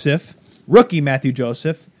 Rookie Matthew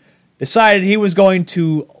Joseph, decided he was going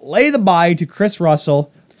to lay the bye to Chris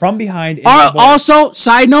Russell from behind. Also,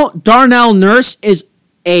 side note, Darnell Nurse is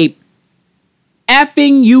a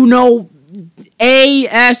effing,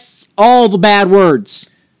 AS, all the bad words.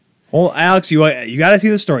 Well, Alex, you got to see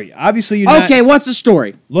the story. Obviously, what's the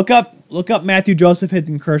story? Look up Matthew Joseph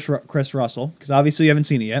hitting Chris Russell, because obviously you haven't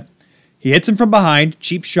seen it yet. He hits him from behind,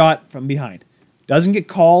 cheap shot from behind. Doesn't get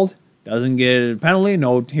called Doesn't get a penalty,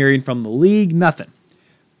 no hearing from the league, nothing.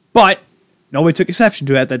 But nobody took exception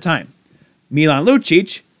to it at that time. Milan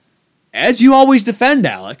Lucic, as you always defend,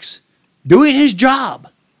 Alex, doing his job,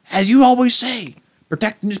 as you always say,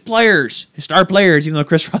 protecting his players, his star players, even though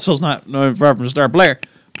Chris Russell's not far from a star player,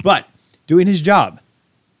 but doing his job.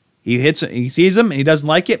 He sees him, and he doesn't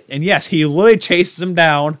like it, and yes, he literally chases him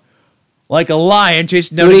down like a lion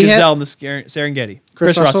chasing down a gazelle in the Serengeti.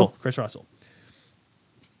 Chris Russell.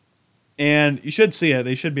 And you should see it.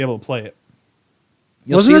 They should be able to play it.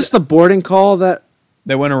 Wasn't this the boarding call that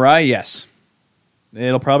went awry? Yes.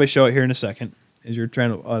 It'll probably show it here in a second as you're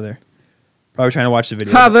trying to... Oh, there. Probably trying to watch the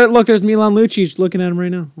video. Look, there's Milan Lucic looking at him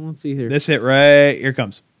right now. Let's see here. This hit right... Here it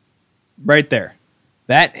comes. Right there.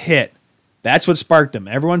 That hit. That's what sparked him.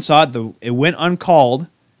 Everyone saw it. It went uncalled,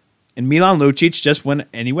 and Milan Lucic just went...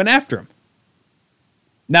 And he went after him.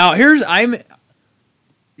 Now, okay,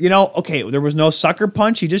 there was no sucker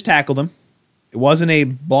punch. He just tackled him. It wasn't a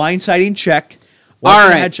blindsiding check. All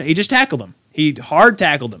right. He just tackled him. He hard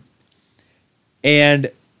tackled him. And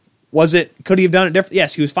could he have done it different?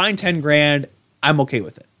 Yes, he was fined $10,000. I'm okay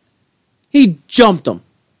with it. He jumped him.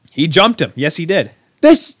 Yes, he did.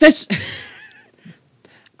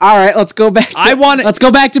 All right, let's go back. Let's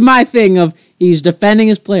go back to my thing of he's defending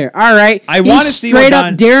his player. All right. I want to see straight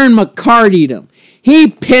up Darren McCarty'd him. He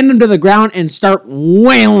pinned him to the ground and start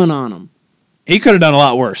wailing on him. He could have done a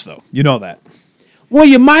lot worse, though. You know that. Well,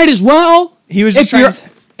 you might as well. He was just trying to...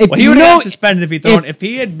 he would have been suspended if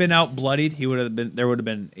he had been out bloodied, there would have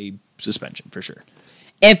been a suspension for sure.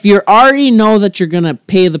 If you already know that you're going to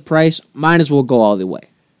pay the price, might as well go all the way.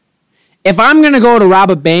 If I'm going to go to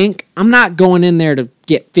rob a bank, I'm not going in there to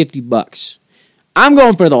get $50. I'm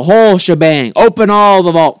going for the whole shebang. Open all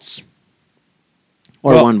the vaults.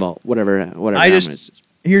 Or one vault, whatever.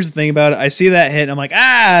 Here's the thing about it. I see that hit, and I'm like,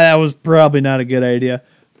 that was probably not a good idea.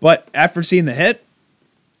 But after seeing the hit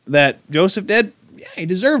that Joseph did, yeah, he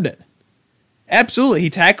deserved it. Absolutely. He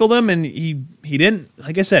tackled him, and he didn't.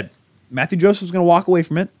 Like I said, Matthew Joseph was going to walk away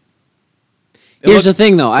from it. Here's the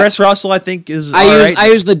thing, though. Chris Russell, I think, is I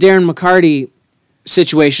used the Darren McCarty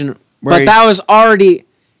situation, but that was already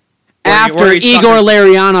after Igor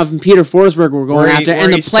Larionov and Peter Forsberg were going after,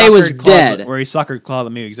 and the play was dead. Where he suckered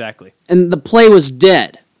Claude Lemieux, exactly. And the play was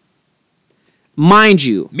dead. Mind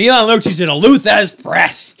you. Milan Lucic did a Luthez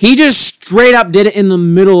press. He just straight up did it in the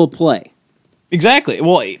middle of play. Exactly.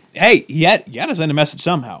 Well, hey, you had to send a message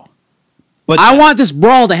somehow. But I want this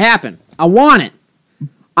brawl to happen. I want it.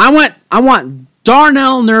 I want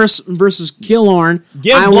Darnell Nurse versus Killorn.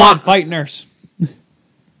 Fight Nurse.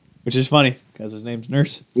 Which is funny, because his name's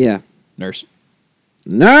Nurse. Yeah. Nurse.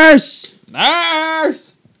 Nurse! I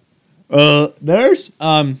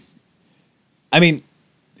mean,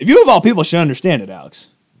 if you of all people should understand it,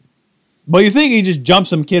 Alex. But you think he just jumped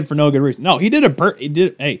some kid for no good reason. No, he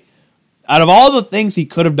did hey, out of all the things he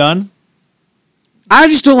could have done. I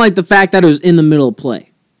just don't like the fact that it was in the middle of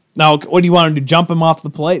play. Now, what do you want him to jump him off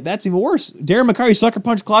the play? That's even worse. Darren McCarty sucker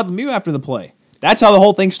punched Claude Lemieux after the play. That's how the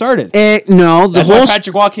whole thing started. No, that's why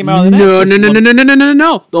Patrick Waugh came out of the net.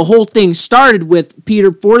 No. The whole thing started with Peter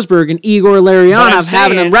Forsberg and Igor Larionov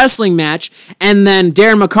having a wrestling match, and then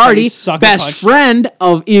Darren McCarty, best friend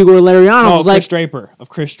of Igor Larionov, was like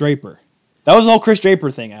Chris Draper. That was the whole Chris Draper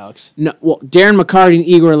thing, Alex. No, well, Darren McCarty and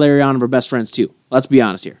Igor Larionov are best friends too. Let's be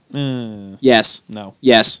honest here. Yes. No.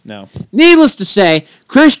 Yes. No. Needless to say,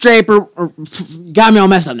 Chris Draper got me all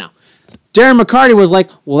messed up now. Darren McCarty was like,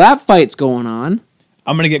 well, that fight's going on.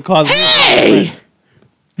 I'm going to get Claude. Hey!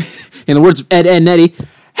 In the words of Ed and Nettie,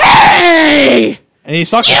 hey! And he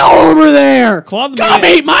sucker. Get over there! Come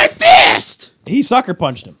eat my fist! He sucker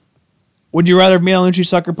punched him. Would you rather Milan Lucic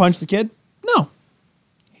sucker punch the kid? No.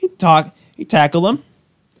 He tackled him.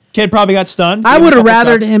 Kid probably got stunned. I would have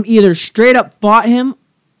rathered him either straight up fought him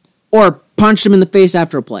or punched him in the face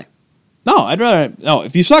after a play. No, I'd rather... No,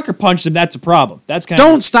 if you sucker punched him, that's a problem. That's kind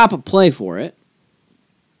Don't stop a play for it.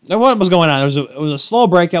 What was going on? It was a slow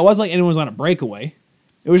breakout. It wasn't like anyone was on a breakaway.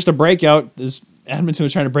 It was just a breakout. Edmonton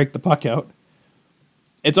was trying to break the puck out.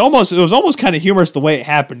 It was almost kind of humorous the way it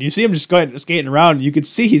happened. You see him just skating around. And you could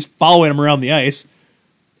see he's following him around the ice.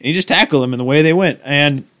 And he just tackled him in the way they went.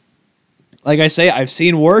 And like I say, I've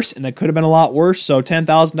seen worse, and that could have been a lot worse. So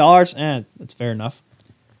 $10,000, that's fair enough.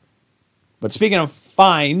 But speaking of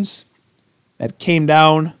fines that came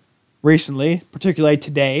down recently, particularly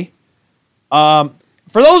today, for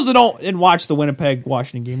those that didn't watch the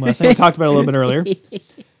Winnipeg-Washington game last night, we talked about it a little bit earlier.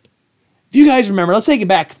 If you guys remember, let's take it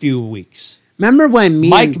back a few weeks. Remember when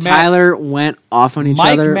and Tyler went off on each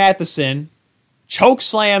other? Mike Matheson choke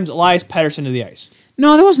slams Elias Pettersson to the ice.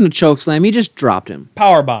 No, that wasn't a choke slam. He just dropped him.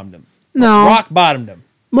 Power bombed him. No. Rock bottomed him.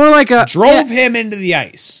 More like a drove him into the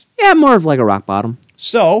ice. Yeah, more of like a rock bottom.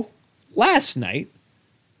 So, last night,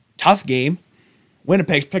 tough game.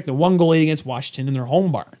 Winnipeg's picked a 1-goal lead against Washington in their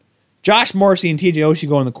home barn. Josh Morrissey and TJ Oshie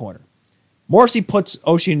go in the corner. Morrissey puts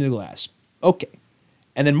Oshie into the glass. Okay.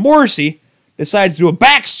 And then Morrissey decides to do a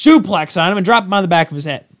back suplex on him and drop him on the back of his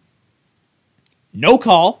head. No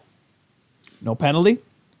call. No penalty.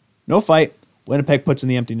 No fight. Winnipeg puts in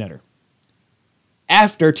the empty netter.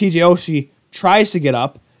 After TJ Oshie tries to get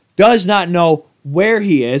up, does not know where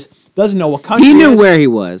he is, doesn't know what country he knew is. where he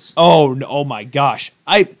was. Oh my gosh.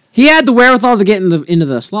 He had the wherewithal to get into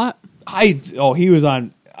the slot. He was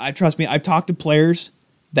on. Trust me, I've talked to players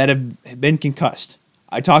that have been concussed.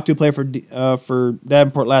 I talked to a player for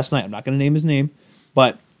Davenport last night. I'm not going to name his name,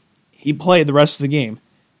 but he played the rest of the game.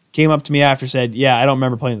 Came up to me after, said, "Yeah, I don't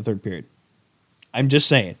remember playing the third period." I'm just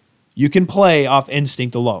saying, you can play off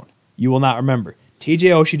instinct alone. You will not remember. TJ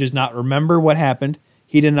Oshie does not remember what happened.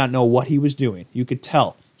 He did not know what he was doing. You could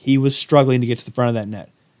tell he was struggling to get to the front of that net.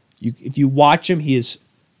 If you watch him, he is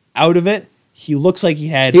out of it. He looks like he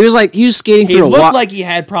was skating through a walk. He looked like he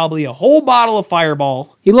had probably a whole bottle of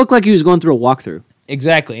Fireball. He looked like he was going through a walkthrough.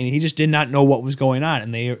 Exactly, and he just did not know what was going on.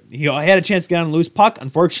 And he had a chance to get on a loose puck.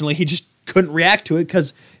 Unfortunately, he just couldn't react to it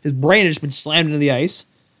because his brain had just been slammed into the ice.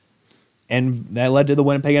 And that led to the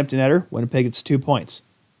Winnipeg empty netter. Winnipeg gets 2 points.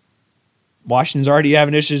 Washington's already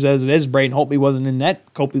having issues as it is. Braden Holtby wasn't in net.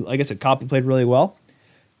 Copley, like I said, Copley played really well.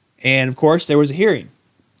 And, of course, there was a hearing,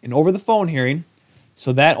 an over-the-phone hearing.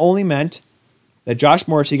 So that only meant that Josh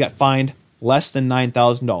Morrissey got fined less than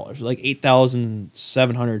 $9,000, like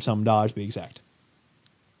 $8,700 something dollars to be exact.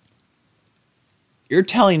 You're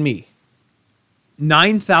telling me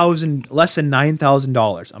less than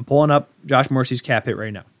 $9,000. I'm pulling up Josh Morrissey's cap hit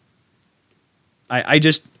right now. I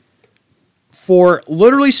just, for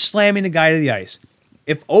literally slamming a guy to the ice,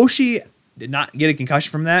 if Oshie did not get a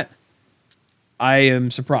concussion from that, I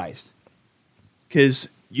am surprised.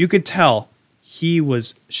 Because you could tell he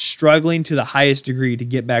was struggling to the highest degree to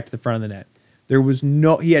get back to the front of the net.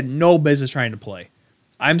 He had no business trying to play.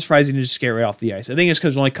 I'm surprised he didn't just skate right off the ice. I think it's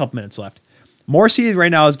because there's only a couple minutes left. Morrissey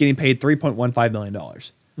right now is getting paid $3.15 million.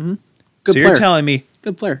 Mm-hmm. Good player. You're telling me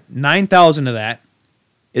good player. $9,000 of that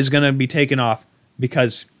is going to be taken off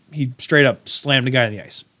because he straight up slammed a guy on the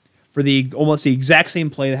ice for almost the exact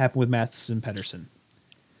same play that happened with Matheson Pettersson.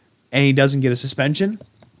 And he doesn't get a suspension.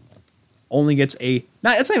 Only gets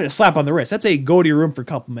that's not even a slap on the wrist. That's a go to your room for a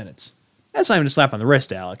couple minutes. That's not even a slap on the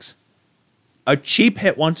wrist, Alex. A cheap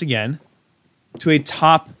hit once again to a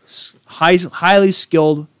top, highly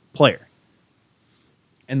skilled player.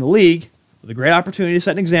 And the league, with a great opportunity to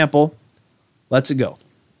set an example, lets it go.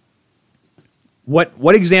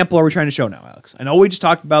 What example are we trying to show now, Alex? I know we just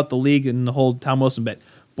talked about the league and the whole Tom Wilson bit,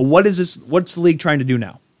 but what's the league trying to do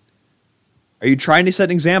now? Are you trying to set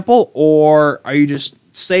an example, or are you just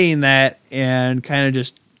saying that and kind of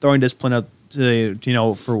just throwing discipline up to,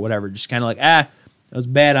 for whatever? Just kind of like, that was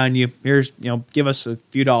bad on you. Here's, give us a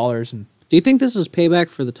few dollars. And do you think this is payback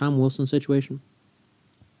for the Tom Wilson situation?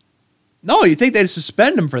 No, you think they'd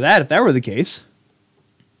suspend him for that if that were the case?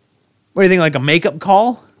 What do you think, like a makeup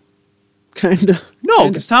call? Kind of. No,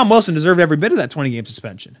 because Tom Wilson deserved every bit of that 20-game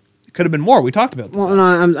suspension. It could have been more. We talked about this. Well, no,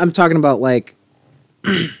 I'm talking about like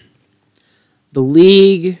the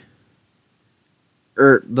league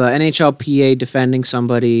or the NHLPA defending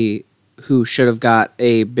somebody who should have got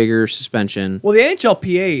a bigger suspension. Well, the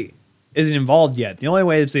NHLPA isn't involved yet. The only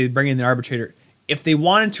way is they bring in the arbitrator if they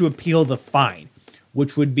wanted to appeal the fine,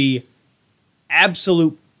 which would be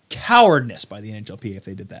absolute cowardice by the NHLPA if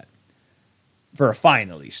they did that. For a fine,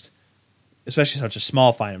 at least. Especially such a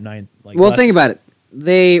small fine of 9. Well, think about it.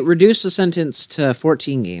 They reduced the sentence to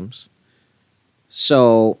 14 games.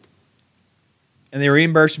 So... And they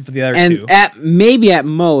reimbursed him for the other two. And at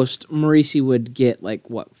most, Morrissey would get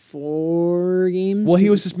 4 games? Well, he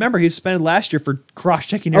was suspended last year for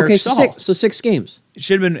cross-checking Eric Stahl. So 6 games. It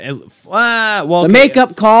should have been... the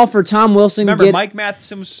makeup call for Tom Wilson. Remember, Mike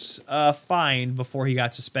Matheson was fined before he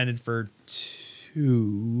got suspended for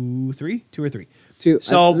 2 or 3? 2.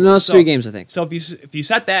 So it's 3 games, I think. So if you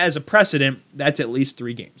set that as a precedent, that's at least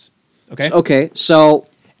 3 games. Okay. Okay. So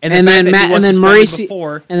and then Morrissey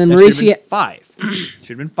 5. Should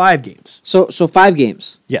have been 5 games. So 5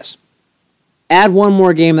 games. Yes. Add 1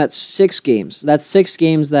 more game. That's 6 games. That's 6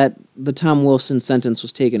 games that the Tom Wilson sentence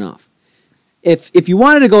was taken off. If you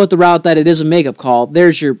wanted to go with the route that it is a makeup call,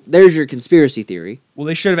 there's your conspiracy theory. Well,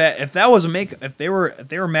 they should have. If that was a make, if they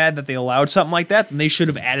were mad that they allowed something like that, then they should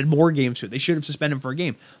have added more games to it. They should have suspended him for a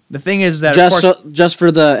game. The thing is that just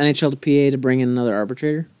for the NHLPA to bring in another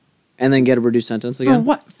arbitrator, and then get a reduced sentence again.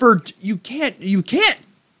 For what? You can't.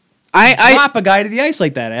 drop a guy to the ice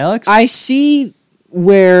like that, Alex. I see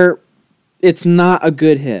where it's not a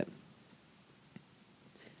good hit.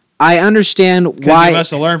 I understand why. Because you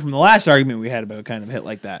must have learned from the last argument we had about a kind of hit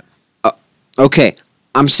like that. Okay,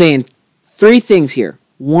 I'm saying 3 things here.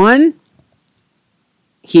 1,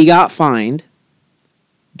 he got fined.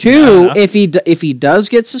 2, if he does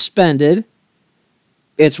get suspended,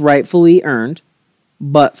 it's rightfully earned.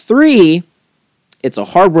 But 3, it's a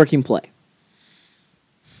hardworking play.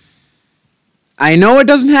 I know it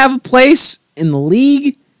doesn't have a place in the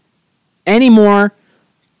league anymore.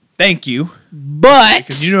 Thank you. But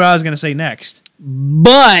because you knew what I was going to say next.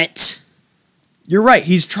 But you're right.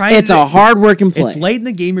 He's trying. It's a hard-working play. It's late in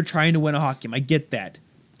the game. You're trying to win a hockey game. I get that.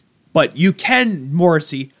 But you can,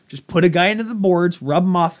 Morrissey, just put a guy into the boards, rub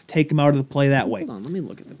him off, take him out of the play that way. Hold on, let me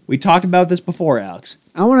look at them. We talked about this before, Alex.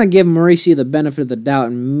 I want to give Morrissey the benefit of the doubt,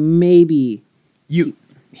 and maybe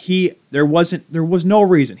there was no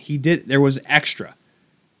reason. There was extra.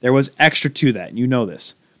 There was extra to that, and you know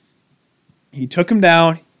this. He took him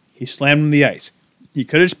down. He slammed him to the ice. He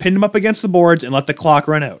could have just pinned him up against the boards and let the clock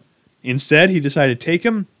run out. Instead, he decided to take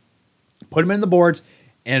him, put him in the boards,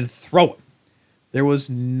 and throw him. There was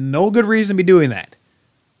no good reason to be doing that.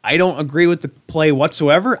 I don't agree with the play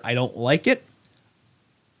whatsoever. I don't like it.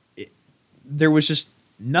 There was just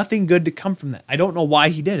nothing good to come from that. I don't know why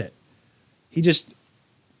he did it.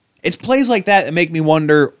 It's plays like that make me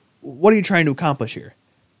wonder, what are you trying to accomplish here?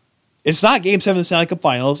 It's not Game 7 of the Stanley Cup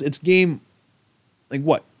Finals. It's game,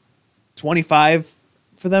 25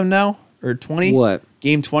 for them now? Or 20? What?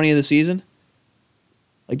 Game 20 of the season?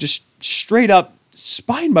 Just straight up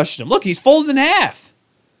spine busted him. Look, he's folded in half.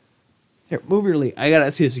 Here, move your lead. I got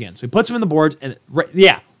to see this again. So he puts him in the boards. And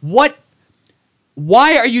what?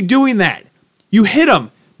 Why are you doing that? You hit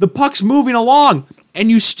him. The puck's moving along. And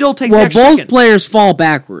you still take the extra both second. Players fall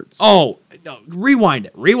backwards. Oh, no, rewind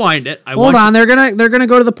it. Hold on, they're gonna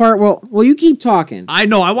go to the part. Well, you keep talking. I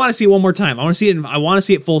know. I want to see it one more time. I want to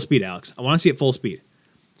see it full speed, Alex. I want to see it full speed.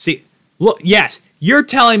 See, look. Yes, you're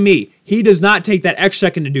telling me he does not take that extra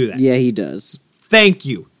second to do that. Yeah, he does. Thank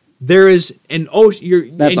you. There is an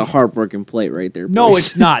That's a heartbroken plate right there. No, boys.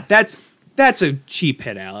 it's not. That's a cheap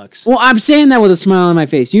hit, Alex. Well, I'm saying that with a smile on my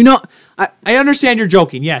face. You know, I understand you're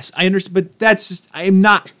joking. Yes, I understand, but that's just, I am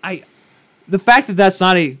not. The fact that that's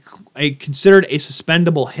not a considered a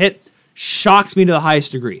suspendable hit shocks me to the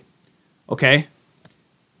highest degree. Okay,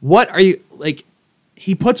 what are you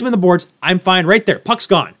He puts him in the boards. I'm fine right there. Puck's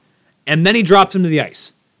gone, and then he drops him to the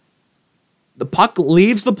ice. The puck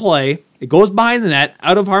leaves the play. It goes behind the net,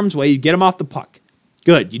 out of harm's way. You get him off the puck.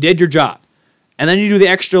 Good, you did your job. And then you do the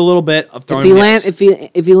extra little bit of throwing him.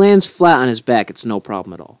 If he lands flat on his back, it's no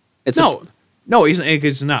problem at all. No,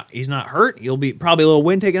 he's not. He's not hurt. He'll be probably a little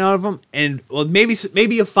wind taken out of him, and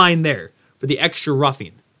maybe a fine there for the extra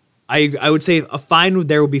roughing. I would say a fine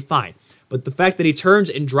there would be fine. But the fact that he turns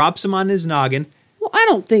and drops him on his noggin. Well, I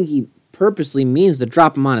don't think he purposely means to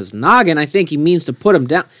drop him on his noggin. I think he means to put him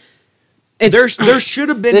down. There should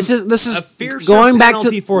have been this is a fiercer going back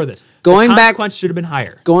penalty for this. The consequence should have been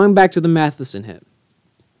higher. Going back to the Matheson hit,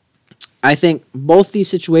 I think both these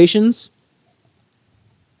situations,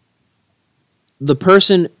 the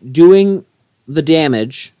person doing the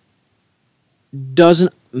damage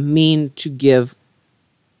doesn't mean to give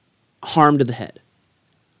harm to the head.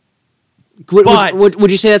 Would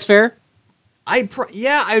you say that's fair? I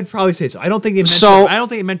would probably say so. I don't think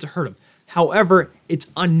they meant to hurt him. However, it's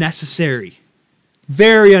unnecessary.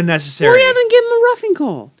 Very unnecessary. Well, yeah, then give him a roughing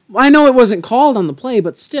call. I know it wasn't called on the play,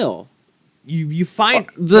 but still. You find...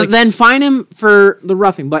 then fine him for the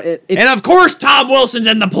roughing. But and of course Tom Wilson's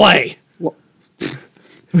in the play. Well,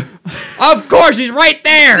 of course, he's right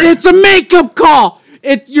there. It's a makeup call.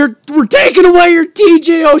 We're taking away your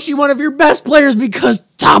TJ Oshie, one of your best players, because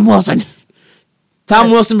Tom Wilson.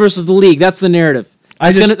 Wilson versus the league. That's the narrative.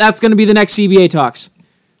 That's gonna be the next CBA talks.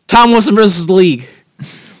 Tom Wilson versus the league.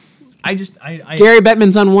 Gary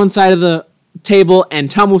Bettman's on one side of the table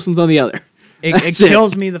and Tom Wilson's on the other. It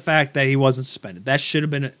kills me the fact that he wasn't suspended.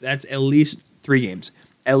 That's at least 3 games.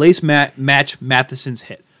 At least match Matheson's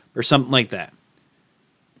hit or something like that.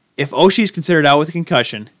 If Oshie's considered out with a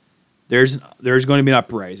concussion, there's going to be an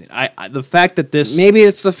uprising. The fact that this maybe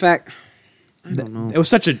it's the fact. I don't know. It was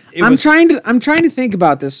such a. I'm trying to think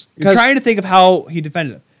about this. You're trying to think of how he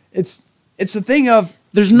defended him. It's the thing of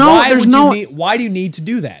why do you need to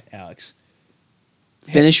do that, Alex?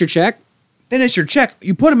 Finish your check.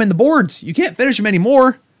 You put him in the boards. You can't finish him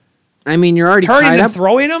anymore. I mean, you're already turning tied and up.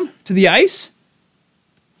 Throwing him to the ice.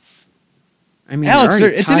 I mean, Alex,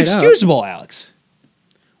 it's inexcusable, Alex.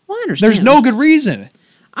 Well, I understand. There's no good reason.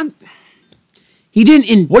 He didn't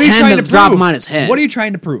intend to drop him on his head. What are you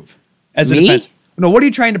trying to prove? as a defense. No, what are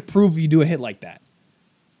you trying to prove if you do a hit like that?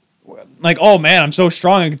 Like, oh man, I'm so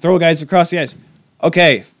strong I can throw guys across the ice.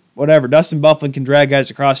 Okay, whatever. Dustin Byfuglien can drag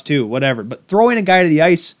guys across too, whatever. But throwing a guy to the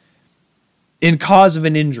ice in cause of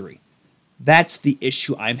an injury, that's the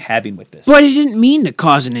issue I'm having with this. But he didn't mean to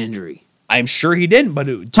cause an injury. I'm sure he didn't, but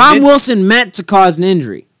Tom Wilson meant to cause an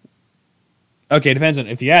injury. Okay, it depends on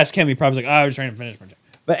if you ask him, he probably like, I was trying to finish my job.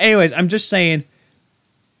 But anyways, I'm just saying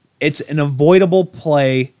it's an avoidable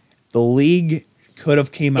play. The league could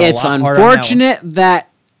have came out a lot harder. It's unfortunate that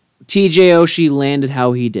TJ Oshie landed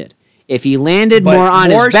how he did. If he landed more on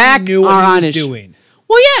his back knew or what on he his was doing.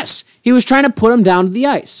 Well, yes, he was trying to put him down to the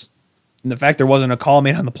ice. And the fact there wasn't a call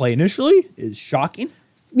made on the play initially is shocking.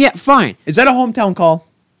 Yeah, fine. Is that a hometown call?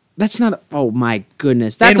 That's not. Oh my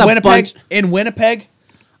goodness, that's in a Winnipeg. bunch. In Winnipeg.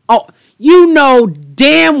 Oh, you know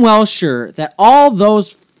damn well sure that all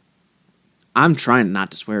those. I'm trying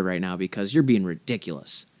not to swear right now because you're being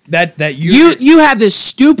ridiculous. That you have this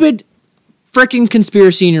stupid freaking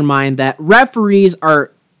conspiracy in your mind that referees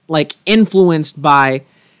are like influenced by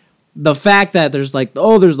the fact that there's like,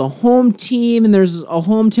 oh, there's the home team and there's a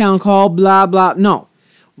hometown call, blah blah. No,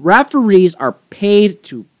 referees are paid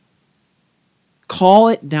to call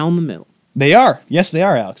it down the middle. They are. Yes, they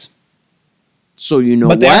are, Alex. So you know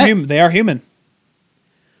but what? They are human.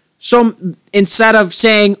 So instead of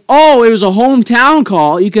saying, oh, it was a hometown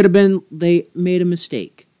call, you could have been, they made a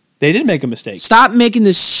mistake. They did make a mistake. Stop making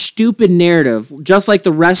this stupid narrative, just like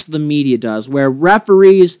the rest of the media does, where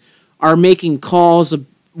referees are making calls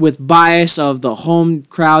with bias of the home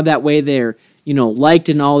crowd. That way they're, liked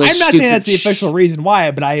and all this. I'm not saying that's the official reason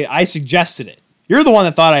why, but I suggested it. You're the one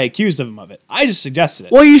that thought I accused him of it. I just suggested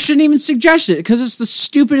it. Well, you shouldn't even suggest it because it's the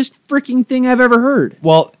stupidest freaking thing I've ever heard.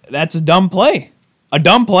 Well, that's a dumb play. A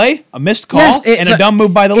dumb play, a missed call, and a dumb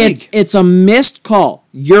move by the league. It's a missed call.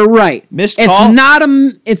 You're right. Missed call.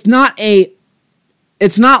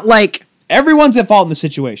 It's not like everyone's at fault in the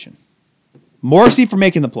situation. Morrissey for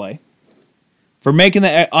making the play, for making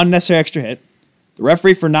the unnecessary extra hit, the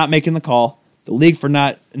referee for not making the call, the league for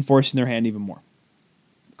not enforcing their hand even more.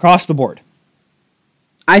 Across the board.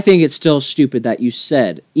 I think it's still stupid that you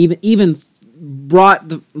said, even brought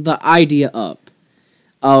the idea up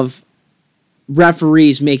of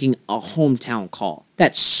referees making a hometown call.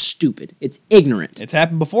 That's stupid. It's ignorant. It's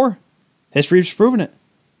happened before. History's proven it.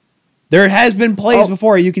 There has been plays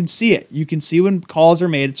before. You can see it. You can see when calls are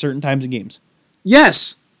made at certain times of games.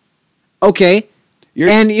 Yes. Okay.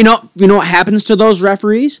 And you know what happens to those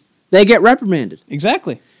referees? They get reprimanded.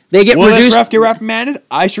 Exactly. They get reduced. Will this ref get reprimanded?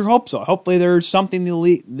 I sure hope so. Hopefully there's something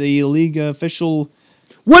the league official...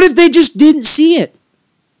 What if they just didn't see it?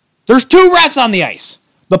 There's two refs on the ice.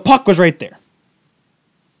 The puck was right there.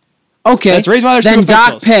 Okay. That's the reason why there's then two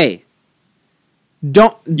officials. Dock pay.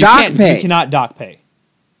 Dock pay. You cannot dock pay.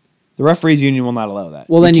 The referees union will not allow that.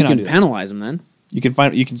 Well, then you can penalize them. Then you can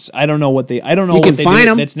find. You can. I don't know what they. I don't know. You can what they fine do.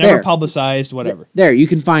 them. That's never publicized. Whatever. There, you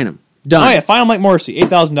can fine them. Done. Oh yeah, fine them like Morrissey.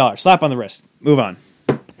 $8,000. Slap on the wrist. Move on.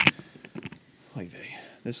 Like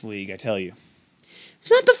this league, I tell you, it's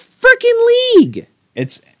not the freaking league.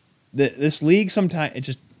 It's this league. Sometimes it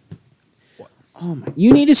just. Oh my!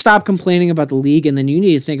 You need to stop complaining about the league, and then you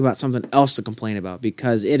need to think about something else to complain about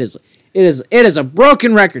because it is a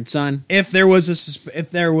broken record, son. If there was a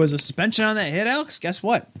suspension on that hit, Alex, guess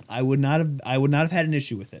what? I would not have had an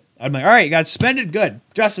issue with it. I'd be like, all right, you got suspended, good.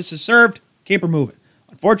 Justice is served. Keep moving.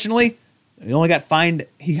 Unfortunately, he only got fined.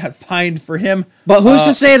 He got fined for him. But who's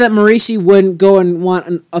to say that Morrissey wouldn't go and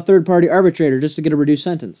want a third party arbitrator just to get a reduced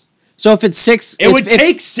sentence? So if it's 6, it would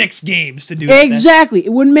take 6 games to do that. Exactly,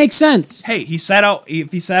 it wouldn't make sense. Hey, he sat out.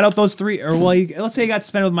 If he sat out those 3, or let's say he got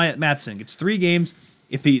suspended with Matheson, gets 3 games.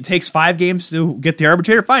 If he takes 5 games to get the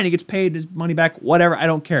arbitrator, fine. He gets paid his money back. Whatever, I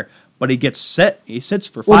don't care. But he gets set. He sits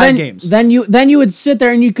for 5 games. Then you would sit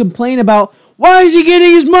there and you complain about why is he getting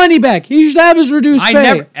his money back? He should have his reduced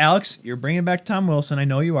pay. Alex, you're bringing back Tom Wilson. I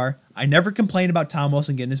know you are. I never complained about Tom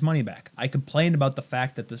Wilson getting his money back. I complained about the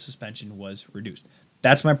fact that the suspension was reduced.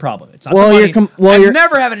 That's my problem. It's not the money. I'm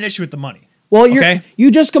never having an issue with the money. Well, you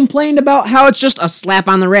just complained about how it's just a slap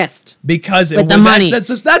on the wrist. Because the money. That's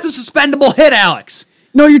a suspendable hit, Alex.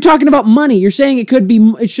 No, you're talking about money. You're saying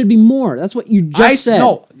it should be more. That's what you just said.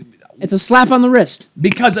 No. It's a slap on the wrist.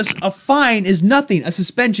 Because a fine is nothing. A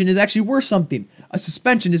suspension is actually worth something. A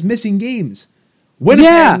suspension is missing games.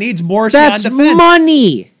 Winnipeg needs Morrissey on defense. That's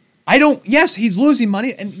money. Yes, he's losing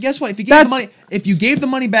money. And guess what? If you gave the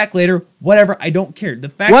money back later, whatever, I don't care. The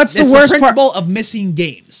principle of missing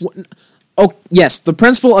games. Oh, yes, the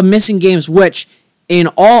principle of missing games, which, in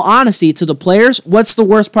all honesty, to the players, what's the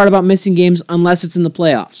worst part about missing games unless it's in the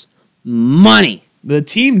playoffs? Money. The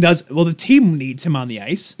team needs him on the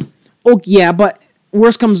ice. Oh, yeah, but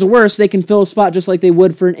worst comes to worst, they can fill a spot just like they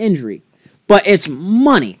would for an injury. But it's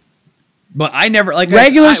money. But I never like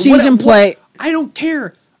regular season play. I don't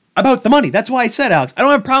care about the money. That's why I said, Alex, I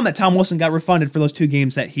don't have a problem that Tom Wilson got refunded for those 2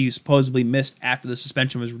 games that he supposedly missed after the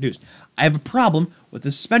suspension was reduced. I have a problem with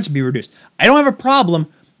the suspension being reduced. I don't have a problem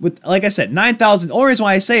with, like I said, $9,000. The only reason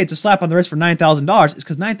why I say it's a slap on the wrist for $9,000 is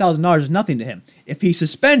because $9,000 is nothing to him. If he's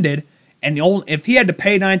suspended and if he had to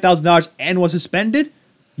pay $9,000 and was suspended,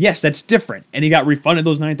 yes, that's different. And he got refunded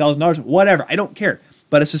those $9,000, whatever. I don't care.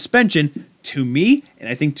 But a suspension, to me, and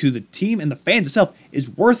I think to the team and the fans itself, is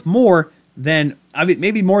worth more than, I mean,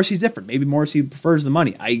 maybe Morrissey's different. Maybe Morrissey prefers the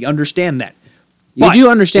money. I understand that. You do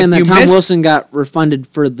understand that Tom Wilson got refunded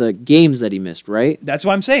for the games that he missed, right? That's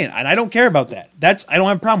what I'm saying, and I don't care about that. I don't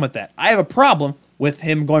have a problem with that. I have a problem with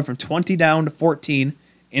him going from 20 down to 14,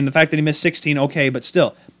 and the fact that he missed 16, okay, but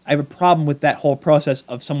still, I have a problem with that whole process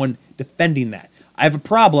of someone defending that. I have a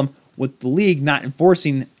problem with the league not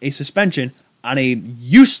enforcing a suspension on a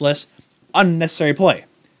useless, unnecessary play.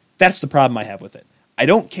 That's the problem I have with it. I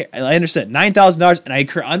don't care. I understand $9,000, and I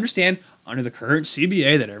understand under the current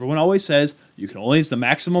CBA that everyone always says you can only, it's the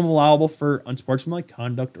maximum allowable for unsportsmanlike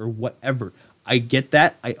conduct or whatever. I get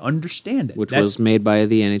that. I understand it. Which was made by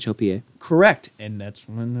the NHLPA. Correct. And that's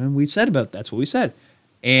when we said that's what we said.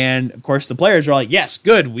 And, of course, the players are like, yes,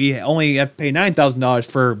 good. We only have to pay $9,000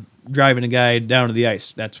 for driving a guy down to the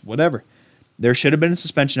ice. That's whatever. There should have been a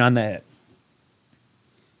suspension on that.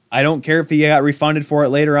 I don't care if he got refunded for it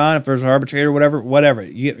later on, if there's an arbitrator, whatever.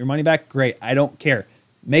 You get your money back, great. I don't care.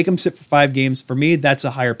 Make him sit for 5 games. For me, that's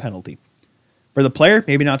a higher penalty. For the player,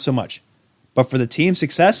 maybe not so much. But for the team's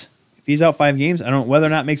success, if he's out 5 games, I don't know whether or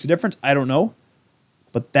not it makes a difference. I don't know.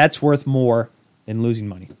 But that's worth more than losing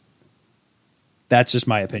money. That's just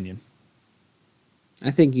my opinion.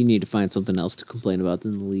 I think you need to find something else to complain about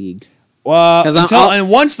than the league. Well, and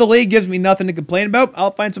once the league gives me nothing to complain about,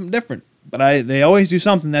 I'll find something different. But they always do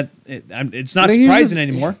something that it's not surprising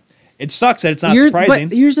anymore. It sucks that it's not surprising.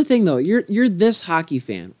 But here's the thing, though. You're this hockey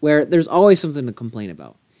fan where there's always something to complain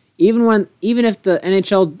about. Even if the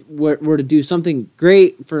NHL were to do something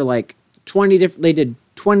great for like 20 different, they did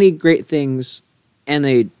 20 great things and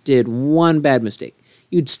they did one bad mistake,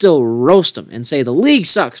 you'd still roast them and say the league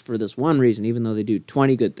sucks for this one reason, even though they do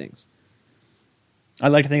 20 good things. I'd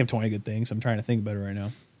like to think of 20 good things. I'm trying to think about it right now.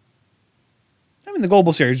 I mean, the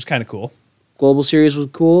Global Series was kind of cool. Global Series was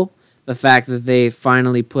cool. The fact that they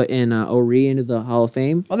finally put in O'Ree into the Hall of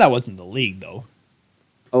Fame. Well, that wasn't the league, though.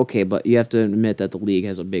 Okay, but you have to admit that the league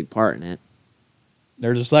has a big part in it.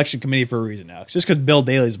 There's a selection committee for a reason, Alex. Just because Bill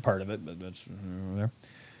Daly's a part of it, but that's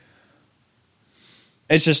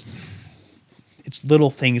it's just it's little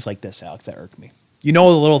things like this, Alex, that irk me. You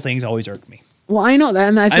know, the little things always irk me. Well, I know that,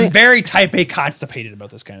 and I'm very type A constipated about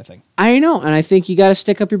this kind of thing. I know, and I think you got to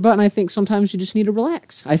stick up your butt, and I think sometimes you just need to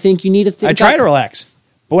relax. I think you need to think. I try to relax,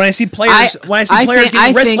 but when I see players,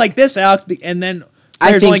 getting risks like this, Alex, and then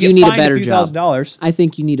players only get fined a few $1,000s. I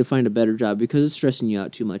think you need to find a better job because it's stressing you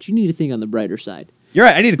out too much. You need to think on the brighter side. You're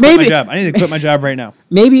right. I need to quit my job. I need to quit my job right now.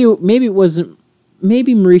 Maybe it wasn't.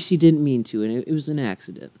 Maybe Morrissey didn't mean to, and it was an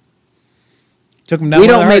accident. Took him down. We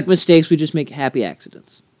don't make mistakes. We just make happy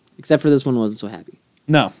accidents. Except for this one wasn't so happy.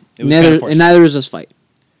 No. It was neither was this fight.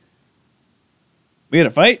 We had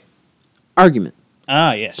a fight? Argument.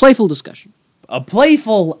 Ah, yes. Playful discussion. A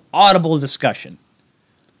playful, audible discussion.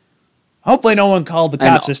 Hopefully no one called the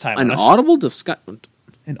cops this time. An audible discussion?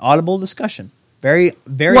 An audible discussion. Very,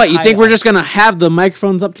 very What, you think we're just going to have the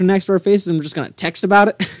microphones up to next to our faces and we're just going to text about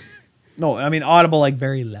it? No, I mean audible like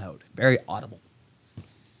very loud. Very audible.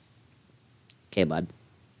 Okay, bud.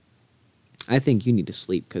 I think you need to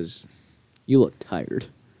sleep because you look tired.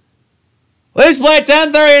 Let's play at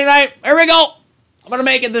 10:30 tonight. Here we go. I'm going to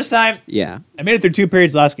make it this time. Yeah. I made it through 2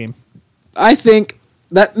 periods last game. I think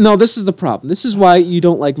that, no, this is the problem. This is why you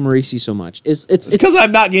don't like Morrissey so much. It's because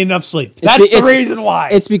I'm not getting enough sleep. That's the reason why.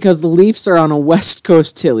 It's because the Leafs are on a West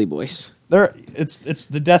Coast Tilly, boys. It's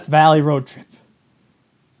the Death Valley road trip.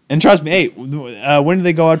 And trust me, hey, when do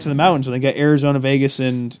they go out to the mountains? When they get Arizona, Vegas,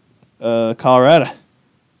 and Colorado?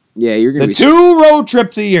 Yeah, you're going to be... The 2 road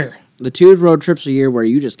trips a year. The 2 road trips a year where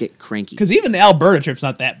you just get cranky. Because even the Alberta trip's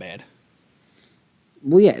not that bad.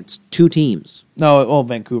 Well, yeah, it's 2 teams. No, well,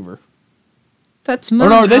 Vancouver. That's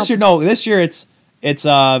not... This year it's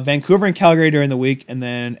Vancouver and Calgary during the week, and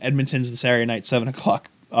then Edmonton's the Saturday night 7 o'clock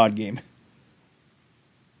odd game.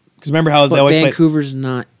 Because remember how they always play... Vancouver's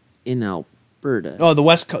not in Alberta. Oh,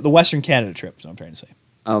 the Western Canada trip is what I'm trying to say.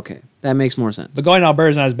 Okay, that makes more sense. But going to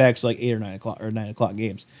Alberta's not as bad. It's like 8 or 9 o'clock or 9 o'clock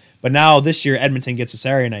games. But now this year Edmonton gets a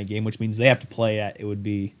Saturday night game, which means they have to play at, it would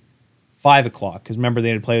be 5 o'clock. Because remember,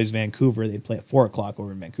 they'd play as Vancouver. They'd play at 4 o'clock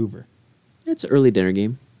over in Vancouver. It's an early dinner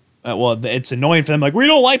game. Well, it's annoying for them. Like, we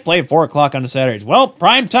don't like playing 4 o'clock on the Saturdays. Well,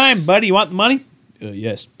 prime time, buddy. You want the money?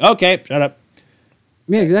 Yes. Okay, shut up.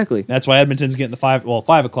 Yeah, exactly. That's why Edmonton's getting the 5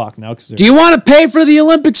 o'clock now. Do you want to pay for the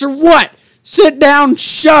Olympics or what? Sit down,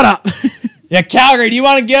 shut up. Yeah, Calgary, do you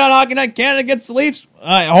want to get on Hockey Night Canada against the Leafs?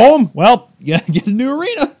 At home? Well, you got to get a new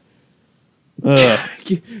arena.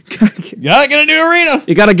 You got to get a new arena.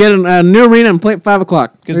 You got to get a new arena and play at 5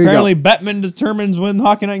 o'clock. Because apparently Bettman determines when the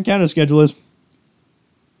Hockey Night Canada schedule is.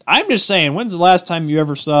 I'm just saying, when's the last time you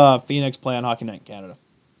ever saw Phoenix play on Hockey Night Canada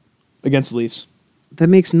against the Leafs? That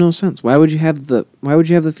makes no sense. Why would you have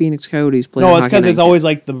the Phoenix Coyotes play? No, it's because it's always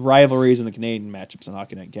like the rivalries and the Canadian matchups on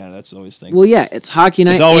Hockey Night Canada. That's always the thing. Well, yeah, it's Hockey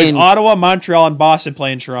Night. It's always Ottawa, Montreal, and Boston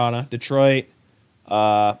playing Toronto. Detroit,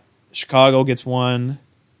 Chicago gets one.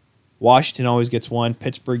 Washington always gets one.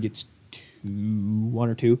 Pittsburgh gets one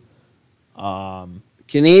or two.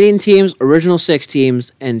 Canadian teams, original 6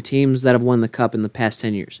 teams, and teams that have won the cup in the past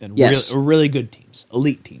 10 years. And yes, really good teams,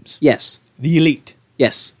 elite teams. Yes, the elite.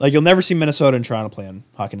 Yes. Like, you'll never see Minnesota and Toronto play on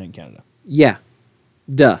Hockey Night in Canada. Yeah.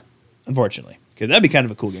 Duh. Unfortunately. Because that'd be kind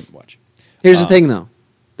of a cool game to watch. Here's the thing, though.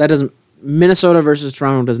 Minnesota versus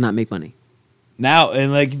Toronto does not make money. Now,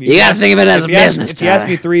 and like... You got to think of it as a business, If you asked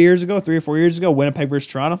me 3 or 4 years ago, Winnipeg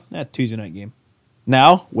versus Toronto, Tuesday night game.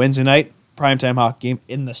 Now, Wednesday night, primetime hockey game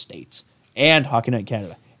in the States. And Hockey Night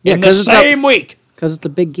Canada. Yeah, in the same week. Because it's a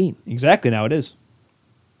big game. Exactly, now it is.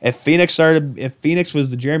 If Phoenix was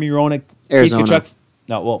the Jeremy Roenick, Arizona. Keith Tkachuk...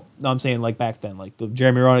 No, I'm saying like back then, like the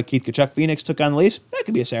Jeremy Roenick, Keith Tkachuk, Phoenix took on the Leafs. That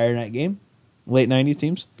could be a Saturday night game. Late 90s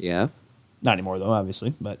teams. Yeah. Not anymore, though,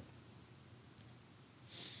 obviously, but...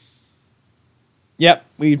 Yep,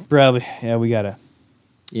 we gotta...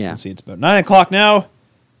 Yeah. Let's see, it's about 9 o'clock now.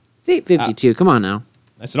 It's 8:52. Come on now.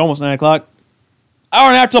 I said almost 9 o'clock. Hour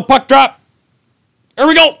and a half till puck drop. Here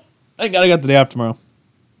we go. I got the day off tomorrow.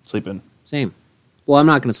 Sleep in. Same. Well, I'm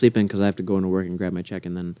not going to sleep in because I have to go into work and grab my check,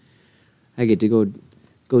 and then I get to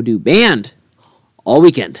go do band all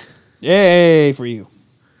weekend. Yay for you.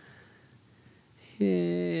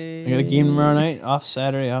 Yay. I got a game tomorrow night. Off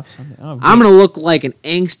Saturday, off Sunday. I'm going to look like an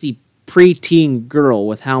angsty preteen girl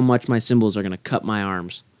with how much my cymbals are going to cut my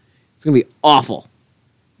arms. It's going to be awful.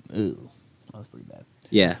 Ooh, that's pretty bad.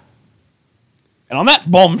 Yeah. And on that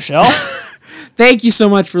bombshell... Thank you so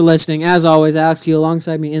much for listening. As always, Alex Keel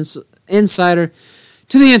alongside me, insider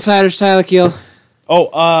to the insiders, Tyler Keel.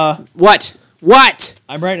 Oh, What?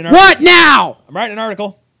 I'm writing an article. What now? I'm writing an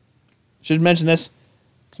article. Should mention this.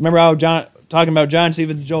 Remember how talking about John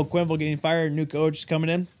Stevens and Joel Quenneville getting fired, new coach coming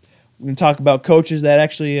in? We're going to talk about coaches that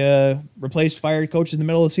actually replaced fired coaches in the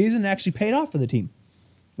middle of the season and actually paid off for the team.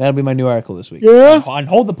 That'll be my new article this week. Yeah? On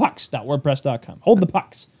holdthepucks.wordpress.com. Hold the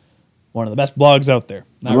Pucks. One of the best blogs out there.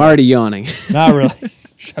 I'm already yawning. Not really.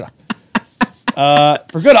 Shut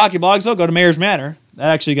up. For good hockey blogs, though, go to Mayor's Manor.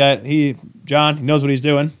 That actually John, he knows what he's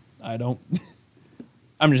doing. I don't.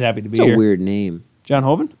 I'm just happy to be here. It's a weird name. John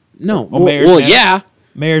Hoven? No. Mayor's Manor. Yeah.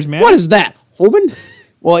 Mayor's Manor. What is that? Hoven?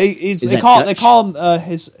 Well, Is they that call Dutch?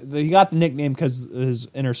 him he got the nickname because his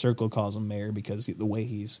inner circle calls him Mayor because the way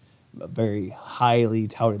he's a very highly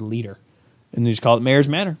touted leader, and they just call it Mayor's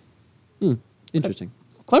Manor. Interesting.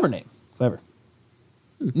 Clever name. Clever.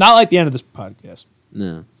 Not like the end of this podcast.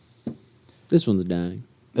 No. This one's dying.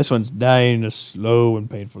 This one's dying a slow and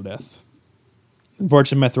painful death.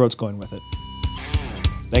 Unfortunately, my throat's going with it.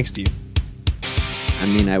 Thanks to you. I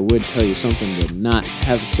mean, I would tell you something to not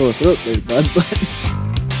have a sore throat there, bud, but...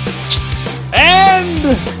 And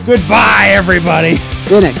goodbye, everybody.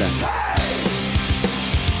 See you next time.